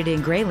operated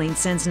in Grayling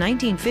since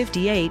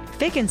 1958,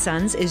 Fick &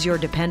 Sons is your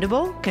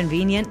dependable,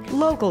 convenient,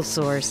 local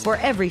source for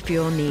every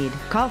fuel need.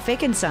 Call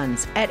Fick &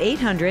 Sons at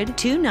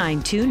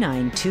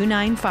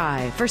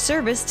 800-292-9295 for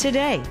service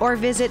today or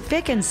visit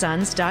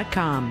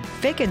fickandsons.com.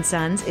 Fick &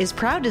 Sons is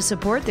proud to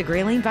support the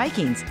Grayling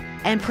Vikings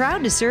and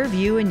proud to serve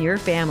you and your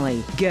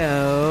family.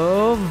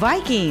 Go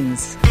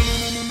Vikings!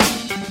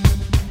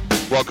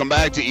 Welcome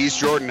back to East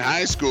Jordan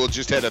High School.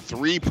 Just had a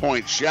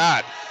three-point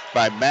shot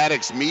by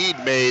Maddox. Mead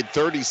made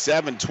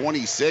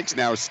 37-26.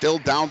 Now still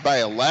down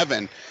by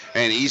 11.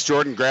 And East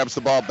Jordan grabs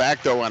the ball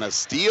back, though, on a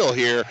steal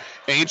here.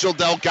 Angel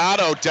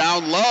Delgado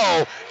down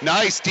low.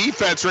 Nice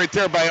defense right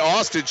there by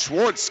Austin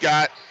Schwartz,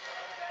 Scott.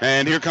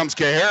 And here comes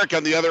Kaharick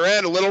on the other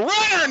end. A little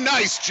runner.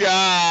 Nice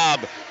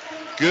job.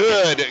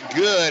 Good.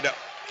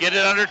 Get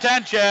it under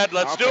 10, Chad.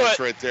 Let's do it.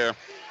 Right there.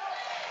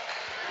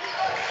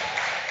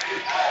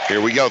 Here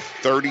we go,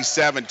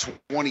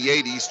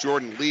 37-28, East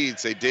Jordan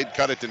leads. They did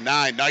cut it to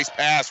 9. Nice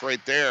pass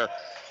right there.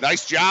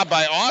 Nice job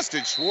by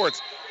Austin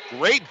Schwartz.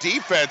 Great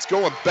defense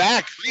going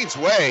back Green's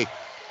way.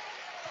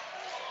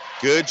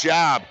 Good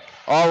job.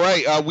 All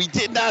right, we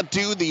did not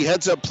do the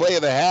heads-up play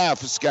of the half,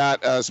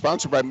 Scott,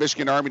 sponsored by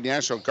Michigan Army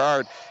National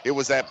Guard. It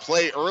was that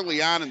play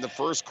early on in the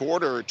first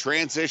quarter,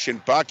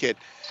 transition bucket,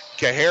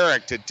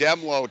 Kaharick to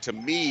Demlow to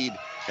Mead,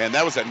 and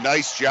that was a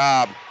nice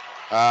job.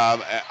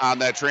 On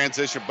that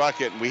transition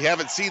bucket. And we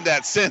haven't seen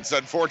that since,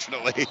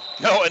 unfortunately.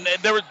 No, and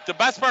there was the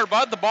best part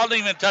about it, the ball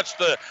didn't even touch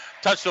the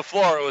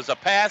floor. It was a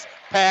pass,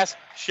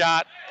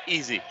 shot,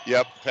 easy.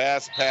 Yep,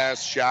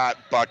 pass, shot,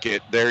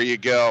 bucket. There you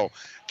go.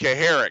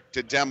 Kaharick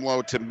to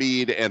Demlow to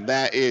Mead, and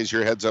that is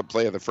your heads-up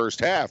play of the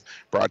first half.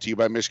 Brought to you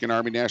by Michigan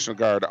Army National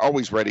Guard.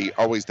 Always ready,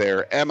 always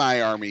there.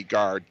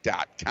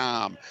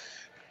 miarmyguard.com.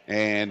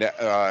 And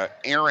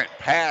errant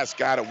pass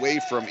got away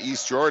from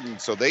East Jordan,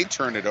 so they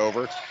turn it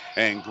over,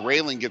 and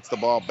Grayling gets the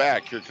ball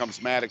back. Here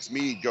comes Maddox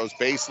Mead, goes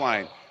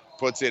baseline,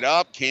 puts it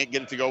up, can't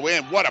get it to go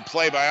in. What a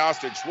play by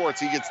Austin Schwartz.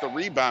 He gets the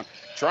rebound,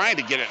 trying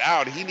to get it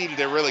out. He needed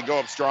to really go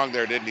up strong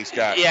there, didn't he,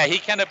 Scott? Yeah, he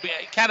kind of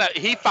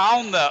he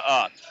found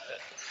the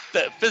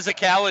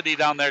physicality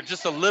down there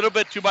just a little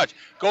bit too much.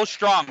 Go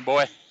strong,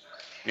 boy.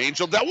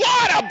 What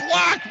a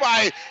block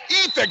by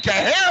Ethan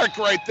Kaharick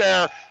right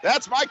there.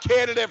 That's my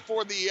candidate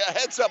for the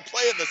heads-up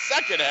play in the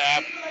second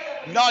half.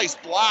 Nice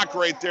block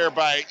right there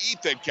by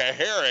Ethan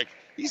Kaharick.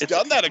 He's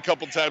done that a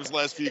couple times the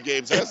last few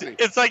games, hasn't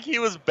he? It's like he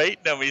was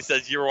baiting him. He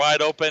says, "You're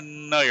wide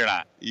open." No, you're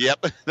not.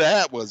 Yep,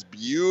 that was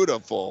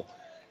beautiful.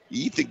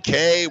 Ethan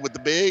K with the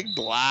big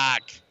block.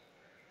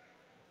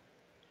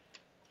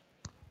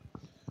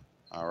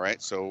 All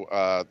right, so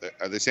are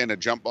they saying a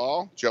jump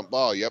ball? Jump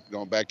ball, yep,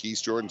 going back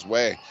East Jordan's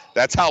way.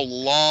 That's how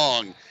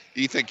long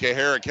Ethan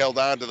Kaharick held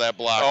on to that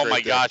block. Oh,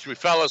 my gosh, we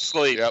fell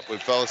asleep. Yep, we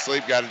fell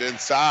asleep, got it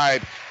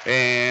inside,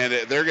 and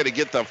they're going to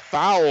get the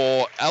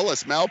foul.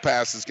 Ellis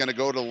Malpass is going to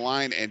go to the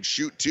line and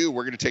shoot two.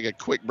 We're going to take a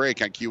quick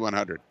break on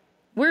Q100.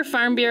 We're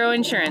Farm Bureau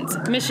Insurance,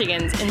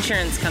 Michigan's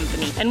insurance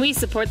company, and we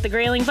support the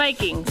Grayling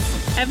Vikings.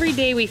 Every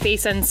day we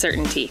face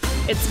uncertainty.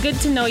 It's good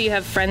to know you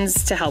have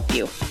friends to help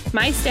you.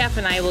 My staff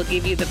and I will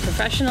give you the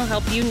professional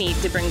help you need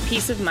to bring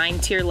peace of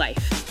mind to your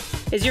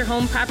life. Is your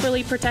home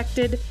properly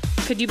protected?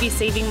 Could you be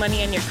saving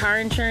money on your car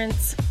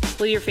insurance?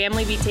 Will your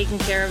family be taken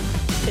care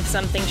of if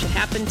something should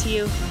happen to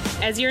you?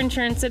 As your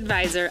insurance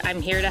advisor, I'm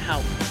here to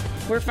help.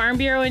 We're Farm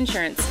Bureau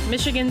Insurance,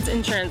 Michigan's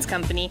insurance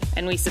company,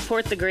 and we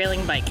support the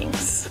Grayling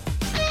Vikings.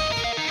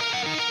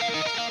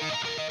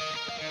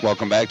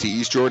 Welcome back to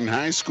East Jordan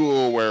High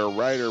School, where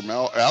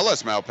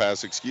Ellis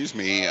Malpass,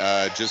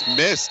 just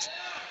missed.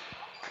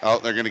 Oh,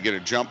 they're going to get a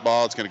jump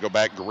ball. It's going to go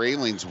back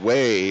Grayling's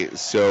way.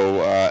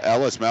 So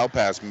Ellis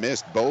Malpass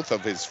missed both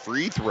of his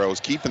free throws,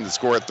 keeping the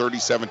score at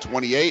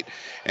 37-28.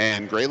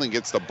 And Grayling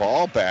gets the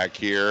ball back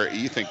here.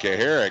 Ethan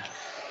Kaharick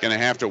going to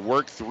have to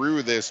work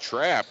through this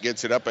trap.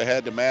 Gets it up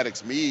ahead to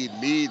Maddox Mead.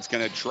 Mead's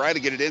going to try to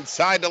get it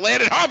inside to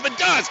land it off, and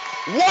does.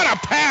 What a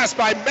pass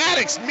by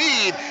Maddox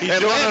Mead.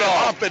 And landed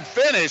off and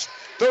finished.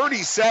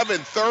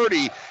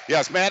 37-30.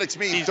 Yes, Maddox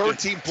Mead,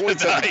 13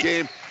 points in the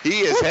game.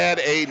 He has had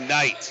a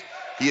night.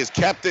 He has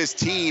kept this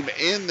team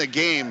in the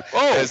game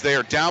as they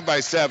are down by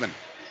 7.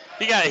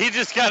 He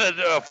just got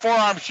a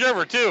forearm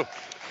shiver, too.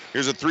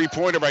 Here's a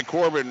three-pointer by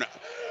Corbin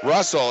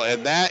Russell,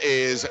 and that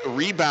is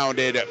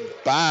rebounded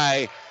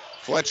by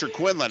Fletcher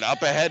Quinlan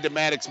up ahead to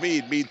Maddox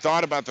Mead. Mead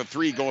thought about the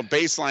three, going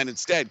baseline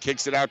instead.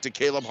 Kicks it out to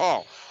Caleb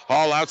Hall.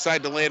 Hall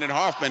outside to Landon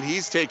Hoffman.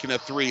 He's taking a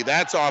three.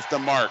 That's off the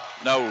mark.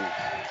 No.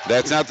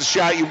 That's not the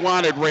shot you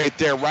wanted right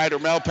there. Ryder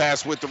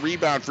Melpass with the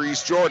rebound for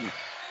East Jordan.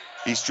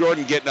 East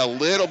Jordan getting a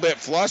little bit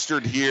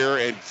flustered here,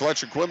 and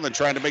Fletcher Quinlan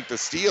trying to make the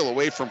steal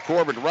away from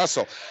Corbin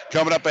Russell.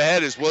 Coming up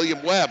ahead is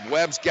William Webb.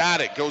 Webb's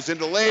got it. Goes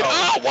into lane.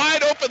 Oh,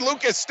 wide open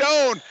Lucas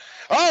Stone.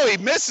 Oh, he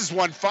misses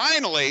one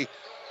finally.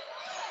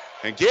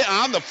 And get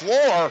on the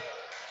floor.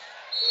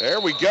 There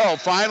we go.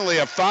 Finally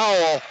a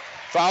foul.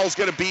 Foul's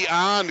going to be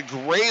on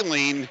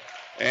Grayling,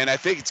 and I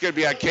think it's going to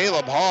be on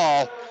Caleb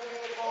Hall.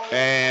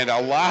 And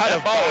a lot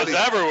of bodies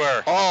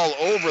everywhere. All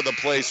over the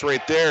place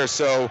right there.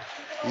 So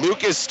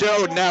Lucas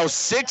Stone now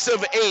 6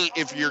 of 8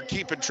 if you're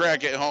keeping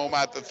track at home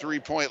at the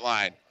three-point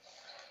line.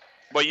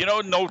 But,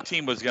 no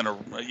team was going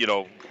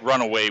to,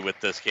 run away with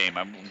this game.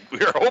 We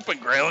were hoping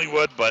Grayling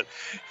would, but,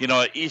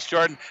 East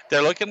Jordan,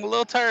 they're looking a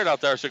little tired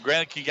out there. So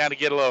Grayling can kind of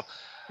get a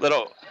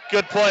little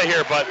good play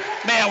here. But,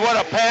 man, what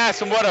a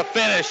pass and what a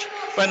finish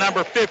by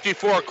number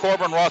 54,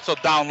 Corbin Russell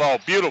down low.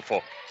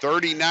 Beautiful.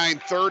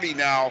 39-30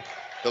 now.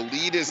 The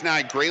lead is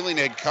 9. Grayling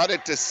had cut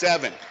it to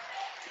 7.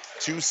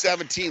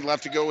 2:17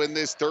 left to go in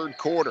this third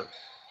quarter.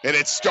 And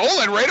it's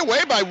stolen right away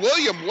by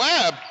William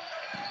Webb.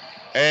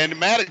 And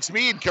Maddox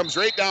Mead comes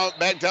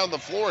back down the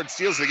floor and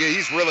steals the game.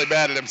 He's really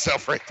mad at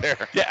himself right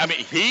there. Yeah,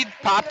 he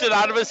popped it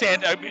out of his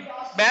hand.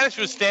 Maddox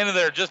was standing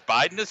there just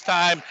biding his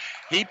time.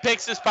 He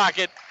picks his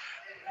pocket.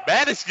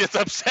 Maddox gets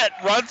upset,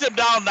 runs him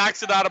down,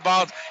 knocks it out of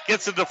bounds,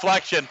 gets a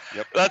deflection.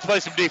 Yep. Let's play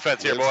some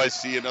defense here, boys.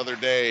 See another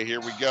day.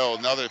 Here we go.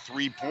 Another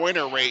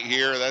three-pointer right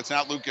here. That's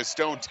not Lucas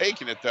Stone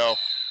taking it, though.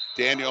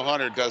 Daniel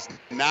Hunter does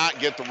not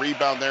get the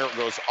rebound there. It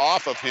goes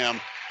off of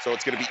him. So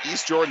it's going to be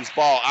East Jordan's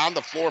ball on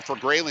the floor for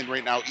Grayling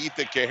right now.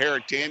 Ethan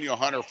Kaharick, Daniel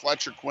Hunter,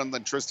 Fletcher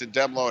Quinlan, Tristan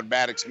Demlow, and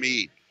Maddox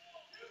Mead.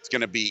 It's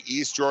going to be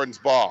East Jordan's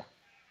ball.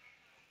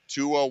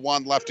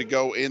 2:01 left to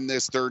go in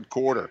this third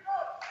quarter.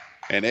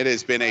 And it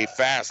has been a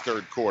fast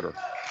third quarter.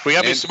 We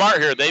got to be smart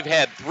here. They've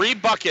had 3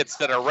 buckets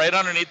that are right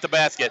underneath the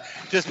basket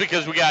just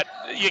because you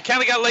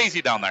kind of got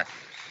lazy down there.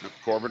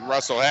 Corbin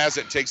Russell has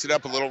it, takes it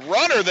up, a little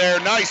runner there.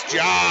 Nice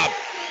job.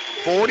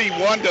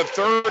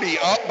 41-30,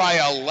 up by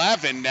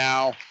 11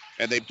 now.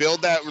 And they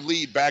build that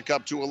lead back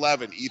up to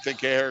 11. Ethan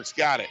Kaharick's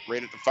got it.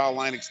 Right at the foul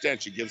line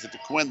extension. Gives it to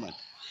Quinlan.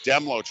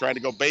 Demlow trying to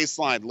go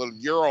baseline. Little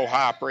Euro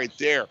hop right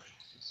there.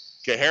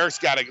 Kaharick's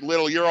got a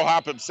little Euro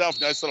hop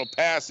himself. Nice little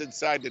pass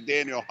inside to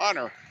Daniel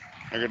Hunter.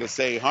 They're going to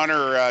say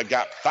Hunter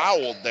got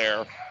fouled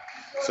there.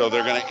 So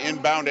they're going to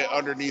inbound it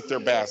underneath their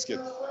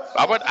basket.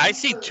 I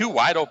see 2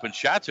 wide open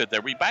shots right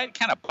there. We kind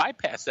of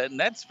bypassed that, and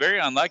that's very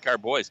unlike our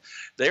boys.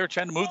 They were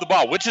trying to move the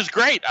ball, which is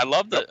great. I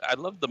love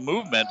the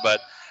movement, but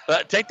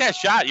take that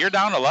shot. You're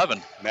down 11.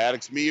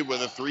 Maddox Mead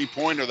with a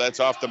three-pointer. That's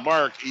off the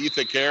mark.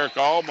 Ethan Kaharick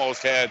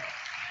almost had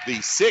the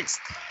 6th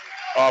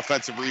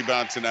offensive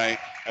rebound tonight,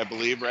 I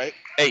believe, right?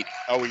 8.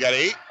 Oh, we got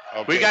 8?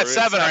 Okay, we got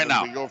 7 right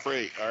now. We go for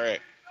 8. All right.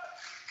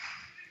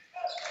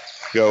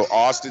 Go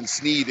Austin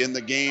Sneed in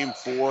the game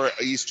for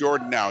East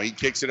Jordan now. He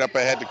kicks it up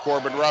ahead to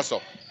Corbin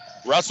Russell.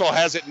 Russell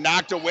has it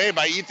knocked away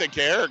by Ethan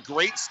Kaharick.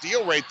 Great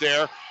steal right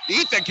there.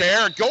 Ethan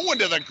Kaharick going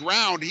to the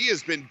ground. He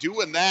has been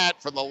doing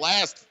that for the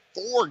last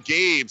 4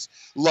 games.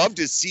 Love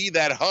to see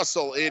that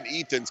hustle in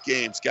Ethan's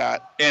game,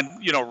 Scott. And,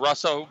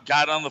 Russell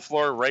got on the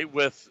floor right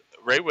with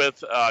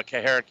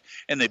Kaharick,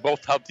 and they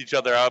both helped each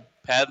other up,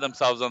 patted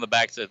themselves on the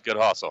back, said good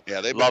hustle.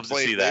 Yeah, they've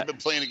been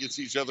playing against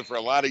each other for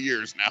a lot of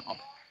years now.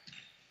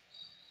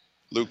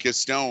 Lucas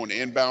Stone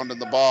inbounding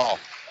the ball.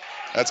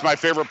 That's my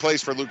favorite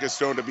place for Lucas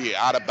Stone to be,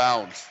 out of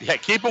bounds. Yeah,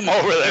 keep him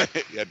over there.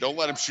 Yeah, don't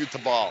let him shoot the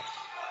ball.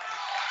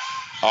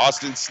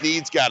 Austin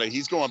Sneed's got it.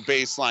 He's going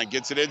baseline.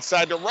 Gets it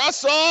inside to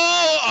Russell.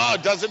 Oh,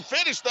 doesn't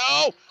finish,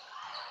 though.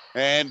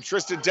 And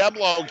Tristan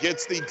Demlow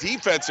gets the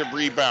defensive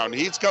rebound.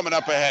 He's coming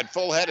up ahead,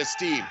 full head of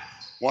steam.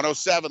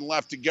 1:07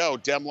 left to go.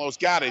 Demlow's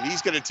got it.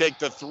 He's going to take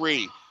the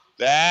 3.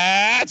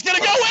 That's going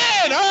to go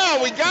in. Oh,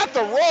 we got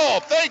the roll.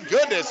 Thank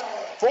goodness.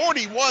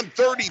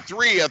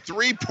 41-33, a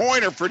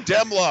three-pointer for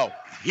Demlow.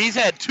 He's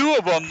had 2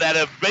 of them that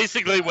have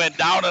basically went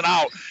down and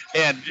out,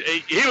 and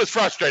he was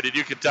frustrated,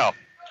 you could tell.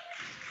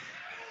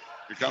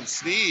 Here comes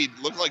Sneed.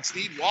 Looked like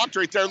Sneed walked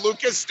right there.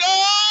 Lucas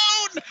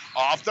Stone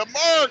off the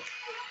mark.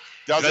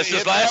 Doesn't hit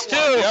his last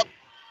that 2. One. Yep.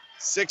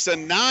 6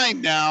 and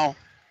 9 now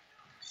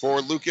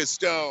for Lucas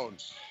Stone.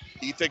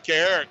 Ethan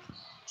Kaharick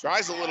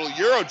tries a little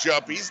Euro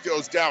jump. He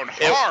goes down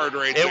hard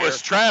right there. It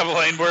was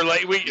traveling.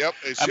 Yep,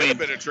 it should have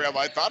been a travel.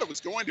 I thought it was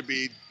going to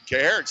be.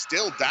 Kaharick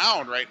still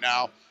down right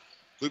now.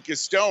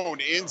 Lucas Stone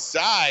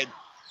inside,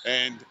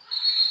 and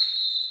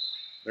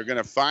they're going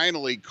to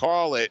finally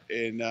call it.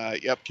 And,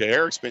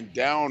 Kaharick's been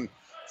down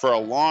for a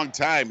long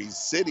time. He's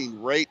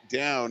sitting right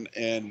down,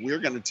 and we're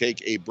going to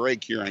take a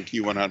break here on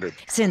Q100.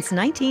 Since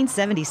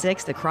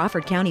 1976, the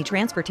Crawford County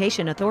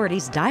Transportation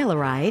Authority's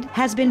Dial-A-Ride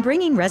has been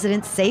bringing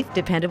residents safe,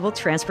 dependable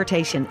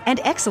transportation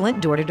and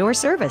excellent door-to-door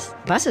service.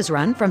 Buses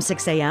run from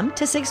 6 a.m.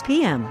 to 6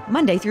 p.m.,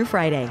 Monday through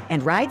Friday,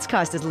 and rides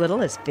cost as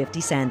little as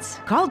 50 cents.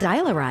 Call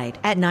Dial-A-Ride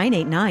at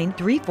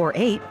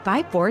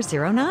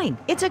 989-348-5409.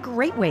 It's a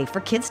great way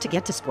for kids to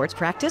get to sports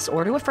practice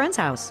or to a friend's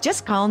house.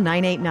 Just call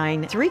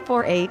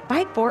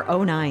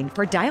 989-348-5409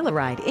 for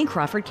Dial-A-Ride in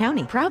Crawford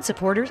County. Proud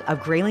supporters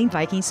of Grayling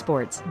Viking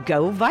sports.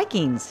 Go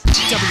Vikings!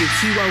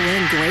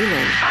 WQON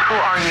Grayling. Who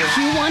are you?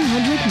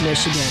 Q100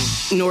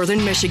 Michigan.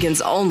 Northern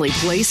Michigan's only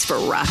place for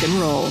rock and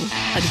roll.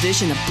 A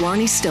division of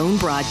Blarney Stone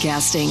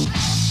Broadcasting.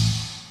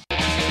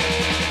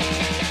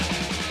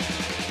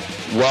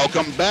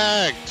 Welcome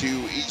back to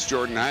East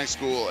Jordan High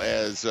School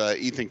as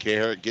Ethan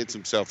Kaharick gets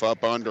himself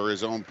up under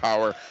his own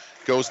power,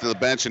 goes to the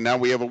bench, and now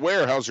we have a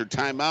Weyerhaeuser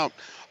timeout.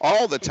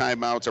 All the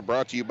timeouts are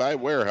brought to you by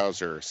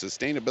Weyerhaeuser.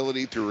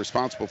 Sustainability through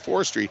responsible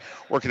forestry.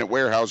 Working at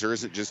Weyerhaeuser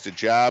isn't just a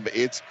job,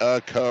 it's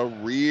a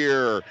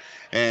career.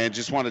 And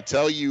just want to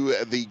tell you,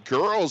 the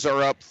girls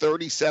are up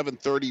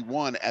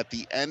 37-31 at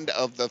the end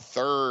of the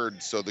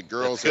third. So the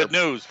girls Good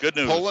news.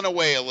 Pulling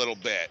away a little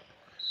bit.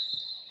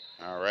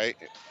 All right.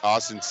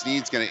 Austin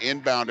Sneed's going to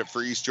inbound it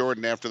for East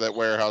Jordan after that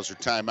Weyerhaeuser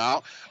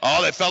timeout.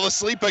 Oh, they fell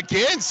asleep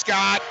again,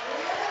 Scott.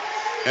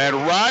 And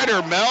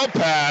Ryder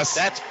Melpass.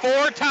 That's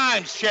 4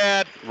 times,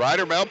 Chad.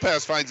 Ryder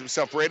Melpass finds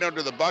himself right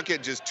under the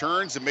bucket, just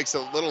turns and makes a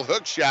little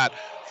hook shot.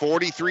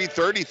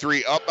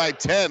 43-33, up by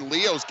 10.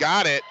 Leo's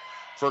got it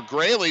for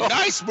Grayling.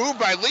 Nice move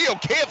by Leo.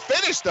 Can't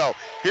finish, though.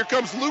 Here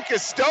comes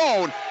Lucas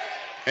Stone.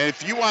 And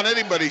if you want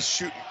anybody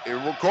shoot,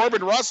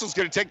 Corbin Russell's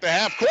going to take the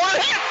half court.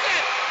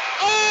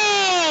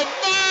 Oh,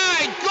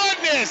 my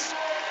goodness.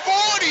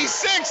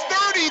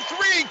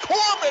 46-33.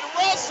 Corbin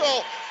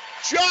Russell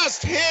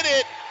just hit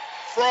it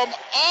from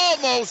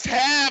almost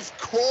half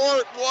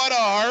court. What a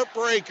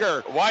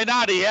heartbreaker. Why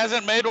not? He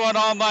hasn't made one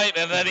all night,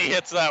 and then he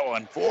hits that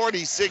one.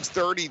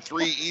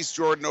 46-33, East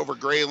Jordan over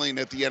Grayling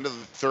at the end of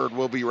the third.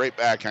 We'll be right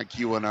back on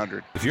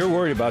Q100. If you're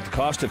worried about the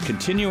cost of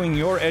continuing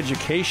your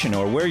education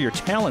or where your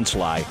talents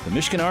lie, the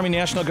Michigan Army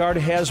National Guard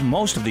has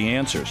most of the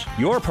answers.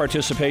 Your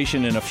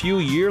participation in a few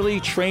yearly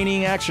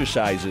training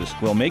exercises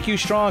will make you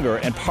stronger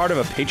and part of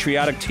a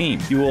patriotic team.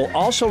 You will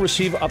also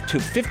receive up to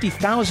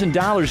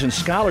 $50,000 in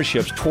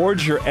scholarships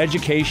towards your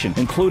education,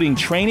 including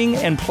training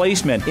and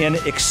placement in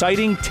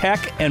exciting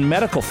tech and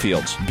medical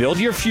fields. Build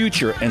your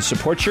future and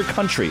support your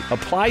country.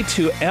 Apply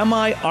to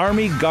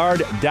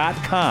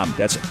miarmyguard.com.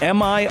 That's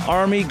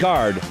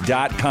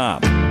miarmyguard.com.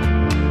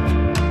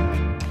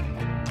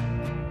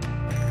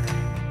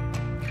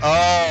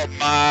 Oh,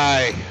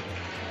 my.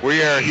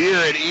 We are here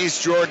at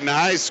East Jordan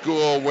High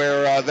School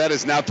where that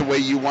is not the way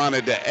you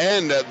wanted to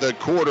end the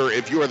quarter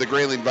if you are the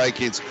Grayling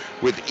Vikings,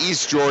 with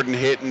East Jordan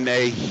hitting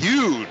a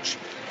huge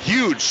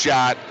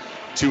shot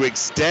to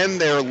extend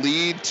their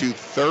lead to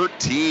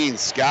 13.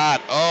 Scott,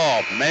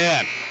 oh,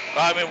 man.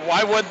 I mean,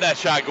 why wouldn't that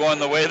shot go in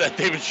the way that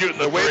they've been shooting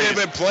the way they've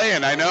been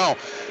playing? I know.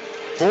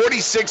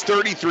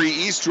 46-33,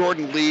 East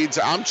Jordan leads.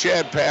 I'm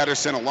Chad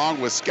Patterson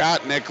along with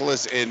Scott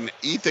Nicholas, and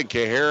Ethan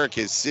Kaharick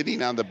is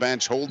sitting on the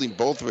bench holding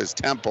both of his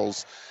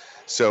temples.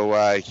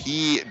 So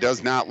he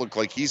does not look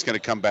like he's going to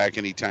come back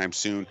anytime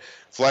soon.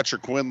 Fletcher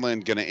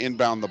Quinlan going to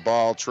inbound the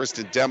ball.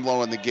 Tristan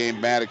Demlow in the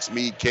game. Maddox,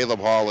 Mead, Caleb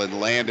Hall,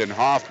 and Landon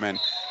Hoffman.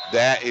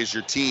 That is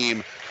your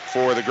team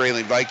for the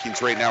Grayling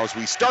Vikings right now as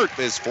we start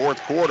this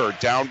fourth quarter,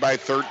 down by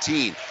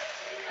 13.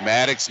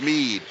 Maddox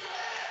Mead.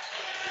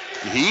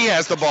 He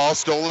has the ball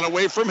stolen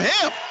away from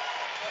him.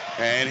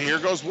 And here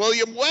goes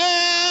William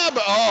Webb.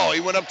 Oh, he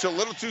went up to a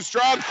little too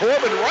strong.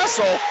 Corbin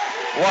Russell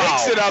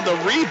makes it on the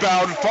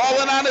rebound,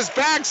 falling on his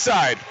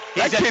backside.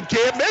 That kid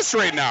can't miss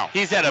right now.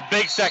 He's had a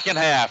big second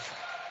half.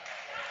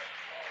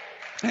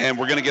 And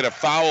we're going to get a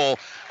foul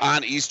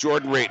on East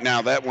Jordan right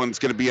now. That one's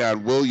going to be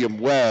on William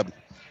Webb.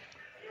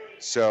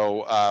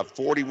 So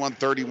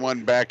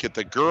 41-31 back at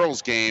the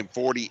girls' game,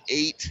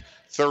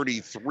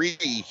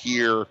 48-33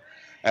 here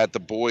at the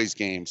boys'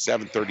 game.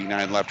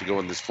 7:39 left to go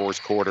in this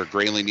fourth quarter.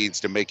 Grayling needs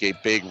to make a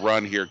big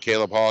run here.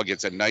 Caleb Hall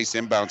gets a nice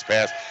inbounds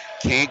pass.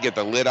 Can't get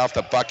the lid off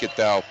the bucket,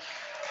 though.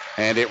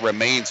 And it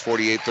remains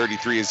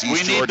 48-33 as East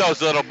Jordan. We need those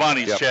little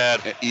bunnies,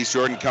 Chad. East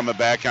Jordan coming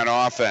back on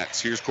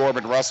offense. Here's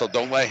Corbin Russell.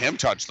 Don't let him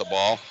touch the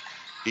ball.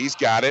 He's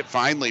got it.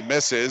 Finally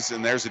misses.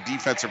 And there's a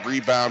defensive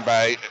rebound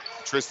by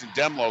Tristan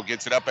Demlow.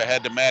 Gets it up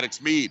ahead to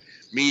Maddox Mead.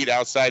 Mead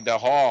outside to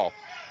Hoffman.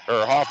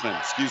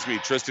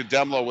 Tristan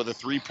Demlow with a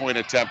three-point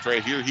attempt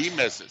right here. He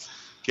misses.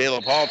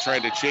 Caleb Hall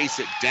trying to chase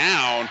it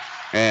down.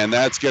 And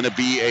that's going to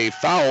be a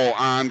foul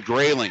on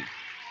Grayling.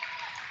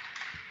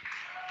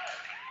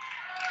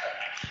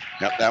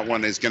 Yep, that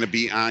one is going to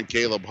be on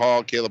Caleb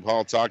Hall. Caleb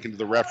Hall talking to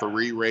the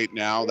referee right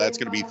now. That's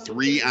going to be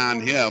 3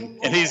 on him.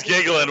 And he's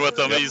giggling with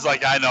him. Yep. He's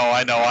like, I know,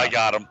 I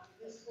got him.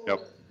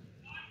 Yep.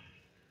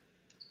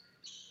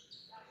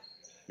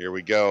 Here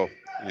we go.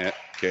 Yeah,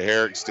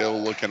 Kaharick still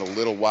looking a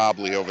little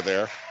wobbly over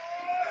there.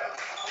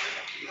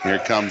 Here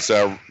comes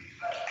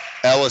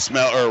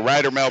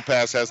Ryder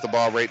Melpass has the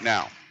ball right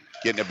now.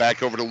 Getting it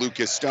back over to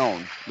Lucas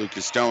Stone.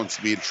 Lucas Stone's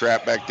being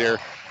trapped back there,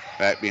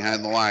 back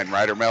behind the line.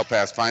 Ryder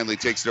Melpass finally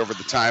takes it over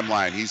the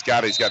timeline. He's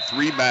got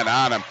 3 men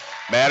on him.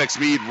 Maddox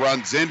Mead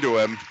runs into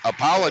him,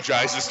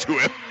 apologizes to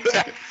him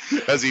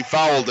as he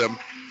fouled him.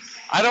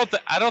 I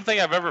don't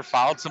think I've ever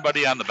fouled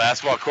somebody on the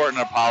basketball court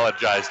and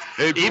apologized.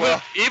 Even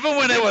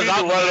when it was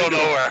out in the middle of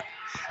nowhere.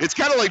 It's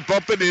kind of like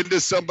bumping into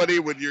somebody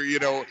when you're,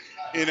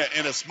 in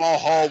a small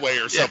hallway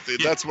or something.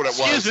 Yeah. That's what it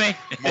was. Excuse me.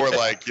 More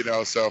like,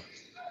 so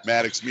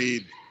Maddox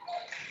Mead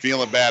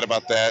feeling bad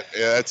about that.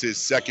 Yeah, that's his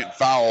second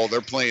foul.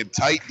 They're playing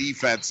tight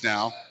defense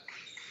now.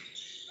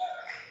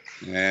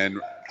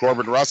 And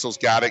Corbin Russell's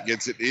got it,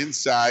 gets it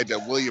inside to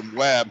William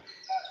Webb.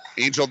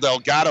 Angel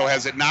Delgado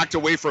has it knocked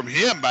away from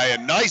him by a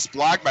nice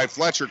block by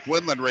Fletcher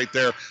Quinlan right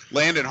there.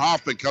 Landon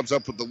Hoffman comes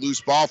up with the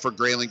loose ball for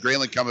Grayling.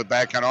 Grayling coming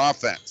back on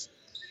offense.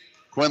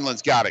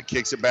 Quinlan's got it,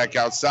 kicks it back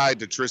outside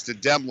to Tristan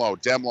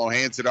Demlow. Demlow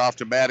hands it off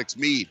to Maddox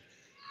Mead.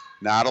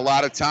 Not a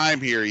lot of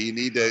time here. You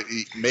need to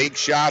make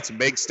shots and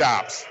make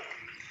stops.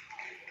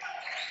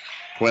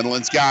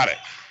 Quinlan's got it.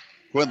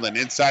 Quinlan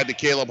inside to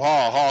Caleb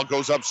Hall. Hall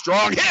goes up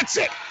strong, hits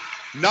it.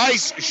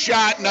 Nice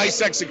shot,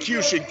 nice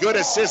execution. Good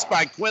assist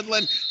by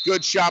Quinlan.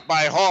 Good shot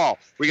by Hall.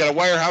 We got a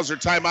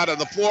Weyerhaeuser timeout on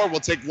the floor. We'll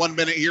take 1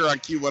 minute here on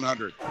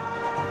Q100.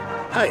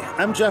 Hi,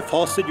 I'm Jeff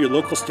Halstead, your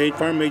local State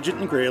Farm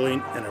agent in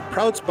Grayling, and a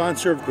proud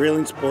sponsor of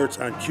Grayling Sports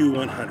on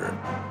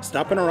Q100.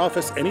 Stop in our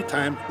office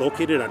anytime,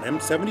 located on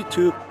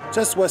M72,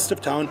 just west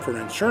of town, for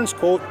an insurance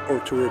quote or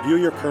to review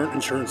your current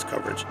insurance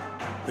coverage.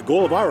 The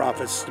goal of our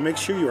office is to make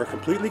sure you are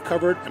completely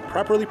covered and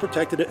properly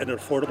protected at an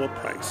affordable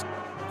price.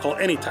 Call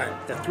anytime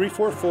at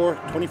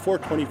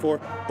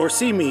 344-2424 or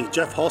see me,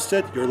 Jeff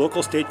Halstead, your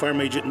local State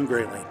Farm agent in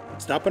Grayling.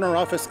 Stop in our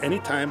office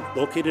anytime,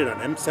 located on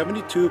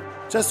M72,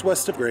 just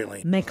west of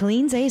Grayling.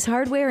 McLean's Ace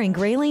Hardware in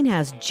Grayling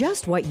has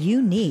just what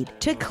you need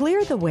to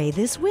clear the way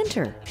this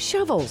winter.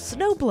 Shovels,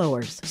 snow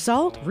blowers,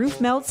 salt,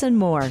 roof melts, and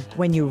more.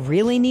 When you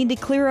really need to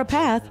clear a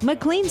path,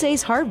 McLean's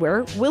Ace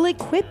Hardware will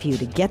equip you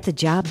to get the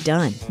job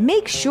done.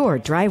 Make sure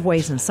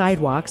driveways and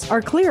sidewalks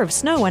are clear of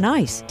snow and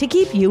ice to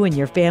keep you and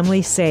your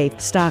family safe.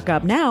 Stock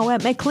up now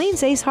at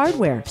McLean's Ace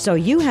Hardware so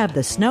you have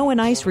the snow and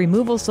ice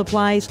removal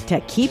supplies to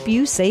keep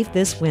you safe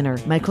this winter.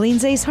 McLean's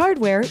Ace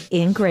Hardware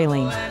in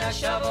Grayling.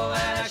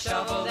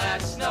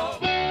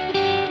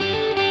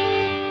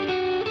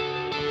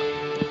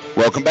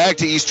 Welcome back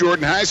to East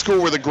Jordan High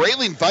School, where the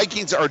Grayling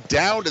Vikings are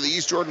down to the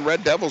East Jordan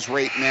Red Devils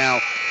right now,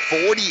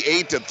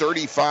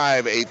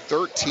 48-35, a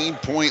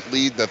 13-point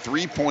lead. The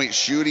three-point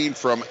shooting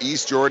from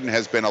East Jordan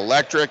has been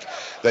electric.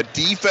 The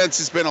defense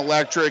has been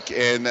electric,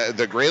 and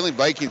the Grayling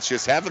Vikings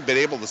just haven't been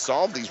able to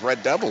solve these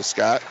Red Devils,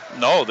 Scott.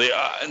 No, the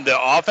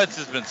offense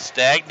has been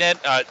stagnant.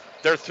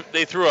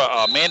 They threw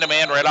a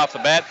man-to-man right off the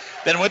bat,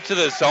 then went to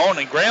the zone,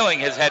 and Grayling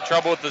has had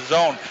trouble with the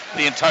zone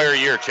the entire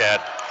year,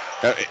 Chad.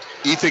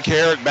 Ethan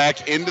Carrick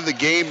back into the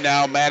game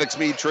now. Maddox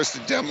Mead,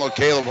 Tristan Demlow,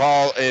 Caleb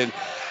Hall, and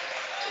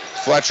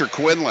Fletcher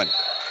Quinlan.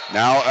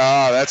 Now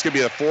that's going to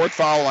be the fourth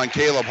foul on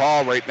Caleb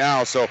Hall right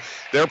now. So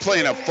they're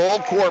playing a full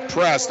court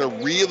press. They're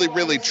really,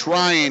 really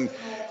trying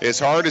as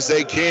hard as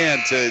they can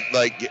to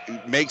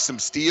make some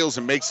steals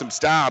and make some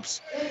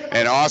stops.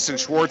 And Austin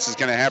Schwartz is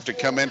going to have to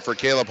come in for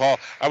Caleb Hall.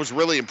 I was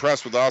really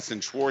impressed with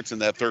Austin Schwartz in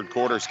that third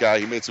quarter, Scott.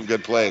 He made some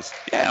good plays.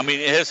 Yeah, I mean,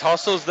 his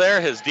hustle's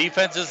there, his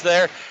defense is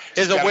there,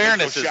 his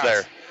awareness is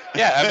there.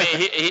 Yeah, I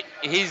mean,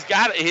 he's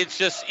got it. It's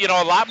just, a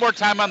lot more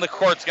time on the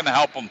court's going to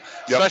help him,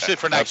 especially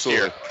for next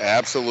year.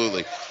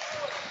 Absolutely.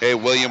 Hey,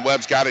 William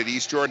Webb's got it.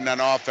 East Jordan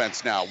on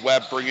offense now.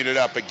 Webb bringing it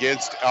up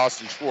against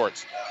Austin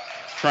Schwartz.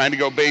 Trying to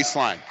go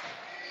baseline.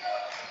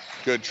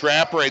 Good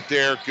trap right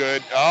there.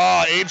 Good.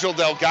 Oh, Angel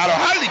Delgado.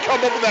 How did he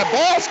come up with that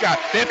ball, Scott?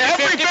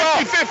 Every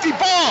 50-50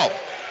 ball.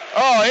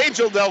 Oh,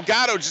 Angel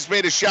Delgado just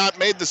made a shot,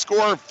 made the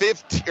score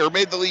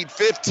made the lead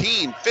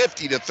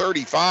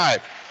 50-35.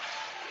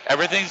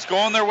 Everything's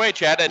going their way,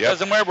 Chad. It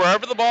doesn't matter.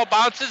 Wherever the ball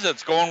bounces,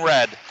 it's going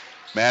red.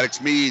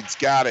 Maddox Mead's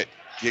got it.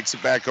 Kicks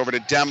it back over to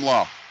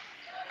Demlow.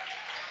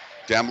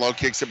 Demlow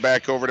kicks it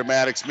back over to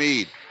Maddox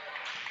Mead.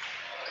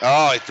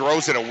 Oh, he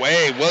throws it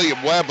away.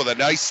 William Webb with a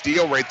nice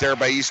steal right there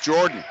by East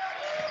Jordan.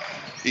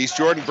 East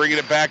Jordan bringing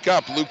it back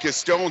up. Lucas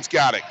Stone's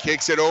got it.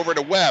 Kicks it over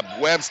to Webb.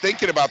 Webb's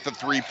thinking about the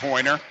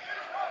three-pointer.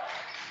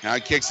 Now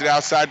he kicks it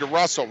outside to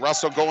Russell.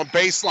 Russell going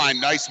baseline.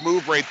 Nice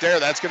move right there.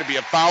 That's going to be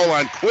a foul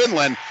on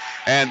Quinlan.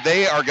 And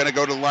they are going to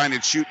go to the line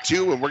and shoot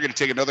two, and we're going to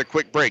take another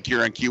quick break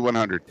here on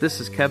Q100. This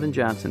is Kevin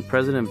Johnson,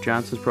 president of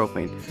Johnson's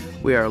Propane.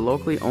 We are a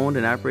locally owned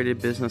and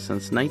operated business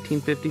since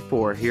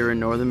 1954 here in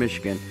northern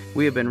Michigan.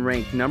 We have been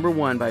ranked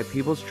 #1 by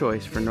People's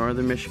Choice for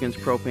northern Michigan's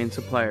propane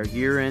supplier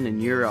year in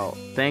and year out,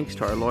 thanks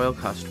to our loyal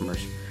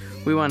customers.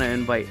 We want to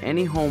invite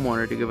any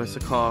homeowner to give us a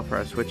call for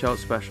our switch out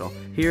special.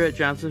 Here at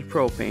Johnson's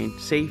Propane,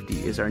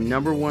 safety is our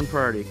 #1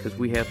 priority because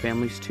we have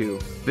families too.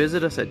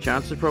 Visit us at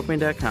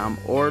johnsonspropane.com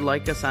or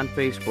like us on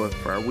Facebook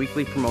for our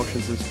weekly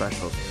promotions and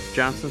specials.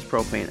 Johnson's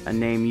Propane, a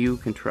name you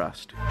can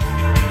trust.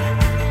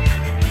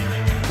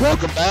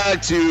 Welcome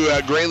back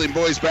to Grayling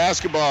boys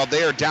basketball.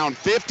 They are down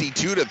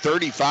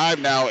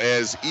 52-35 now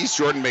as East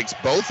Jordan makes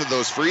both of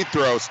those free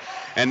throws.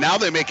 And now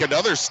they make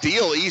another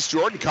steal. East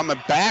Jordan coming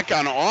back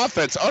on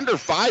offense. Under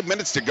 5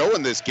 minutes to go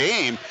in this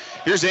game.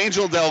 Here's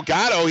Angel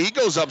Delgado. He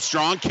goes up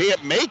strong,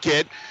 can't make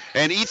it.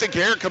 And Ethan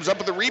Carrick comes up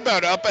with the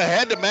rebound up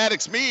ahead to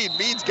Maddox Mead.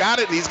 Mead's got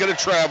it, and he's going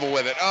to travel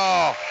with it.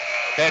 Oh,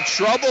 had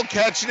trouble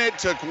catching it.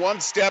 Took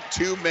one step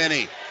too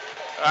many.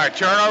 Our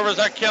turnovers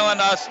are killing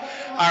us.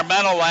 Our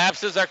mental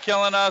lapses are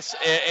killing us.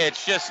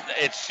 It's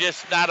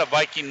just not a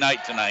Viking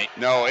night tonight.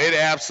 No, it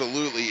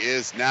absolutely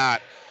is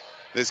not.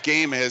 This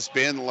game has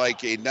been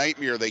like a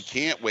nightmare they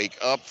can't wake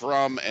up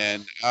from,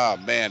 and, oh,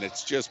 man,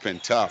 it's just been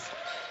tough.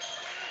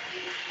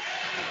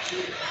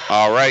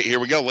 All right,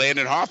 here we go.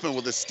 Landon Hoffman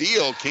with a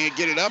steal. Can't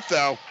get it up,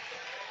 though.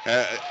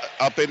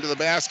 Up into the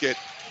basket.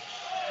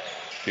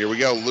 Here we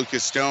go.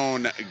 Lucas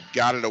Stone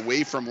got it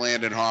away from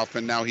Landon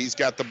Hoffman. Now he's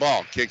got the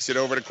ball. Kicks it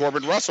over to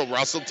Corbin Russell.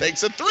 Russell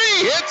takes a three.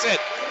 Hits it.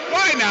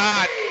 Why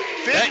not?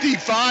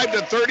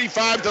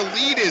 55-35. The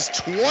lead is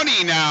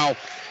 20 now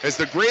as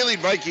the Grayling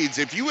Vikings.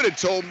 If you would have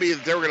told me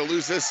that they were going to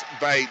lose this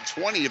by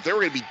 20, if they were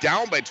going to be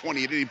down by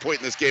 20 at any point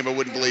in this game, I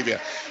wouldn't believe you.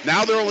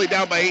 Now they're only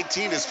down by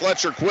 18 as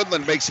Fletcher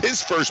Quinlan makes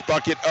his first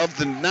bucket of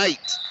the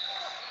night.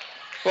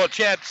 Well,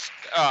 Chad,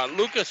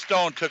 Lucas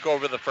Stone took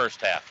over the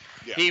first half.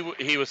 Yeah.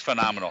 He was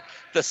phenomenal.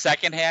 The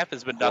second half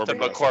has been nothing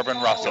but Corbin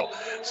Russell.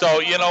 So,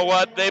 you know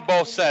what? They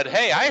both said,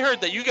 hey, I heard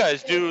that you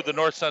guys do the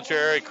North Central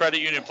Area Credit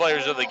Union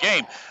players of the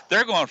game.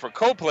 They're going for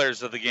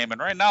co-players of the game,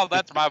 and right now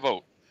that's my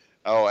vote.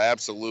 Oh,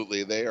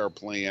 absolutely. They are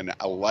playing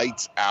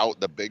lights out.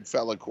 The big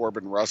fella,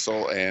 Corbin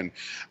Russell, and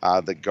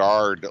the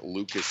guard,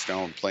 Lucas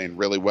Stone, playing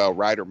really well.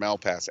 Ryder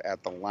Malpass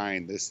at the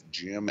line. This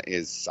gym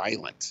is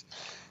silent.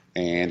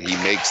 And he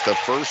makes the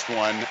first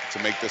one to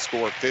make the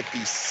score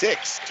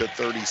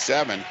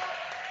 56-37.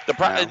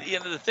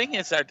 The thing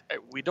is that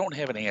we don't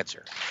have an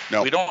answer.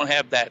 No. We don't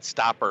have that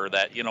stopper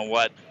that, you know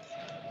what,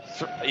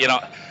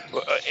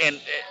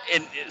 and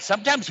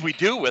sometimes we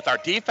do with our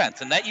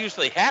defense, and that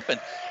usually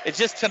happens. It's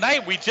just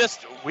tonight we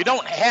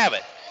don't have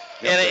it.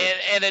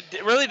 And it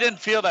really didn't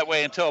feel that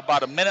way until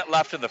about a minute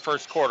left in the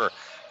first quarter.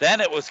 Then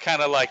it was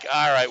kind of like,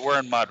 all right, we're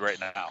in mud right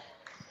now.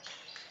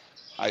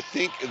 I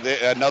think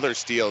another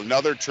steal,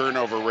 another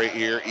turnover right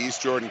here.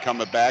 East Jordan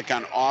coming back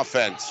on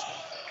offense.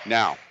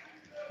 Now,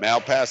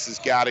 Malpass has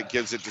got it,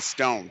 gives it to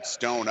Stone.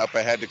 Stone up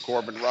ahead to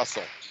Corbin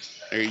Russell.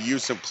 They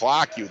use some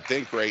clock, you'd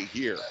think, right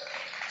here.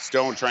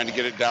 Stone trying to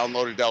get it down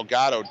low to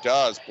Delgado.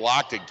 Does.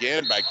 Blocked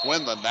again by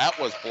Quinlan. That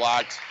was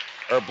blocked.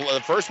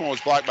 The first one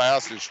was blocked by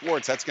Austin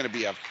Schwartz. That's going to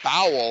be a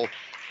foul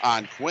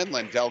on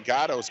Quinlan.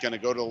 Delgado is going to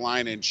go to the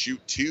line and shoot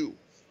two.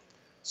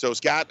 So,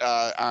 Scott,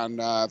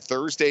 on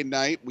Thursday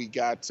night, we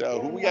got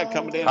who we got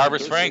coming in? Harbor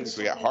Springs.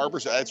 We got Harbor.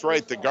 That's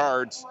right, the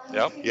guards.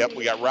 Yep.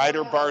 We got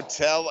Ryder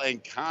Bartell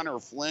and Connor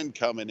Flynn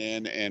coming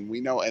in, and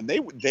we know, and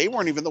they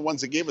weren't even the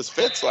ones that gave us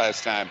fits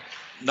last time.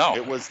 No,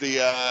 it was Colin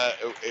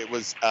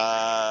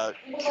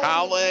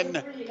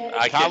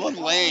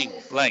Lang.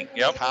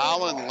 Yep.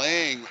 Colin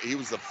Lang. He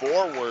was the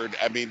forward.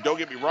 I mean, don't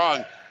get me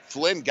wrong.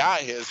 Flynn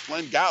got his.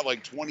 Flynn got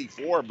like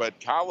 24, but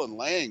Colin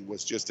Lang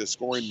was just a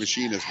scoring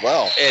machine as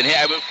well. And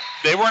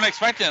they weren't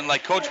expecting,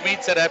 like Coach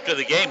Mead said after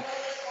the game,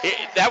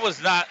 that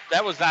was not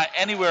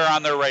anywhere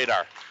on their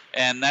radar.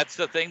 And that's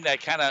the thing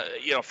that kind of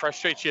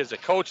frustrates you as a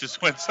coach is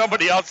when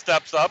somebody else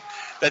steps up.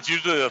 That's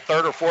usually the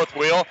third or fourth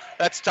wheel.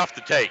 That's tough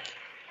to take.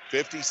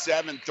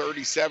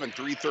 57-37,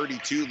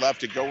 3:32 left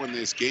to go in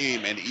this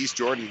game, and East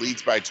Jordan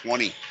leads by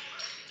 20.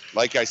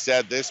 Like I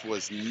said, this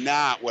was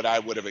not what I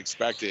would have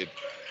expected.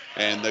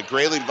 And the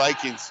Grayling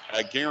Vikings,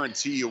 I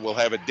guarantee you, will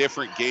have a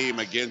different game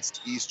against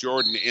East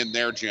Jordan in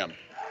their gym.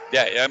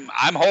 Yeah,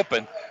 I'm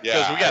hoping.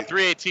 Because we got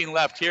 3:18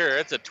 left here.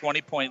 It's a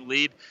 20-point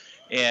lead.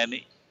 And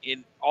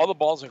all the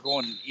balls are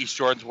going East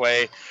Jordan's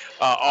way.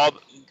 All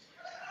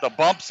the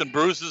bumps and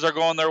bruises are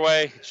going their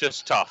way. It's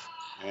just tough.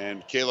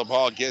 And Caleb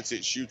Hall gets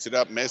it, shoots it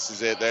up,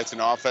 misses it. That's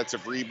an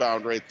offensive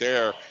rebound right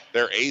there.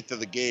 Their 8th of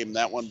the game.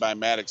 That one by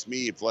Maddox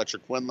Mead. Fletcher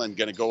Quinlan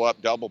going to go up,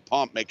 double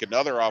pump, make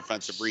another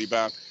offensive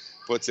rebound.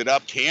 Puts it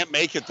up, can't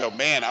make it though.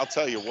 Man, I'll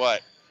tell you what,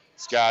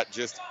 Scott,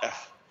 just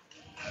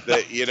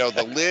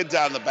the lids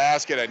on the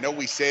basket. I know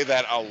we say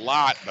that a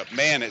lot, but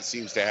man, it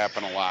seems to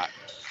happen a lot.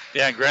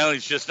 Yeah, and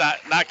Grayling's just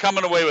not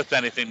coming away with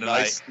anything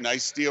tonight.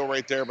 Nice steal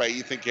right there by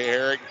Ethan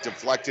Kaharick,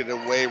 deflected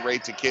away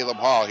right to Caleb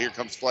Hall. Here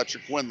comes Fletcher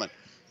Quinlan,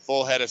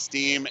 full head of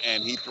steam,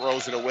 and he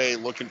throws it away,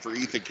 looking for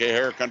Ethan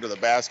Kaharick under the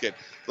basket.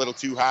 A little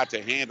too hot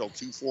to handle.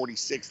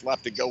 2:46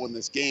 left to go in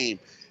this game.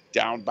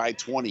 Down by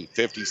 20,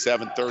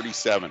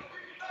 57-37.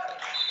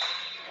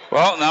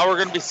 Well, now we're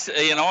going to be,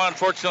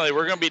 unfortunately,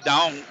 we're going to be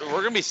down.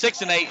 We're going to be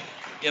 6-8,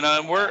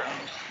 and we're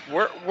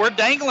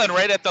dangling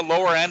right at the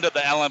lower end of the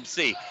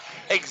LMC.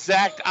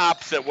 Exact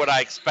opposite what I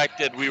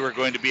expected we were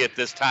going to be at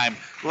this time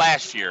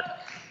last year.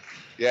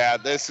 Yeah,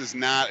 this is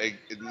not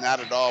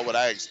at all what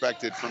I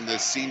expected from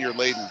this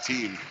senior-laden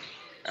team.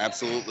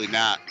 Absolutely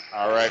not.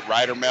 All right,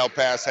 Ryder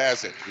Malpass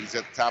has it. He's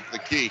at the top of the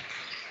key.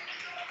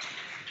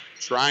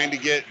 trying to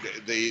get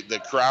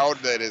the crowd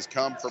that has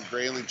come from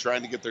Grayling,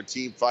 trying to get their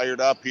team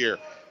fired up here.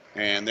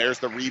 And there's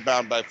the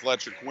rebound by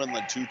Fletcher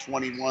Quinlan.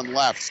 2:21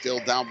 left, still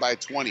down by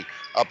 20.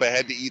 Up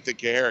ahead to Ethan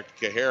Kaharick.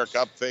 Kaharick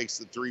up fakes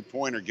the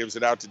three-pointer, gives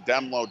it out to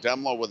Demlo.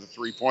 Demlo with a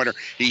three-pointer.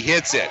 He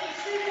hits it.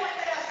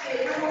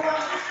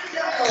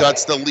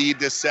 Cuts the lead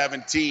to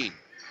 17.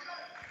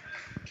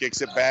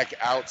 Kicks it back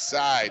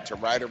outside to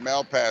Ryder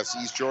Malpass.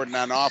 East Jordan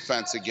on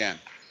offense again.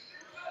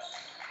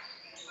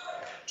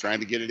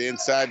 Trying to get it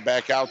inside,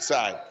 back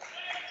outside.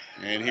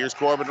 And here's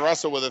Corbin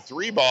Russell with a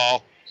three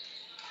ball.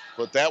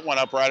 Put that one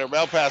up. Ryder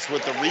Malpass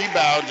with the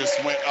rebound.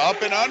 Just went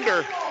up and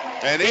under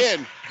and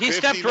in. He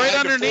stepped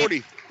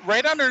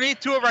right underneath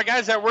two of our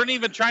guys that weren't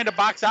even trying to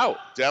box out.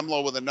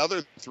 Demlo with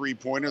another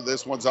three-pointer.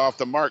 This one's off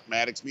the mark.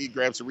 Maddox Mead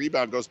grabs the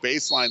rebound, goes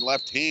baseline,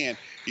 left hand.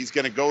 He's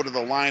going to go to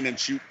the line and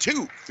shoot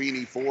 2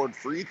 Feeney Ford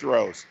free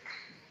throws.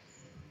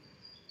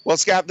 Well,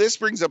 Scott, this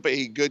brings up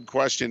a good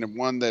question, and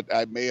one that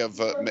I may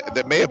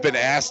have been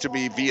asked to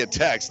me via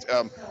text.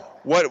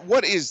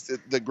 What is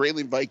the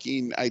Grayling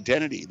Viking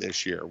identity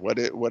this year?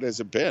 What has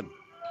it been?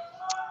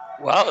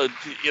 Well,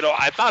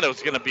 I thought it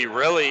was going to be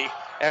really,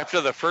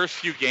 after the first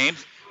few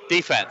games,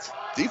 defense.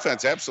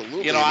 Defense,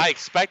 absolutely. I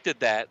expected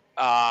that,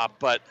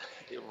 but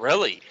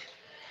really,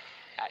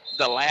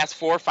 the last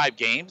 4 or 5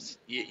 games,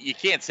 you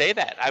can't say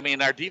that. I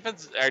mean, our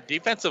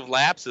defensive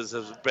lapses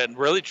have been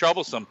really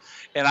troublesome,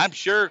 and I'm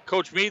sure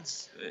Coach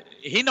Mead's,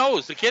 he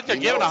knows the kids are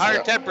giving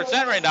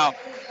 110% right now,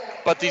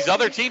 but these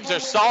other teams are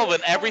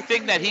solving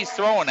everything that he's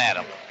throwing at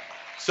them.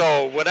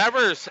 So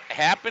whatever's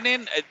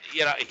happening,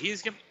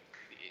 he's going.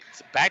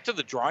 It's back to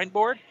the drawing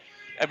board.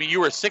 I mean,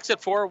 you were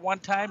 6-4 at one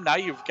time. Now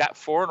you've got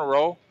 4 in a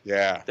row.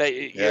 Yeah.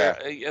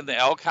 You're in the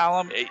L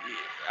column.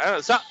 I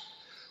don't know,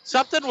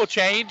 something will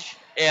change,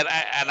 and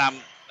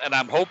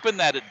I'm hoping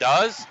that it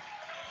does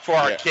for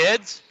our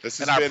kids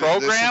and our program.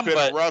 This has been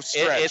a rough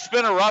stretch. It's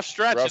been a rough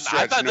stretch, and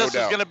I thought this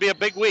was going to be a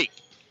big week.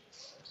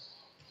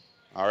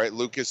 All right,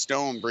 Lucas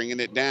Stone bringing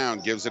it down,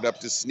 gives it up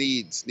to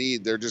Sneed.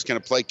 Sneed, they're just going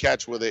to play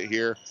catch with it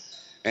here,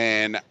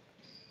 and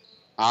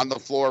on the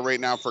floor right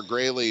now for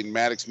Grayling,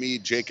 Maddox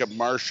Mead, Jacob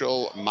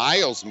Marshall,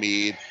 Miles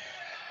Mead,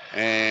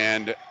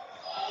 and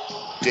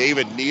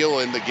David Neal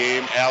in the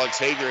game. Alex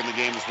Hager in the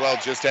game as well.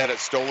 Just had it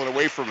stolen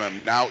away from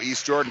him. Now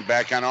East Jordan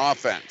back on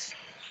offense.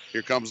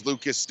 Here comes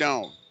Lucas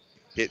Stone.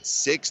 Hit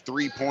 6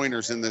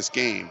 3-pointers in this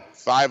game,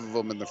 5 of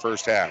them in the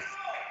first half.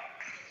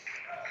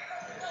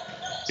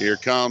 Here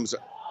comes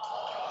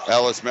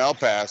Ellis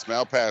Malpass.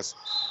 Malpass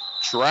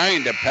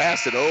trying to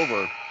pass it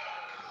over.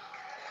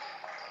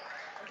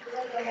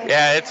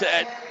 Yeah, it's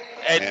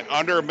and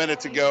under a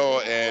minute to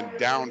go and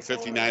down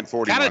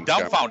 59-41. Kind of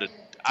dumbfounded.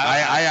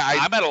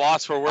 I'm at a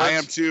loss for words. I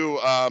am too.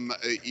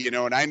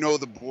 And I know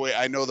the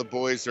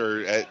boys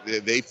are.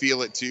 They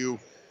feel it too.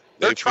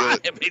 They're trying.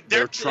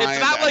 They're trying.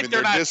 It's not like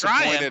they're not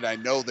disappointed. trying. I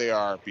know they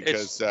are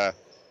because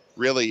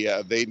really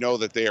they know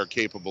that they are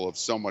capable of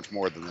so much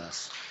more than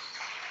this.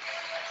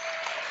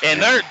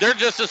 And they're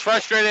just as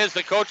frustrated as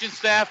the coaching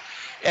staff,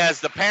 as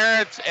the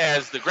parents,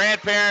 as the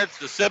grandparents,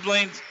 the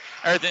siblings.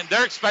 Everything.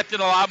 They're expecting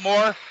a lot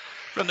more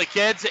from the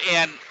kids,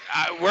 and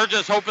we're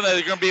just hoping that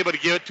they're going to be able to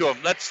give it to them.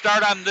 Let's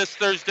start on this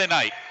Thursday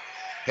night.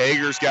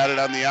 Hager's got it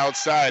on the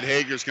outside.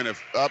 Hager's going to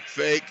up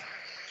fake,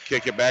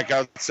 kick it back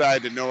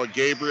outside to Noah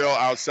Gabriel,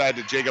 outside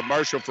to Jacob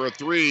Marshall for a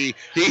 3.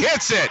 He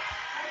hits it,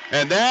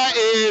 and that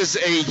is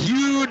a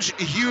huge,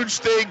 huge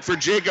thing for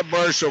Jacob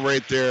Marshall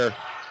right there,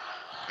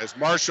 as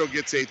Marshall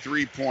gets a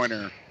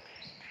 3-pointer.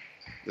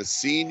 The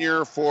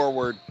senior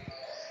forward,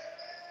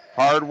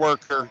 hard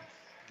worker,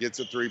 gets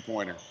a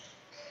 3-pointer.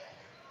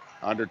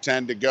 Under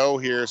 10 to go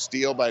here.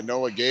 Steal by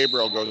Noah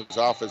Gabriel goes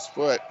off his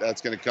foot.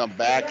 That's going to come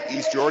back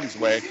East Jordan's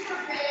way.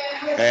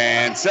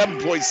 And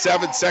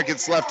 7.7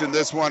 seconds left in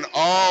this one.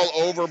 All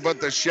over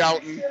but the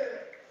shouting.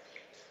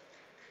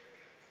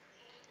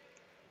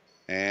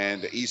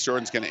 And East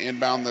Jordan's going to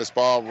inbound this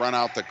ball, run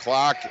out the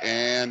clock,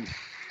 and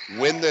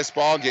win this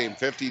ball game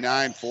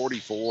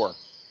 59-44.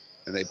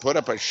 And they put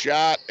up a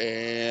shot,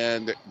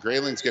 and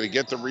Grayling's going to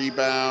get the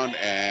rebound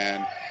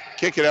and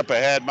kick it up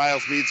ahead.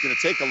 Miles Mead's going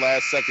to take a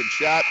last-second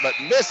shot, but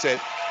miss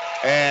it.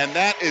 And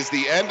that is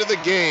the end of the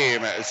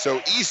game. So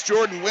East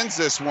Jordan wins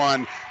this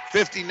one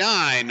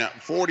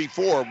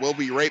 59-44. We'll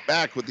be right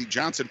back with the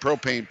Johnson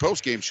Propane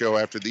postgame show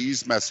after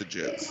these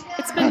messages.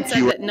 It's been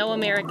said that no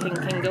American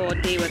can go a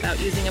day without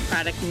using a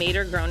product made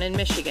or grown in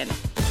Michigan.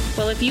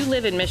 Well, if you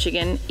live in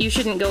Michigan, you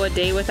shouldn't go a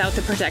day without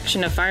the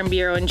protection of Farm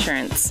Bureau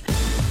Insurance.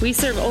 We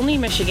serve only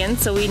Michigan,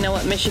 so we know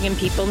what Michigan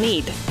people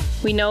need.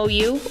 We know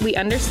you, we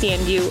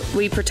understand you,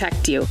 we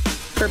protect you.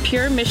 For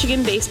pure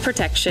Michigan-based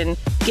protection,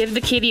 give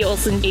the Katie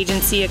Olson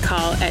Agency a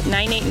call at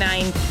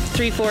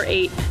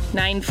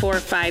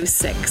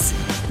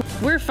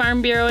 989-348-9456. We're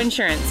Farm Bureau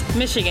Insurance,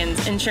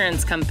 Michigan's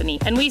insurance company,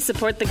 and we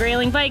support the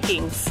Grayling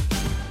Vikings.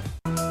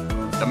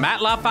 The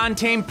Matt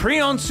LaFontaine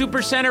Pre-Owned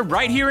Supercenter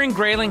right here in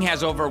Grayling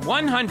has over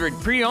 100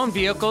 pre-owned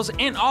vehicles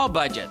in all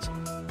budgets.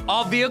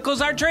 All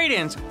vehicles are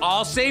trade-ins,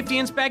 all safety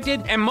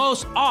inspected, and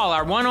most all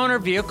are one-owner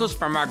vehicles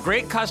from our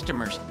great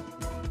customers.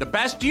 The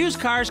best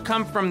used cars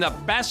come from the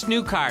best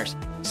new cars.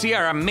 See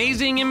our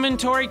amazing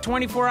inventory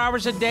 24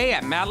 hours a day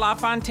at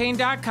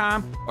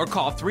mattlafontaine.com or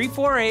call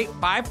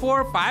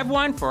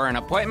 348-5451 for an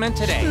appointment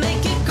today.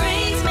 Make it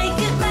great, make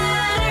it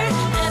better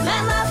at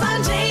Matt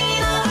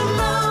LaFontaine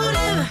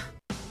Automotive.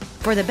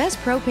 For the best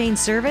propane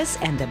service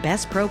and the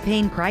best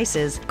propane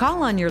prices,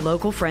 call on your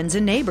local friends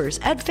and neighbors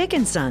at Fick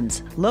 &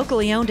 Sons.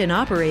 Locally owned and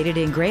operated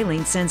in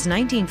Grayling since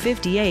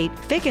 1958,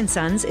 Fick &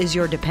 Sons is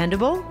your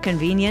dependable,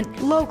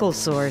 convenient, local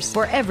source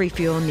for every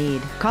fuel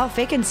need. Call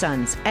Fick &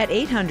 Sons at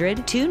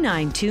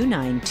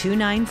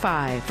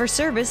 800-2929-295 for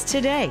service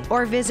today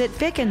or visit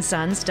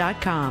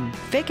fickandsons.com.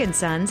 Fick &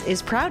 Sons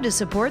is proud to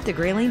support the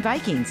Grayling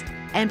Vikings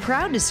and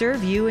proud to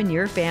serve you and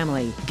your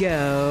family.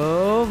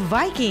 Go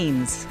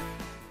Vikings!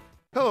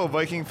 Hello,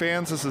 Viking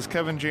fans. This is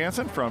Kevin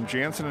Jansen from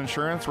Jansen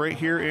Insurance right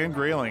here in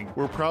Grayling.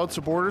 We're proud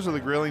supporters of the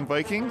Grayling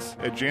Vikings.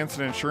 At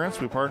Jansen Insurance,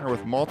 we partner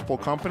with multiple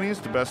companies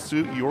to best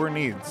suit your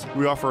needs.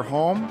 We offer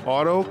home,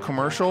 auto,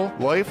 commercial,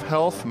 life,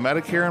 health,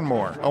 Medicare, and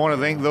more. I want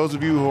to thank those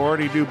of you who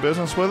already do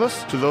business with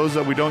us. To those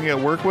that we don't yet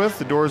work with,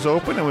 the door is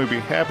open and we'd be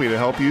happy to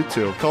help you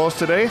too. Call us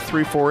today,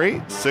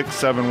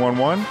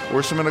 348-6711,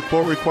 or submit a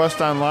quote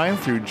request online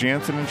through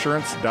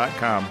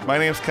janseninsurance.com. My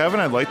name's Kevin.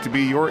 I'd like to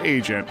be your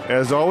agent.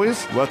 As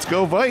always, let's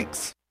go Vikes!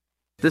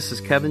 This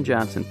is Kevin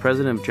Johnson,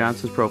 president of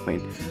Johnson's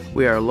Propane.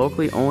 We are a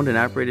locally owned and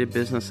operated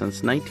business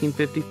since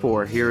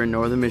 1954 here in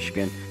Northern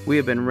Michigan. We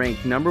have been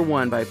ranked number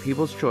 1 by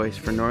People's Choice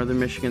for Northern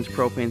Michigan's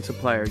propane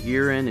supplier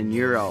year in and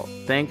year out,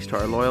 thanks to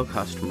our loyal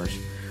customers.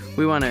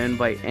 We want to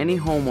invite any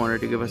homeowner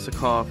to give us a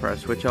call for our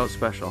switch out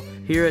special.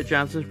 Here at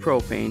Johnson's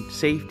Propane,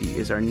 safety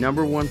is our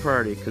number 1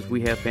 priority because we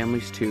have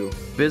families too.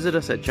 Visit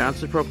us at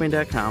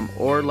johnsonspropane.com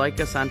or like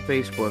us on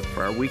Facebook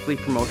for our weekly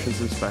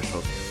promotions and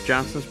specials.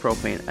 Johnson's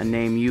Propane, a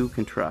name you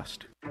can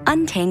trust.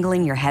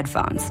 Untangling your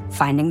headphones,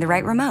 finding the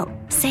right remote,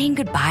 saying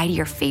goodbye to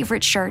your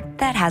favorite shirt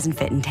that hasn't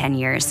fit in 10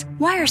 years.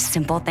 Why are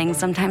simple things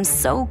sometimes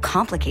so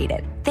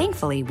complicated?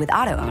 Thankfully, with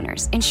auto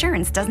owners,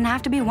 insurance doesn't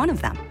have to be one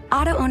of them.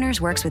 Auto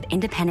Owners works with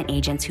independent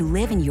agents who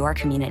live in your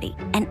community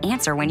and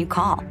answer when you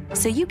call,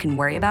 so you can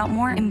worry about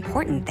more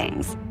important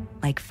things,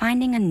 like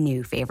finding a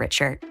new favorite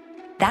shirt.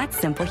 That's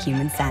simple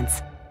human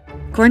sense.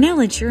 Cornell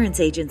Insurance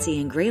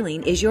Agency in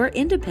Grayling is your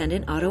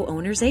independent auto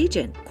owner's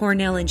agent.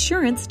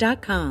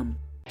 CornellInsurance.com.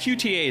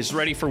 QTA is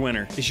ready for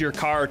winter. Is your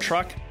car or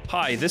truck?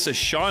 Hi, this is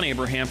Sean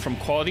Abraham from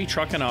Quality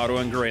Truck and Auto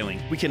in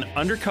Grayling. We can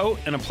undercoat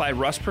and apply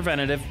rust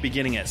preventative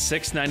beginning at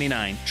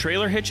 $6.99.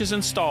 Trailer hitches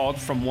installed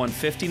from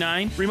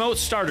 $159. Remote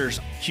starters,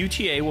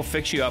 QTA will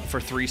fix you up for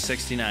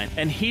 $369.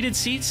 And heated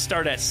seats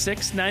start at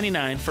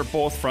 $6.99 for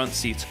both front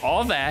seats.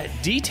 All that,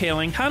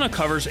 detailing, tonneau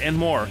covers, and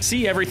more.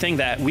 See everything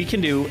that we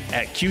can do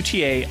at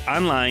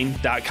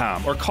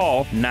QTAonline.com or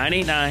call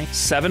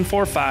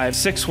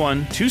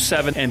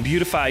 989-745-6127 and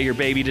beautify your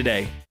baby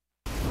today.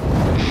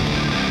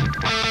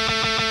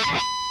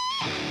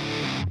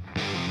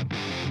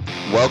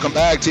 Welcome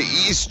back to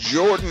East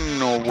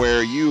Jordan,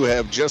 where you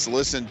have just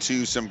listened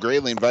to some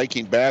Grayling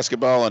Viking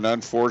basketball, and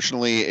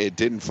unfortunately it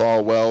didn't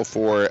fall well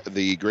for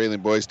the Grayling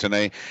boys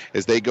tonight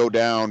as they go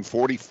down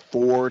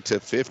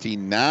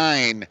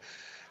 44-59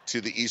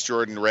 to the East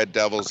Jordan Red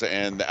Devils.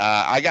 And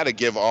I got to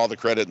give all the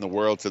credit in the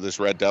world to this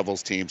Red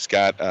Devils team,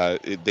 Scott.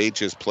 They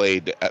just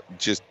played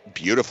just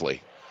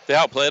beautifully. They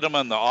outplayed them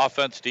on the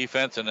offense,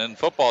 defense, and in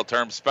football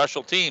terms,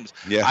 special teams.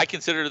 Yeah. I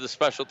consider the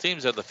special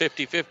teams are the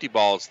 50-50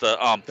 balls. The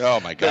oh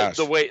my gosh,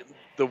 the way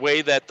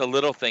that the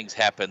little things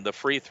happen, the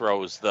free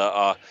throws,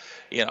 the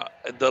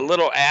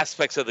little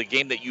aspects of the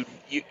game that you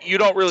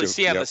don't really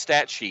see on the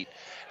stat sheet.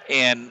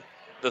 And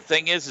the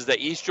thing is that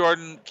East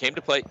Jordan came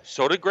to play.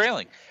 So did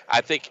Grayling.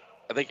 I think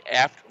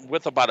after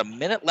with about a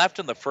minute left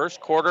in the first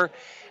quarter,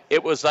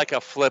 it was like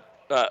a flip.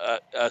 A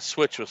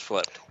switch was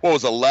flipped. Well,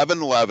 it was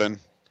 11-11.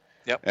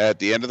 Yep. At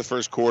the end of the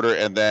first quarter,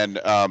 and then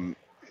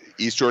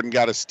East Jordan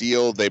got a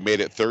steal. They made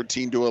it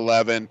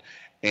 13-11,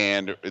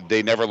 and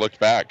they never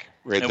looked back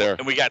there.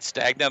 And we got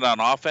stagnant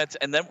on offense,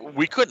 and then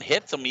we couldn't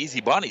hit some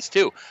easy bunnies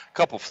too. A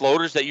couple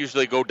floaters that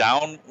usually go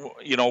down,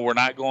 we're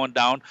not going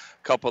down.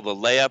 A couple of the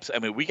layups. I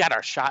mean, we got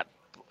our shots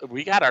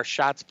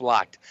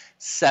blocked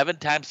 7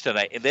 times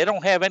tonight, and they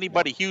don't have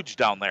anybody huge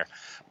down there.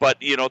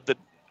 But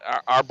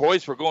our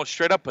boys were going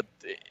straight up. But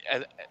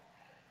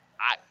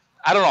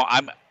I don't know.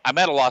 I'm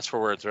at a loss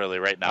for words really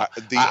right now.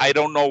 I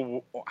don't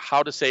know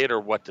how to say it or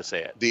what to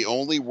say it. The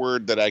only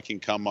word that I can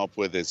come up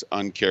with is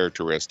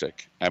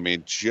uncharacteristic. I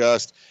mean,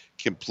 just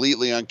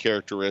completely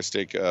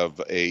uncharacteristic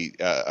of a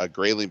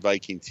Grayling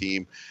Viking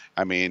team.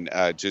 I mean,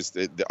 just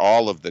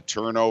all of the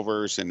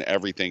turnovers and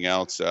everything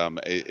else.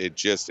 It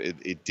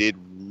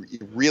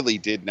really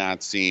did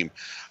not seem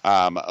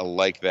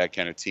like that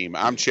kind of team.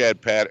 I'm Chad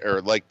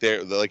like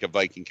a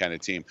Viking kind of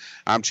team.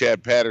 I'm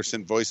Chad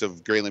Patterson, voice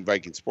of Grayling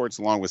Viking Sports,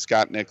 along with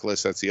Scott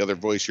Nicholas. That's the other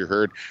voice you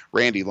heard.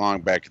 Randy Long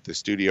back at the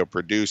studio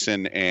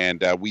producing.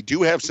 And we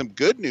do have some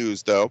good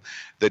news, though.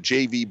 The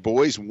JV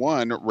boys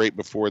won right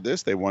before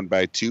this. They won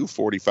by 2,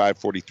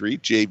 45-43.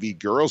 JV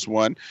girls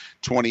won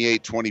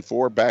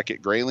 28-24 back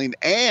at Grayling.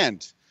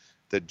 And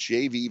the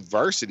JV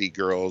varsity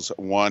girls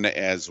won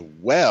as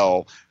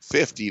well,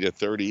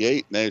 50-38.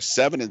 And they're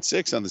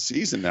 7-6 on the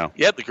season now.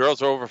 Yeah, the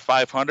girls are over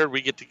 500.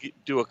 We get to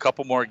do a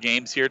couple more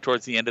games here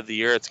towards the end of the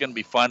year. It's going to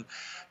be fun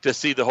to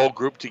see the whole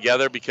group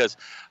together because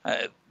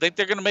I think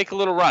they're going to make a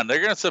little run. They're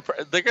going to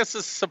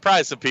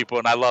surprise some people,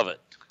 and I love it.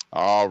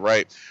 All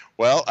right.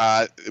 Well,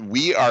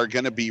 we are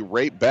going to be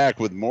right back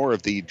with more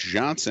of the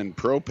Johnson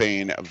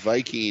Propane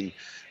Viking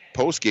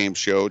post-game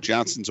show.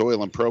 Johnson's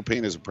Oil and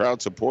Propane is a proud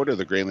supporter of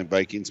the Grayling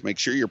Vikings. Make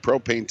sure your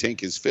propane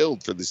tank is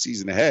filled for the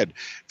season ahead.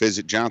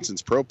 Visit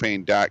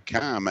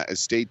johnsonspropane.com.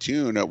 Stay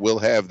tuned. We'll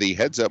have the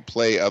heads-up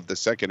play of the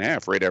second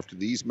half right after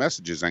these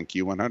messages on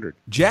Q100.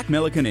 Jack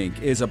Milliken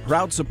Inc. is a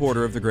proud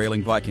supporter of the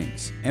Grayling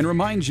Vikings and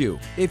reminds you,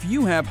 if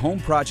you have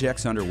home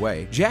projects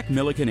underway, Jack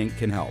Milliken Inc.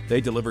 can help.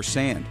 They deliver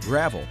sand,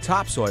 gravel,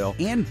 topsoil,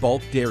 and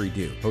bulk dairy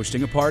dew.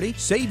 Hosting a party?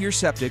 Save your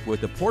septic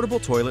with the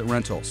portable toilet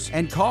rentals.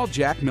 And call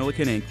Jack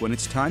Milliken Inc. when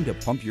it's time to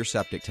pump your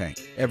septic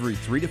tank. Every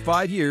 3 to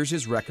 5 years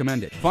is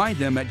recommended. Find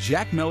them at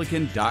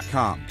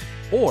jackmilliken.com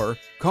or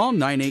call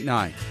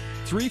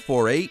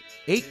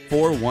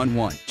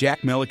 989-348-8411.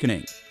 Jack Milliken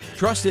Inc.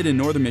 Trusted in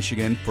Northern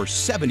Michigan for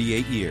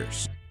 78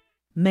 years.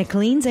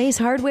 McLean's Ace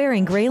Hardware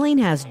in Grayling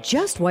has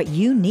just what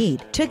you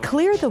need to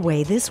clear the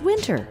way this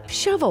winter.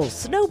 Shovels,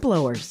 snow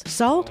blowers,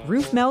 salt,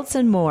 roof melts,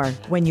 and more.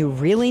 When you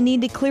really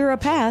need to clear a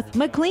path,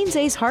 McLean's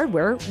Ace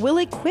Hardware will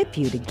equip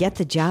you to get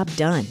the job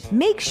done.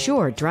 Make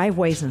sure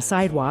driveways and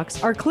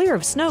sidewalks are clear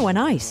of snow and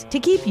ice to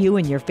keep you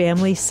and your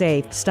family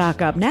safe.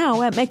 Stock up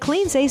now at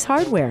McLean's Ace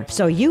Hardware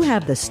so you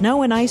have the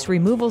snow and ice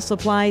removal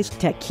supplies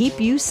to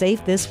keep you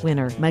safe this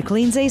winter.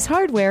 McLean's Ace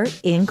Hardware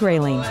in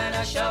Grayling.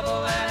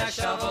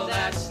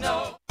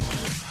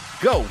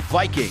 Go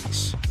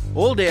Vikings!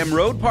 Old Dam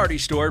Road Party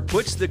Store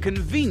puts the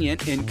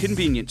convenient in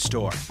convenience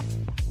store.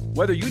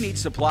 Whether you need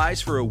supplies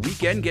for a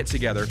weekend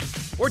get-together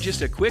or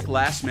just a quick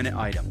last-minute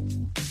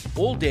item,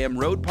 Old Dam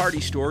Road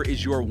Party Store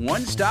is your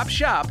one-stop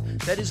shop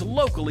that is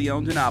locally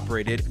owned and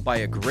operated by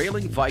a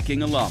Grayling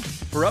Viking alum.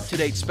 For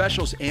up-to-date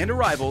specials and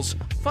arrivals,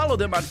 follow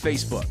them on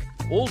Facebook.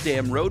 Old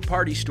Dam Road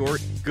Party Store,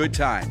 good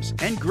times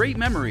and great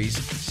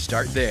memories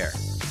start there.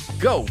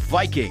 Go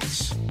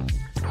Vikings!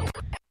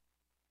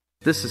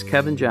 This is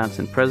Kevin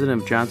Johnson,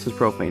 president of Johnson's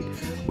Propane.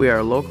 We are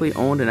a locally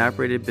owned and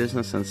operated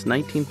business since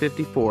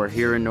 1954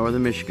 here in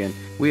Northern Michigan.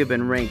 We have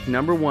been ranked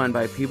number 1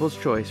 by People's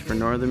Choice for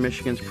Northern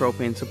Michigan's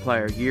propane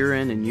supplier year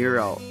in and year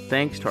out,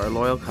 thanks to our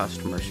loyal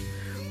customers.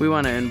 We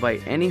want to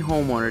invite any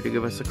homeowner to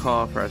give us a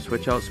call for our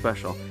switch out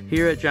special.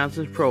 Here at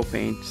Johnson's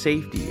Propane,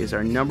 safety is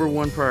our number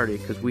 1 priority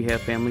because we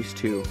have families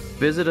too.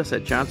 Visit us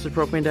at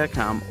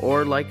johnsonspropane.com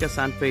or like us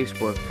on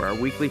Facebook for our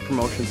weekly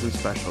promotions and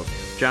specials.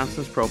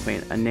 Johnson's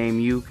Propane, a name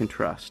you can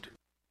trust.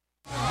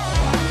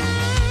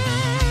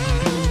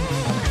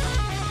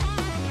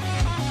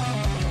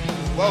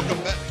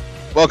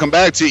 Welcome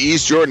back to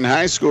East Jordan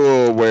High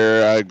School,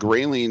 where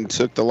Grayling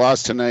took the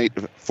loss tonight,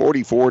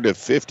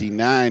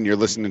 44-59. You're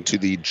listening to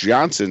the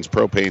Johnson's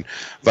Propane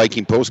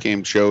Viking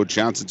postgame show.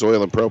 Johnson's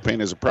Oil and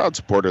Propane is a proud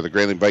supporter of the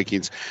Grayling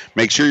Vikings.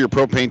 Make sure your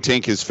propane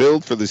tank is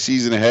filled for the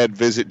season ahead.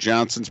 Visit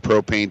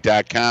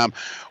johnsonspropane.com.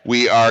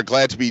 We are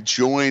glad to be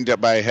joined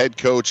by head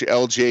coach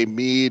L.J.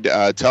 Mead.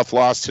 Tough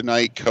loss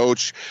tonight,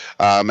 Coach.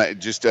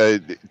 Just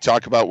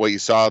talk about what you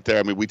saw out there.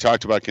 I mean, we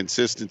talked about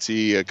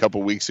consistency a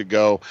couple weeks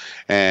ago,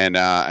 and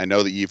I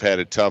know that you've had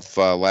a tough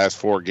last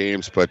 4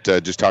 games, but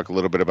just talk a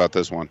little bit about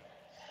this one.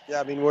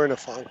 Yeah, I mean, we're in a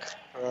funk.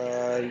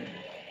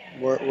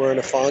 We're in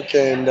a funk,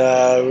 and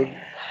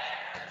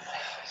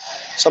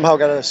somehow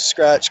got to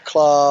scratch,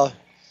 claw,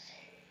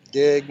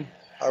 dig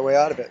our way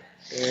out of it.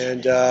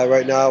 And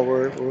right now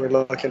we're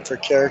looking for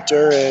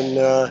character, and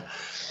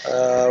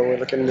we're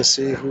looking to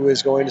see who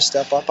is going to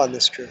step up on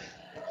this crew.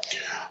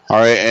 All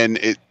right,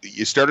 and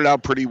you started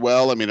out pretty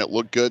well. I mean, it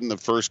looked good in the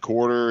first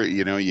quarter.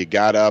 You know, you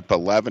got up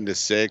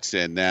 11-6,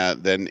 and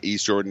then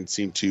East Jordan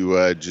seemed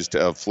to just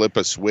flip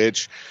a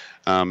switch,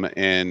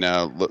 and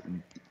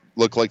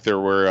looked like there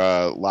were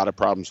a lot of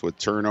problems with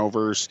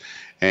turnovers,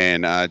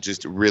 and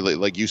just really,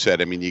 like you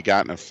said, I mean, you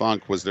got in a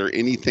funk. Was there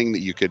anything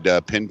that you could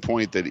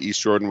pinpoint that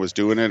East Jordan was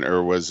doing it,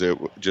 or was it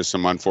just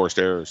some unforced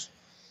errors?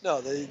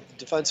 No,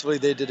 defensively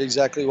they did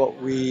exactly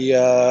what we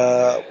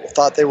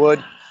thought they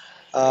would.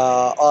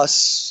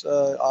 Us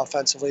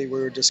offensively,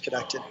 we were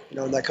disconnected. You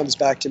know, and that comes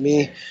back to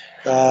me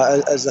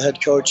as the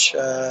head coach.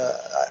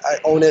 I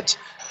own it,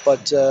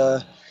 but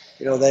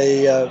you know,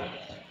 they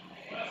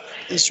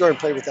East Jordan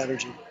played with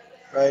energy,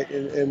 right?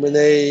 And when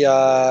they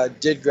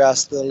did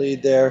grasp the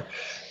lead there,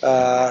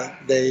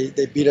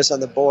 they beat us on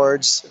the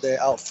boards. They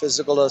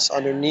out-physicaled us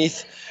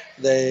underneath.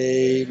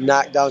 They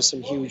knocked down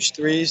some huge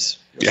threes.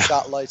 Yeah.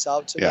 Shot lights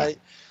out tonight.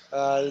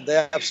 Yeah.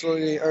 They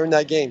absolutely earned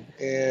that game,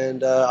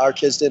 and our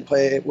kids didn't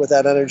play with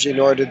that energy,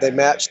 nor did they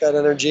match that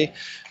energy.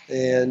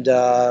 And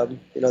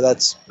you know,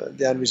 that's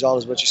the end result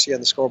is what you see on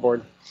the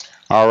scoreboard.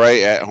 All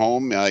right, at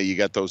home, you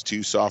got those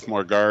 2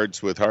 sophomore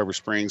guards with Harbor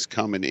Springs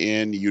coming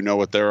in. You know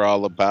what they're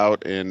all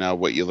about and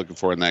what you're looking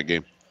for in that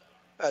game.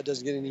 It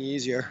doesn't get any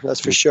easier, that's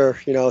for sure.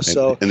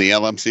 So in the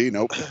LMC,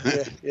 nope.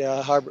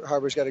 yeah,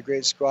 Harbor's got a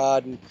great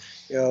squad, and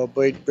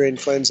Braden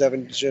Flynn's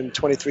averaging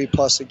 23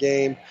 plus a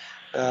game,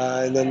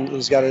 and then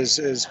he's got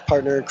his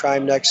partner in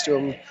crime next to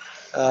him.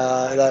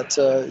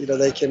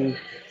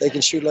 They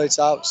can shoot lights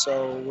out.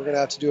 So we're gonna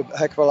have to do a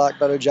heck of a lot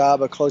better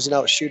job of closing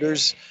out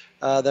shooters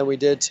than we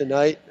did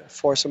tonight.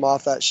 Force them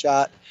off that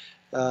shot.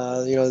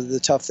 The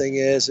tough thing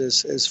is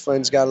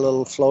Flynn's got a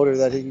little floater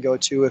that he can go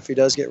to if he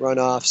does get run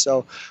off.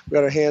 So we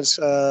got our hands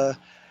full.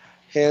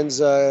 And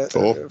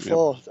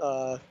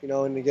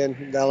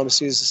again, the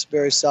LMC is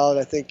very solid.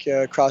 I think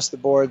across the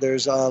board,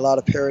 there's a lot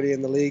of parity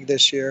in the league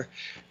this year,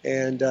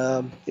 and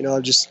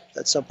just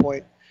at some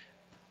point,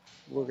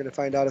 we're going to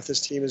find out if this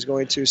team is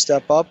going to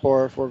step up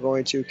or if we're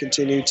going to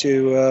continue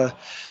to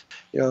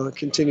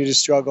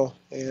struggle.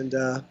 And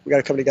we got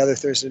to come together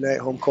Thursday night,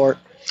 home court.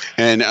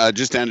 And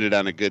just ended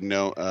on a good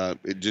note.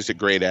 Just a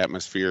great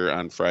atmosphere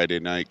on Friday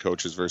night,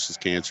 coaches versus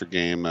cancer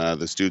game.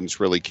 The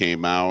students really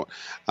came out,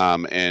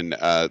 and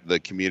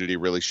the community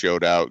really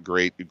showed out.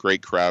 Great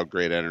crowd,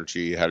 great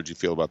energy. How did you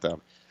feel about that?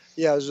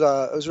 Yeah, I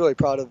was really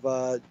proud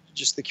of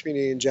just the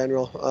community in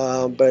general.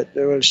 But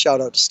I want to shout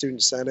out to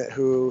Student Senate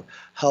who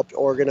helped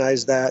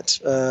organize that,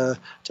 to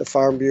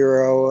Farm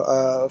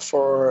Bureau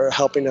for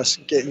helping us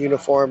get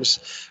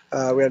uniforms.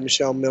 We had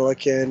Michelle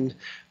Milliken,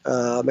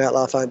 Matt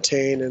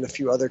LaFontaine, and a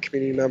few other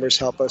community members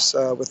help us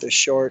with the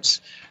shorts.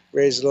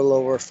 Raised a little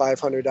over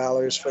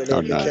 $500 for the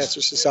American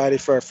Cancer Society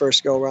for our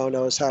first go-round.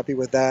 I was happy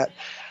with that.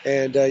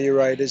 And you're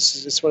right,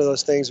 it's one of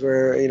those things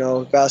where,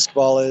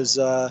 basketball is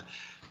a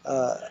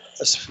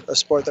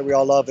sport that we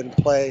all love and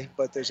play,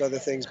 but there's other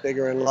things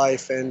bigger in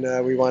life, and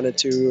we wanted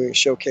to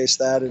showcase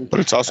that. But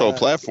it's also a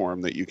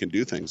platform that you can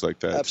do things like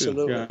that.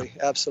 Absolutely, too.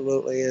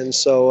 Absolutely. And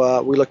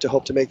so we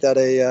hope to make that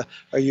a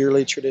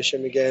yearly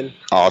tradition again.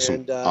 Awesome,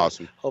 and,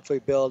 awesome.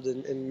 Hopefully build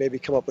and maybe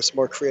come up with some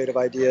more creative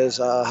ideas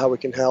how we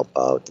can help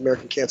out the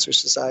American Cancer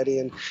Society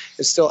and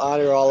still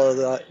honor all of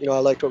the. I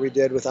liked what we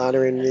did with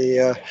honoring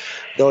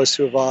those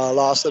who have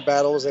lost the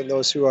battles and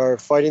those who are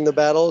fighting the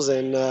battles,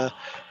 and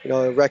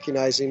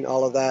recognizing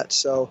all of that.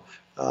 So,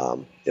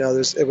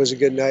 it was a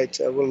good night.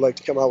 I would like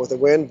to come out with a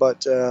win,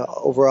 but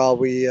overall,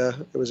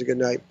 it was a good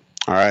night.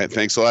 All right.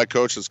 Thanks a lot,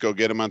 Coach. Let's go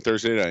get him on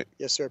Thursday night.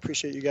 Yes, sir.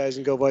 Appreciate you guys,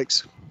 and go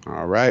Vikes.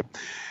 All right.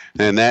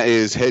 And that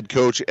is head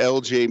coach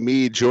L.J.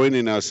 Mead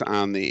joining us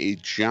on the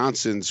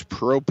Johnson's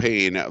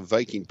Propane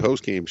Viking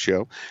postgame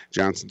show.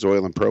 Johnson's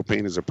Oil and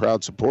Propane is a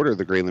proud supporter of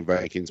the Grayling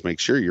Vikings. Make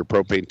sure your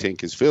propane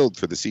tank is filled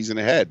for the season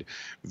ahead.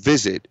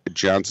 Visit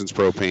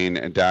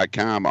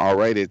johnsonspropane.com. All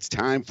right, it's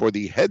time for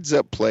the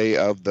heads-up play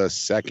of the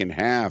second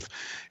half.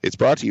 It's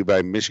brought to you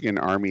by Michigan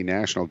Army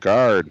National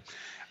Guard.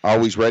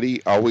 Always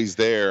ready, always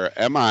there.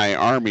 MI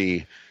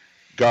Army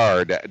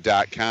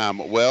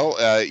Guard.com. Well,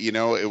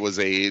 it was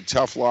a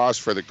tough loss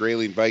for the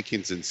Grayling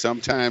Vikings, and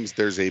sometimes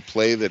there's a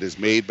play that is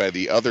made by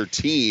the other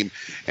team,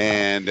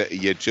 and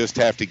you just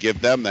have to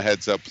give them the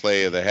heads-up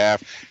play of the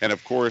half. And,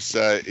 of course,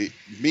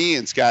 me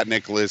and Scott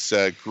Nicholas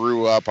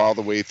grew up all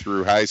the way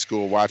through high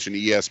school watching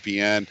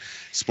ESPN,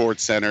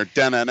 Sports Center,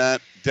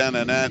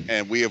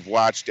 and we have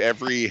watched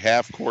every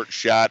half-court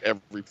shot,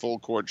 every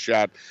full-court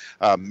shot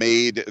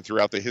made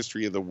throughout the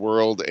history of the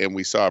world, and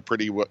we saw a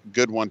pretty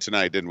good one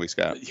tonight, didn't we,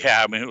 Scott?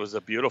 Yeah, it was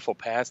a beautiful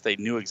pass. They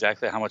knew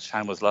exactly how much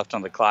time was left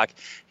on the clock.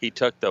 He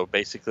took,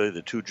 basically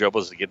the two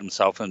dribbles to get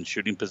himself in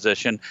shooting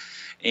position,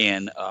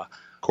 and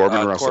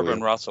Corbin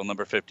Russell,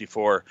 number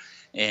 54.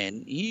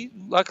 And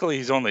luckily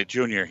he's only a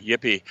junior.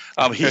 Yippee!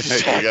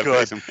 He's so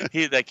good.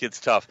 That kid's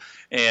tough,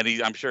 and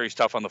I'm sure he's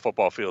tough on the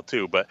football field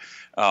too. But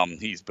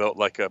he's built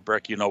like a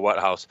brick,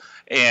 house.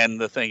 And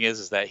the thing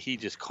is that he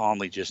just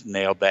calmly just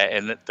nailed that,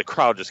 and the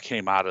crowd just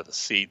came out of the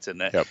seats, and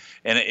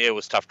it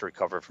was tough to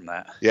recover from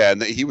that. Yeah,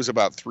 and he was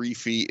about 3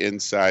 feet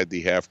inside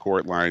the half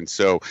court line.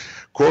 So,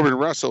 Corbin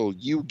Russell,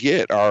 you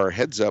get our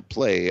heads up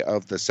play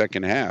of the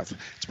second half.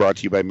 It's brought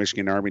to you by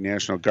Michigan Army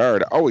National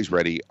Guard. Always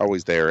ready,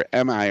 always there.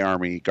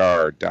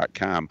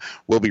 MIArmyGuard.com.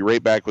 We'll be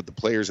right back with the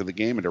players of the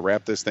game and to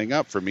wrap this thing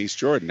up from East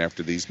Jordan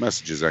after these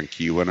messages on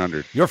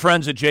Q100. Your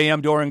friends at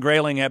JM Door in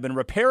Grayling have been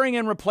repairing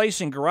and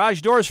replacing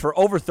garage doors for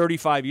over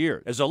 35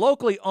 years. As a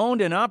locally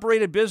owned and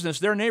operated business,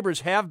 their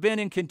neighbors have been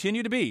and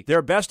continue to be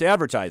their best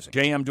advertising.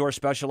 JM Door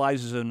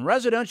specializes in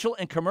residential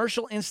and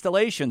commercial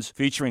installations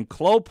featuring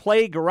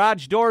Clopay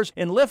garage doors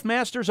and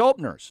LiftMasters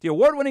openers. The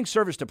award-winning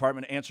service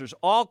department answers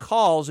all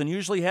calls and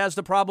usually has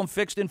the problem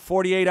fixed in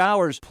 48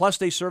 hours. Plus,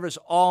 they service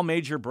all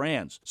major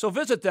brands. So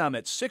visit them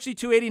at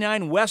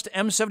 6289 West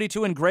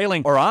M72 in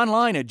Grayling or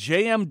online at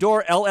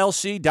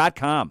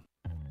jmdoorllc.com.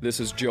 This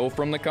is Joe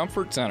from the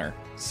Comfort Center.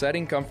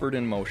 Setting comfort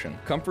in motion.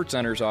 Comfort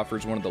Centers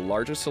offers one of the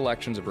largest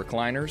selections of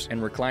recliners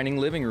and reclining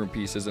living room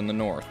pieces in the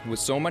North. With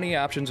so many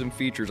options and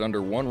features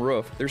under one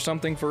roof, there's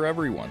something for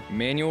everyone.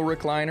 Manual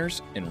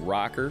recliners in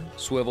rocker,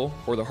 swivel,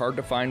 or the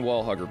hard-to-find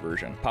wall hugger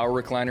version. Power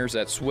recliners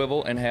that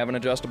swivel and have an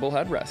adjustable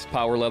headrest.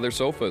 Power leather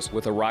sofas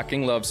with a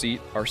rocking love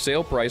seat are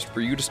sale priced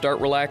for you to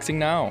start relaxing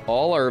now.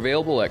 All are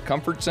available at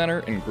Comfort Center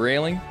in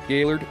Grayling,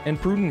 Gaylord, and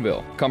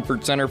Prudenville.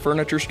 Comfort Center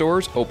furniture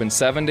stores open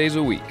 7 days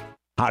a week.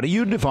 How do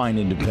you define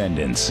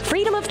independence?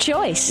 Freedom of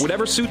choice.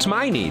 Whatever suits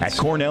my needs. At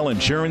Cornell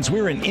Insurance,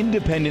 we're an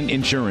independent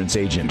insurance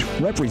agent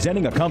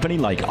representing a company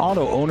like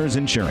Auto Owners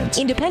Insurance.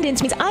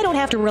 Independence means I don't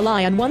have to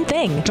rely on one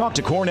thing. Talk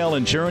to Cornell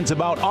Insurance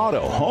about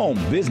auto, home,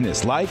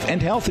 business, life,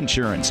 and health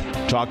insurance.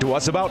 Talk to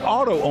us about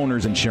Auto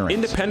Owners Insurance.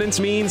 Independence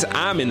means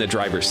I'm in the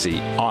driver's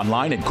seat.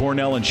 Online at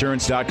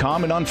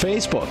cornellinsurance.com and on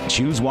Facebook.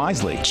 Choose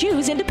wisely.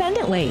 Choose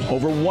independently.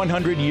 Over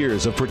 100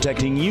 years of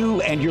protecting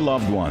you and your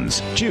loved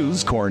ones.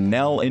 Choose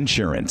Cornell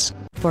Insurance.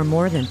 For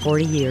more than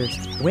 40 years,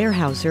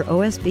 Weyerhaeuser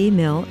OSB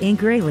Mill in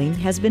Grayling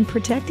has been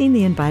protecting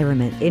the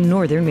environment in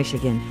northern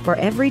Michigan. For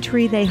every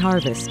tree they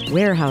harvest,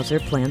 Weyerhaeuser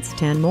plants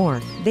 10 more.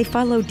 They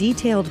follow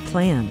detailed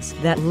plans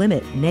that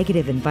limit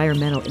negative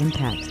environmental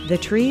impact. The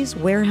trees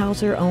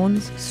Weyerhaeuser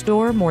owns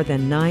store more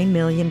than 9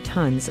 million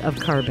tons of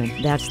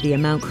carbon. That's the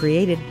amount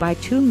created by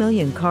 2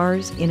 million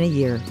cars in a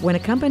year. When a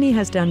company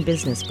has done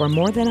business for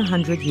more than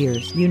 100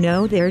 years, you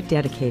know they're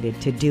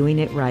dedicated to doing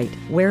it right.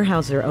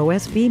 Weyerhaeuser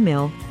OSB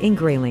Mill in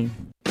Grayling.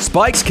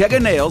 Spike's Keg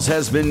of Nails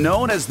has been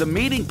known as the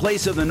meeting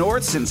place of the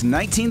North since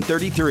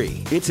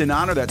 1933. It's an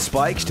honor that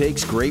Spike's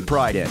takes great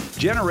pride in.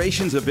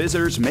 Generations of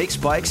visitors make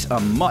Spike's a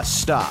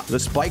must-stop. The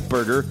Spike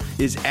Burger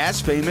is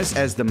as famous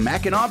as the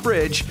Mackinac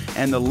Bridge,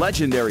 and the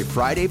legendary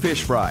Friday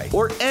Fish Fry,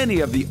 or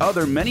any of the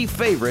other many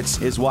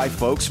favorites, is why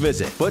folks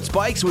visit. But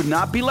Spike's would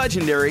not be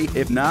legendary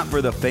if not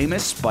for the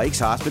famous Spike's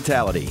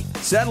hospitality.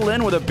 Settle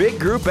in with a big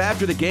group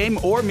after the game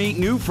or meet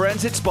new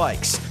friends at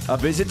Spike's. A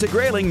visit to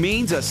Grayling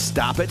means a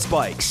stop at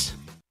Spike's.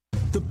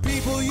 The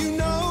people you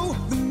know,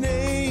 the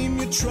name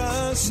you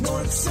trust.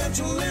 North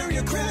Central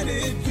Area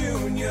Credit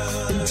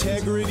Union.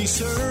 Integrity,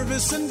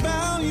 service, and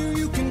value,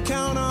 you can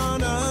count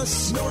on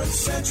us. North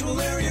Central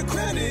Area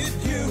Credit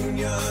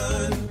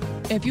Union.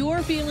 If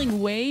you're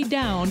feeling way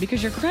down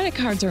because your credit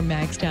cards are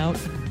maxed out,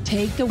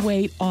 take the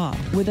weight off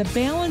with a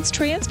balance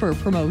transfer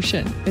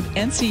promotion with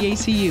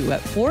NCACU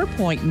at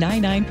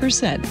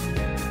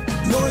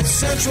 4.99%. North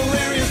Central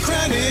Area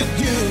Credit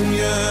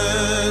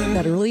Union.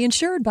 Federally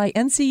insured by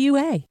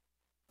NCUA.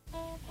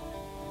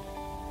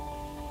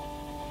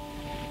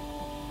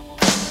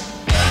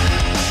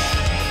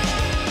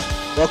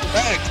 Welcome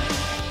back.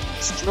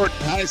 It's Jordan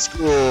High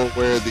School,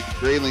 where the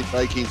Grayling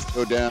Vikings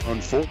go down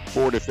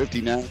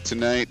 44-59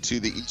 tonight to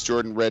the East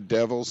Jordan Red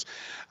Devils.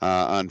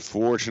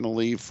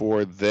 Unfortunately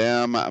for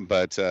them,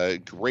 but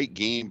great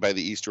game by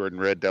the East Jordan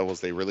Red Devils.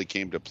 They really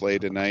came to play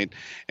tonight,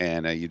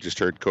 and you just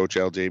heard Coach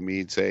L.J.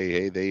 Mead say,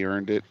 hey, they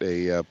earned it.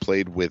 They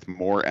played with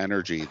more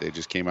energy. They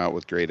just came out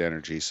with great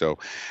energy. So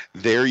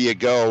there you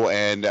go,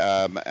 and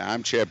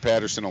I'm Chad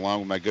Patterson, along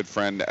with my good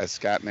friend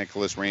Scott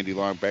Nicholas, Randy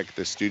Long back at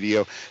the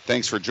studio.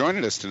 Thanks for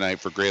joining us tonight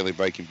for Grayling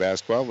Viking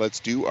basketball. Let's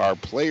do our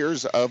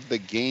players of the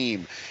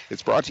game.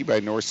 It's brought to you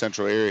by North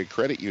Central Area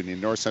Credit Union.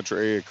 North Central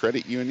Area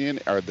Credit Union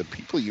are the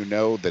people you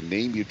know, the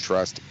name you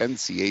trust.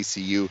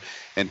 NCACU,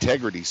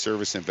 integrity,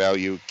 service, and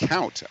value.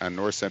 Count on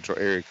North Central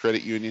Area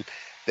Credit Union.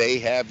 They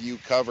have you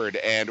covered.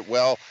 And,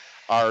 well,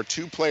 our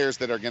two players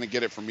that are going to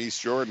get it from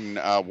East Jordan,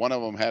 one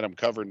of them had them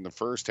covered in the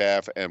first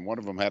half, and one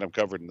of them had them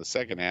covered in the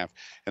second half.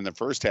 In the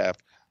first half,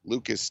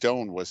 Lucas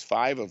Stone was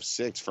 5 of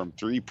 6 from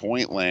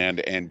three-point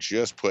land and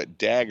just put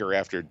dagger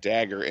after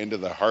dagger into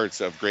the hearts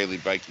of Grayling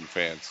Viking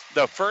fans.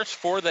 The first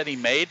 4 that he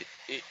made,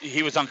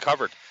 he was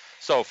uncovered.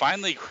 So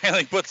finally,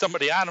 Grayling put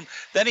somebody on him.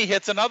 Then he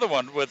hits another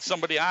one with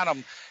somebody on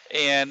him,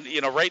 and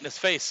right in his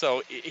face.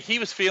 So he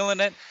was feeling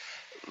it.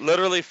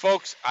 Literally,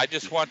 folks, I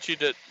just want you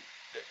to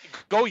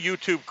go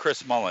YouTube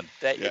Chris Mullen.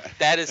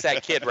 That is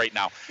that kid right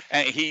now,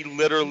 and he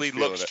literally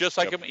looks just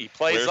like him. He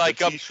plays like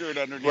him.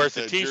 Wears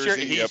a T-shirt.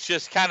 He's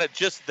just kind of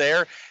just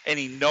there, and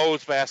he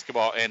knows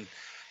basketball. And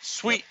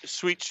sweet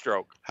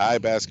stroke. High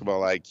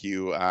basketball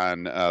IQ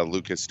on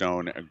Lucas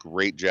Stone. A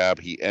great job.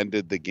 He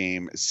ended the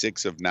game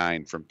 6 of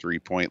 9 from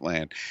three-point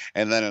land.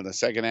 And then in the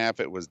second half,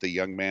 it was the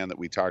young man that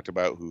we talked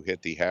about who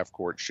hit the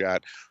half-court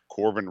shot,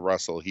 Corbin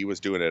Russell. He was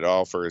doing it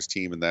all for his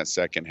team in that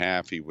second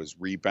half. He was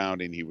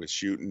rebounding. He was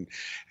shooting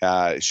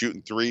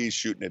threes,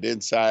 shooting it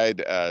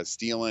inside,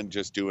 stealing,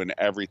 just doing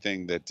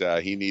everything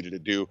that he needed to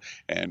do.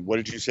 And what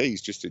did you say?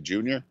 He's just a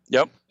junior?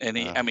 Yep. And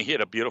he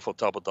had a beautiful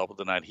double-double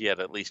tonight. He had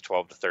at least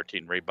 12 to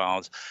 13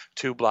 rebounds,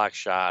 2 block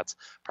shots,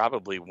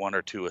 probably 1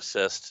 or 2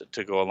 assists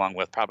to go along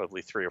with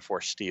probably 3 or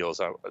 4 steals.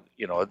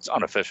 It's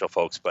unofficial,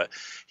 folks, but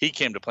he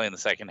came to play in the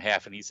second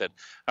half, and he said,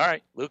 all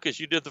right, Lucas,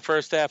 you did the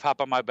first half.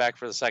 Hop on my back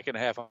for the second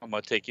half. I'm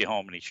going to take you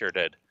home, and he sure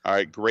did. All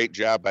right, great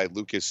job by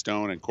Lucas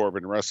Stone and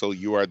Corbin Russell.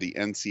 You are the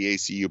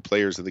NCACU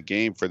players of the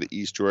game for the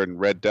East Jordan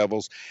Red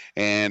Devils,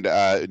 and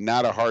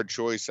not a hard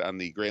choice on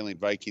the Grayling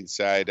Vikings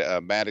side.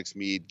 Maddox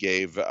Mead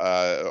gave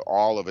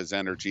all of his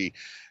energy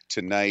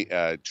tonight.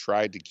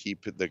 Tried to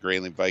keep the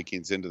Grayling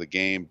Vikings into the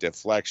game.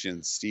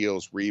 Deflections,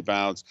 steals,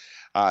 rebounds.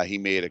 He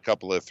made a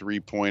couple of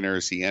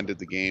three-pointers. He ended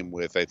the game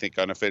with, I think,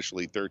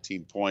 unofficially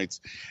 13 points.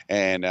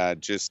 And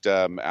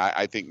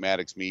I think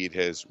Maddox Mead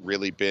has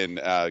really been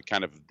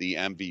kind of the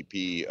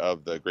MVP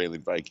of the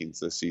Grayling Vikings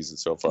this season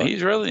so far.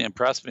 He's really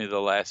impressed me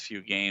the last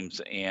few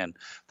games. And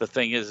the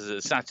thing is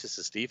it's not just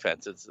his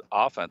defense, it's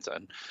offense.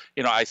 And,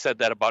 I said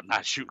that about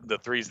not shooting the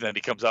threes, and then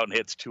he comes out and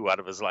hits 2 out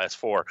of his last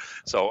 4.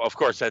 So, of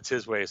course, that's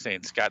his way of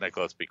saying, Scott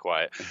Nicholas, be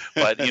quiet.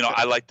 But,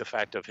 I like the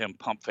fact of him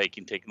pump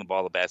faking, taking the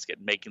ball to the basket,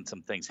 making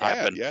some things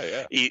happen.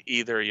 Yeah.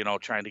 Either,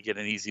 trying to get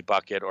an easy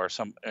bucket or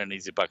an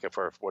easy bucket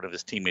for one of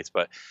his teammates.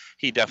 But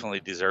he definitely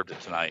deserved it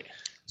tonight.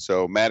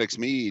 So, Maddox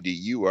Mead,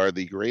 you are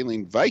the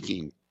Grayling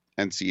Viking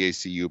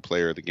NCACU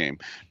player of the game.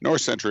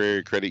 North Central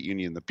Area Credit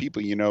Union, the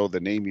people you know, the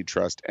name you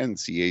trust,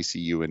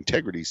 NCACU,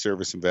 integrity,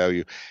 service, and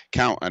value.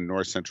 Count on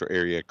North Central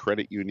Area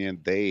Credit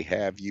Union. They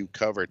have you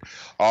covered.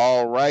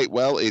 All right,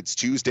 well, it's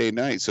Tuesday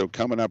night, so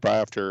coming up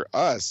after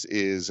us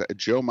is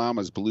Joe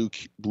Mama's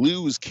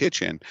Blues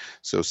Kitchen,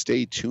 so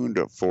stay tuned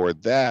for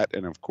that.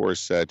 And, of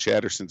course,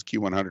 Chatterson's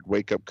Q100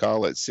 wake-up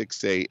call at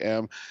 6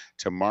 a.m.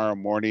 tomorrow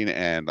morning,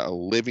 and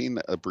Living,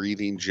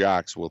 Breathing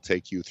Jocks will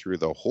take you through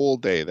the whole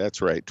day.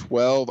 That's right,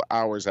 12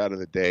 hours out of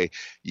the day,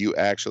 you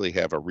actually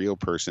have a real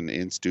person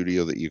in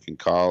studio that you can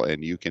call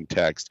and you can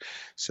text.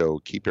 So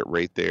keep it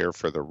right there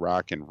for the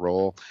rock and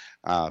roll.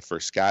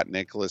 For Scott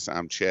Nicholas,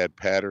 I'm Chad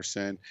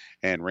Patterson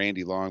and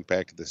Randy Long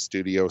back at the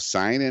studio,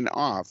 signing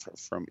off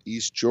from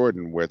East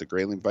Jordan, where the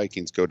Grayling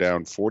Vikings go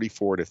down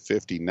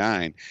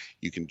 44-59.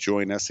 You can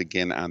join us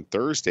again on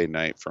Thursday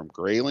night from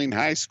Grayling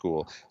High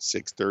School,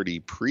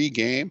 6:30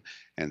 pregame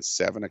and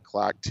 7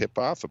 o'clock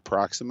tip-off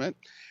approximate.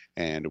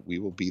 And we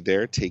will be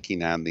there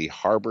taking on the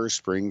Harbor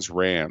Springs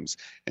Rams.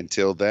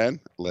 Until then,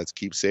 let's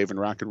keep saving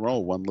rock and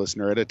roll one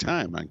listener at a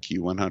time on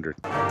Q100.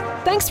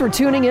 Thanks for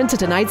tuning in to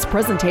tonight's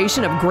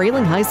presentation of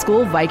Grayling High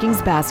School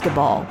Vikings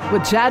basketball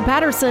with Chad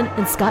Patterson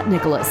and Scott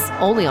Nicholas,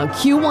 only on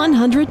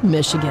Q100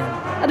 Michigan,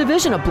 a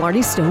division of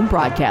Blarney Stone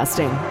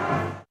Broadcasting.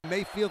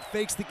 Mayfield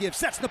fakes the give,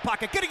 sets in the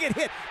pocket, gonna get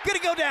hit, gonna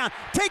go down,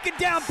 taken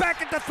down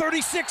back at the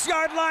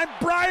 36-yard line.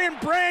 Brian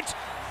Branch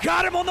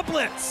got him on the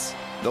blitz.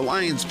 The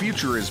Lions'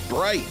 future is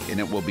bright, and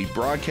it will be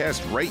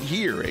broadcast right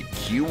here at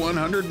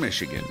Q100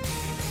 Michigan.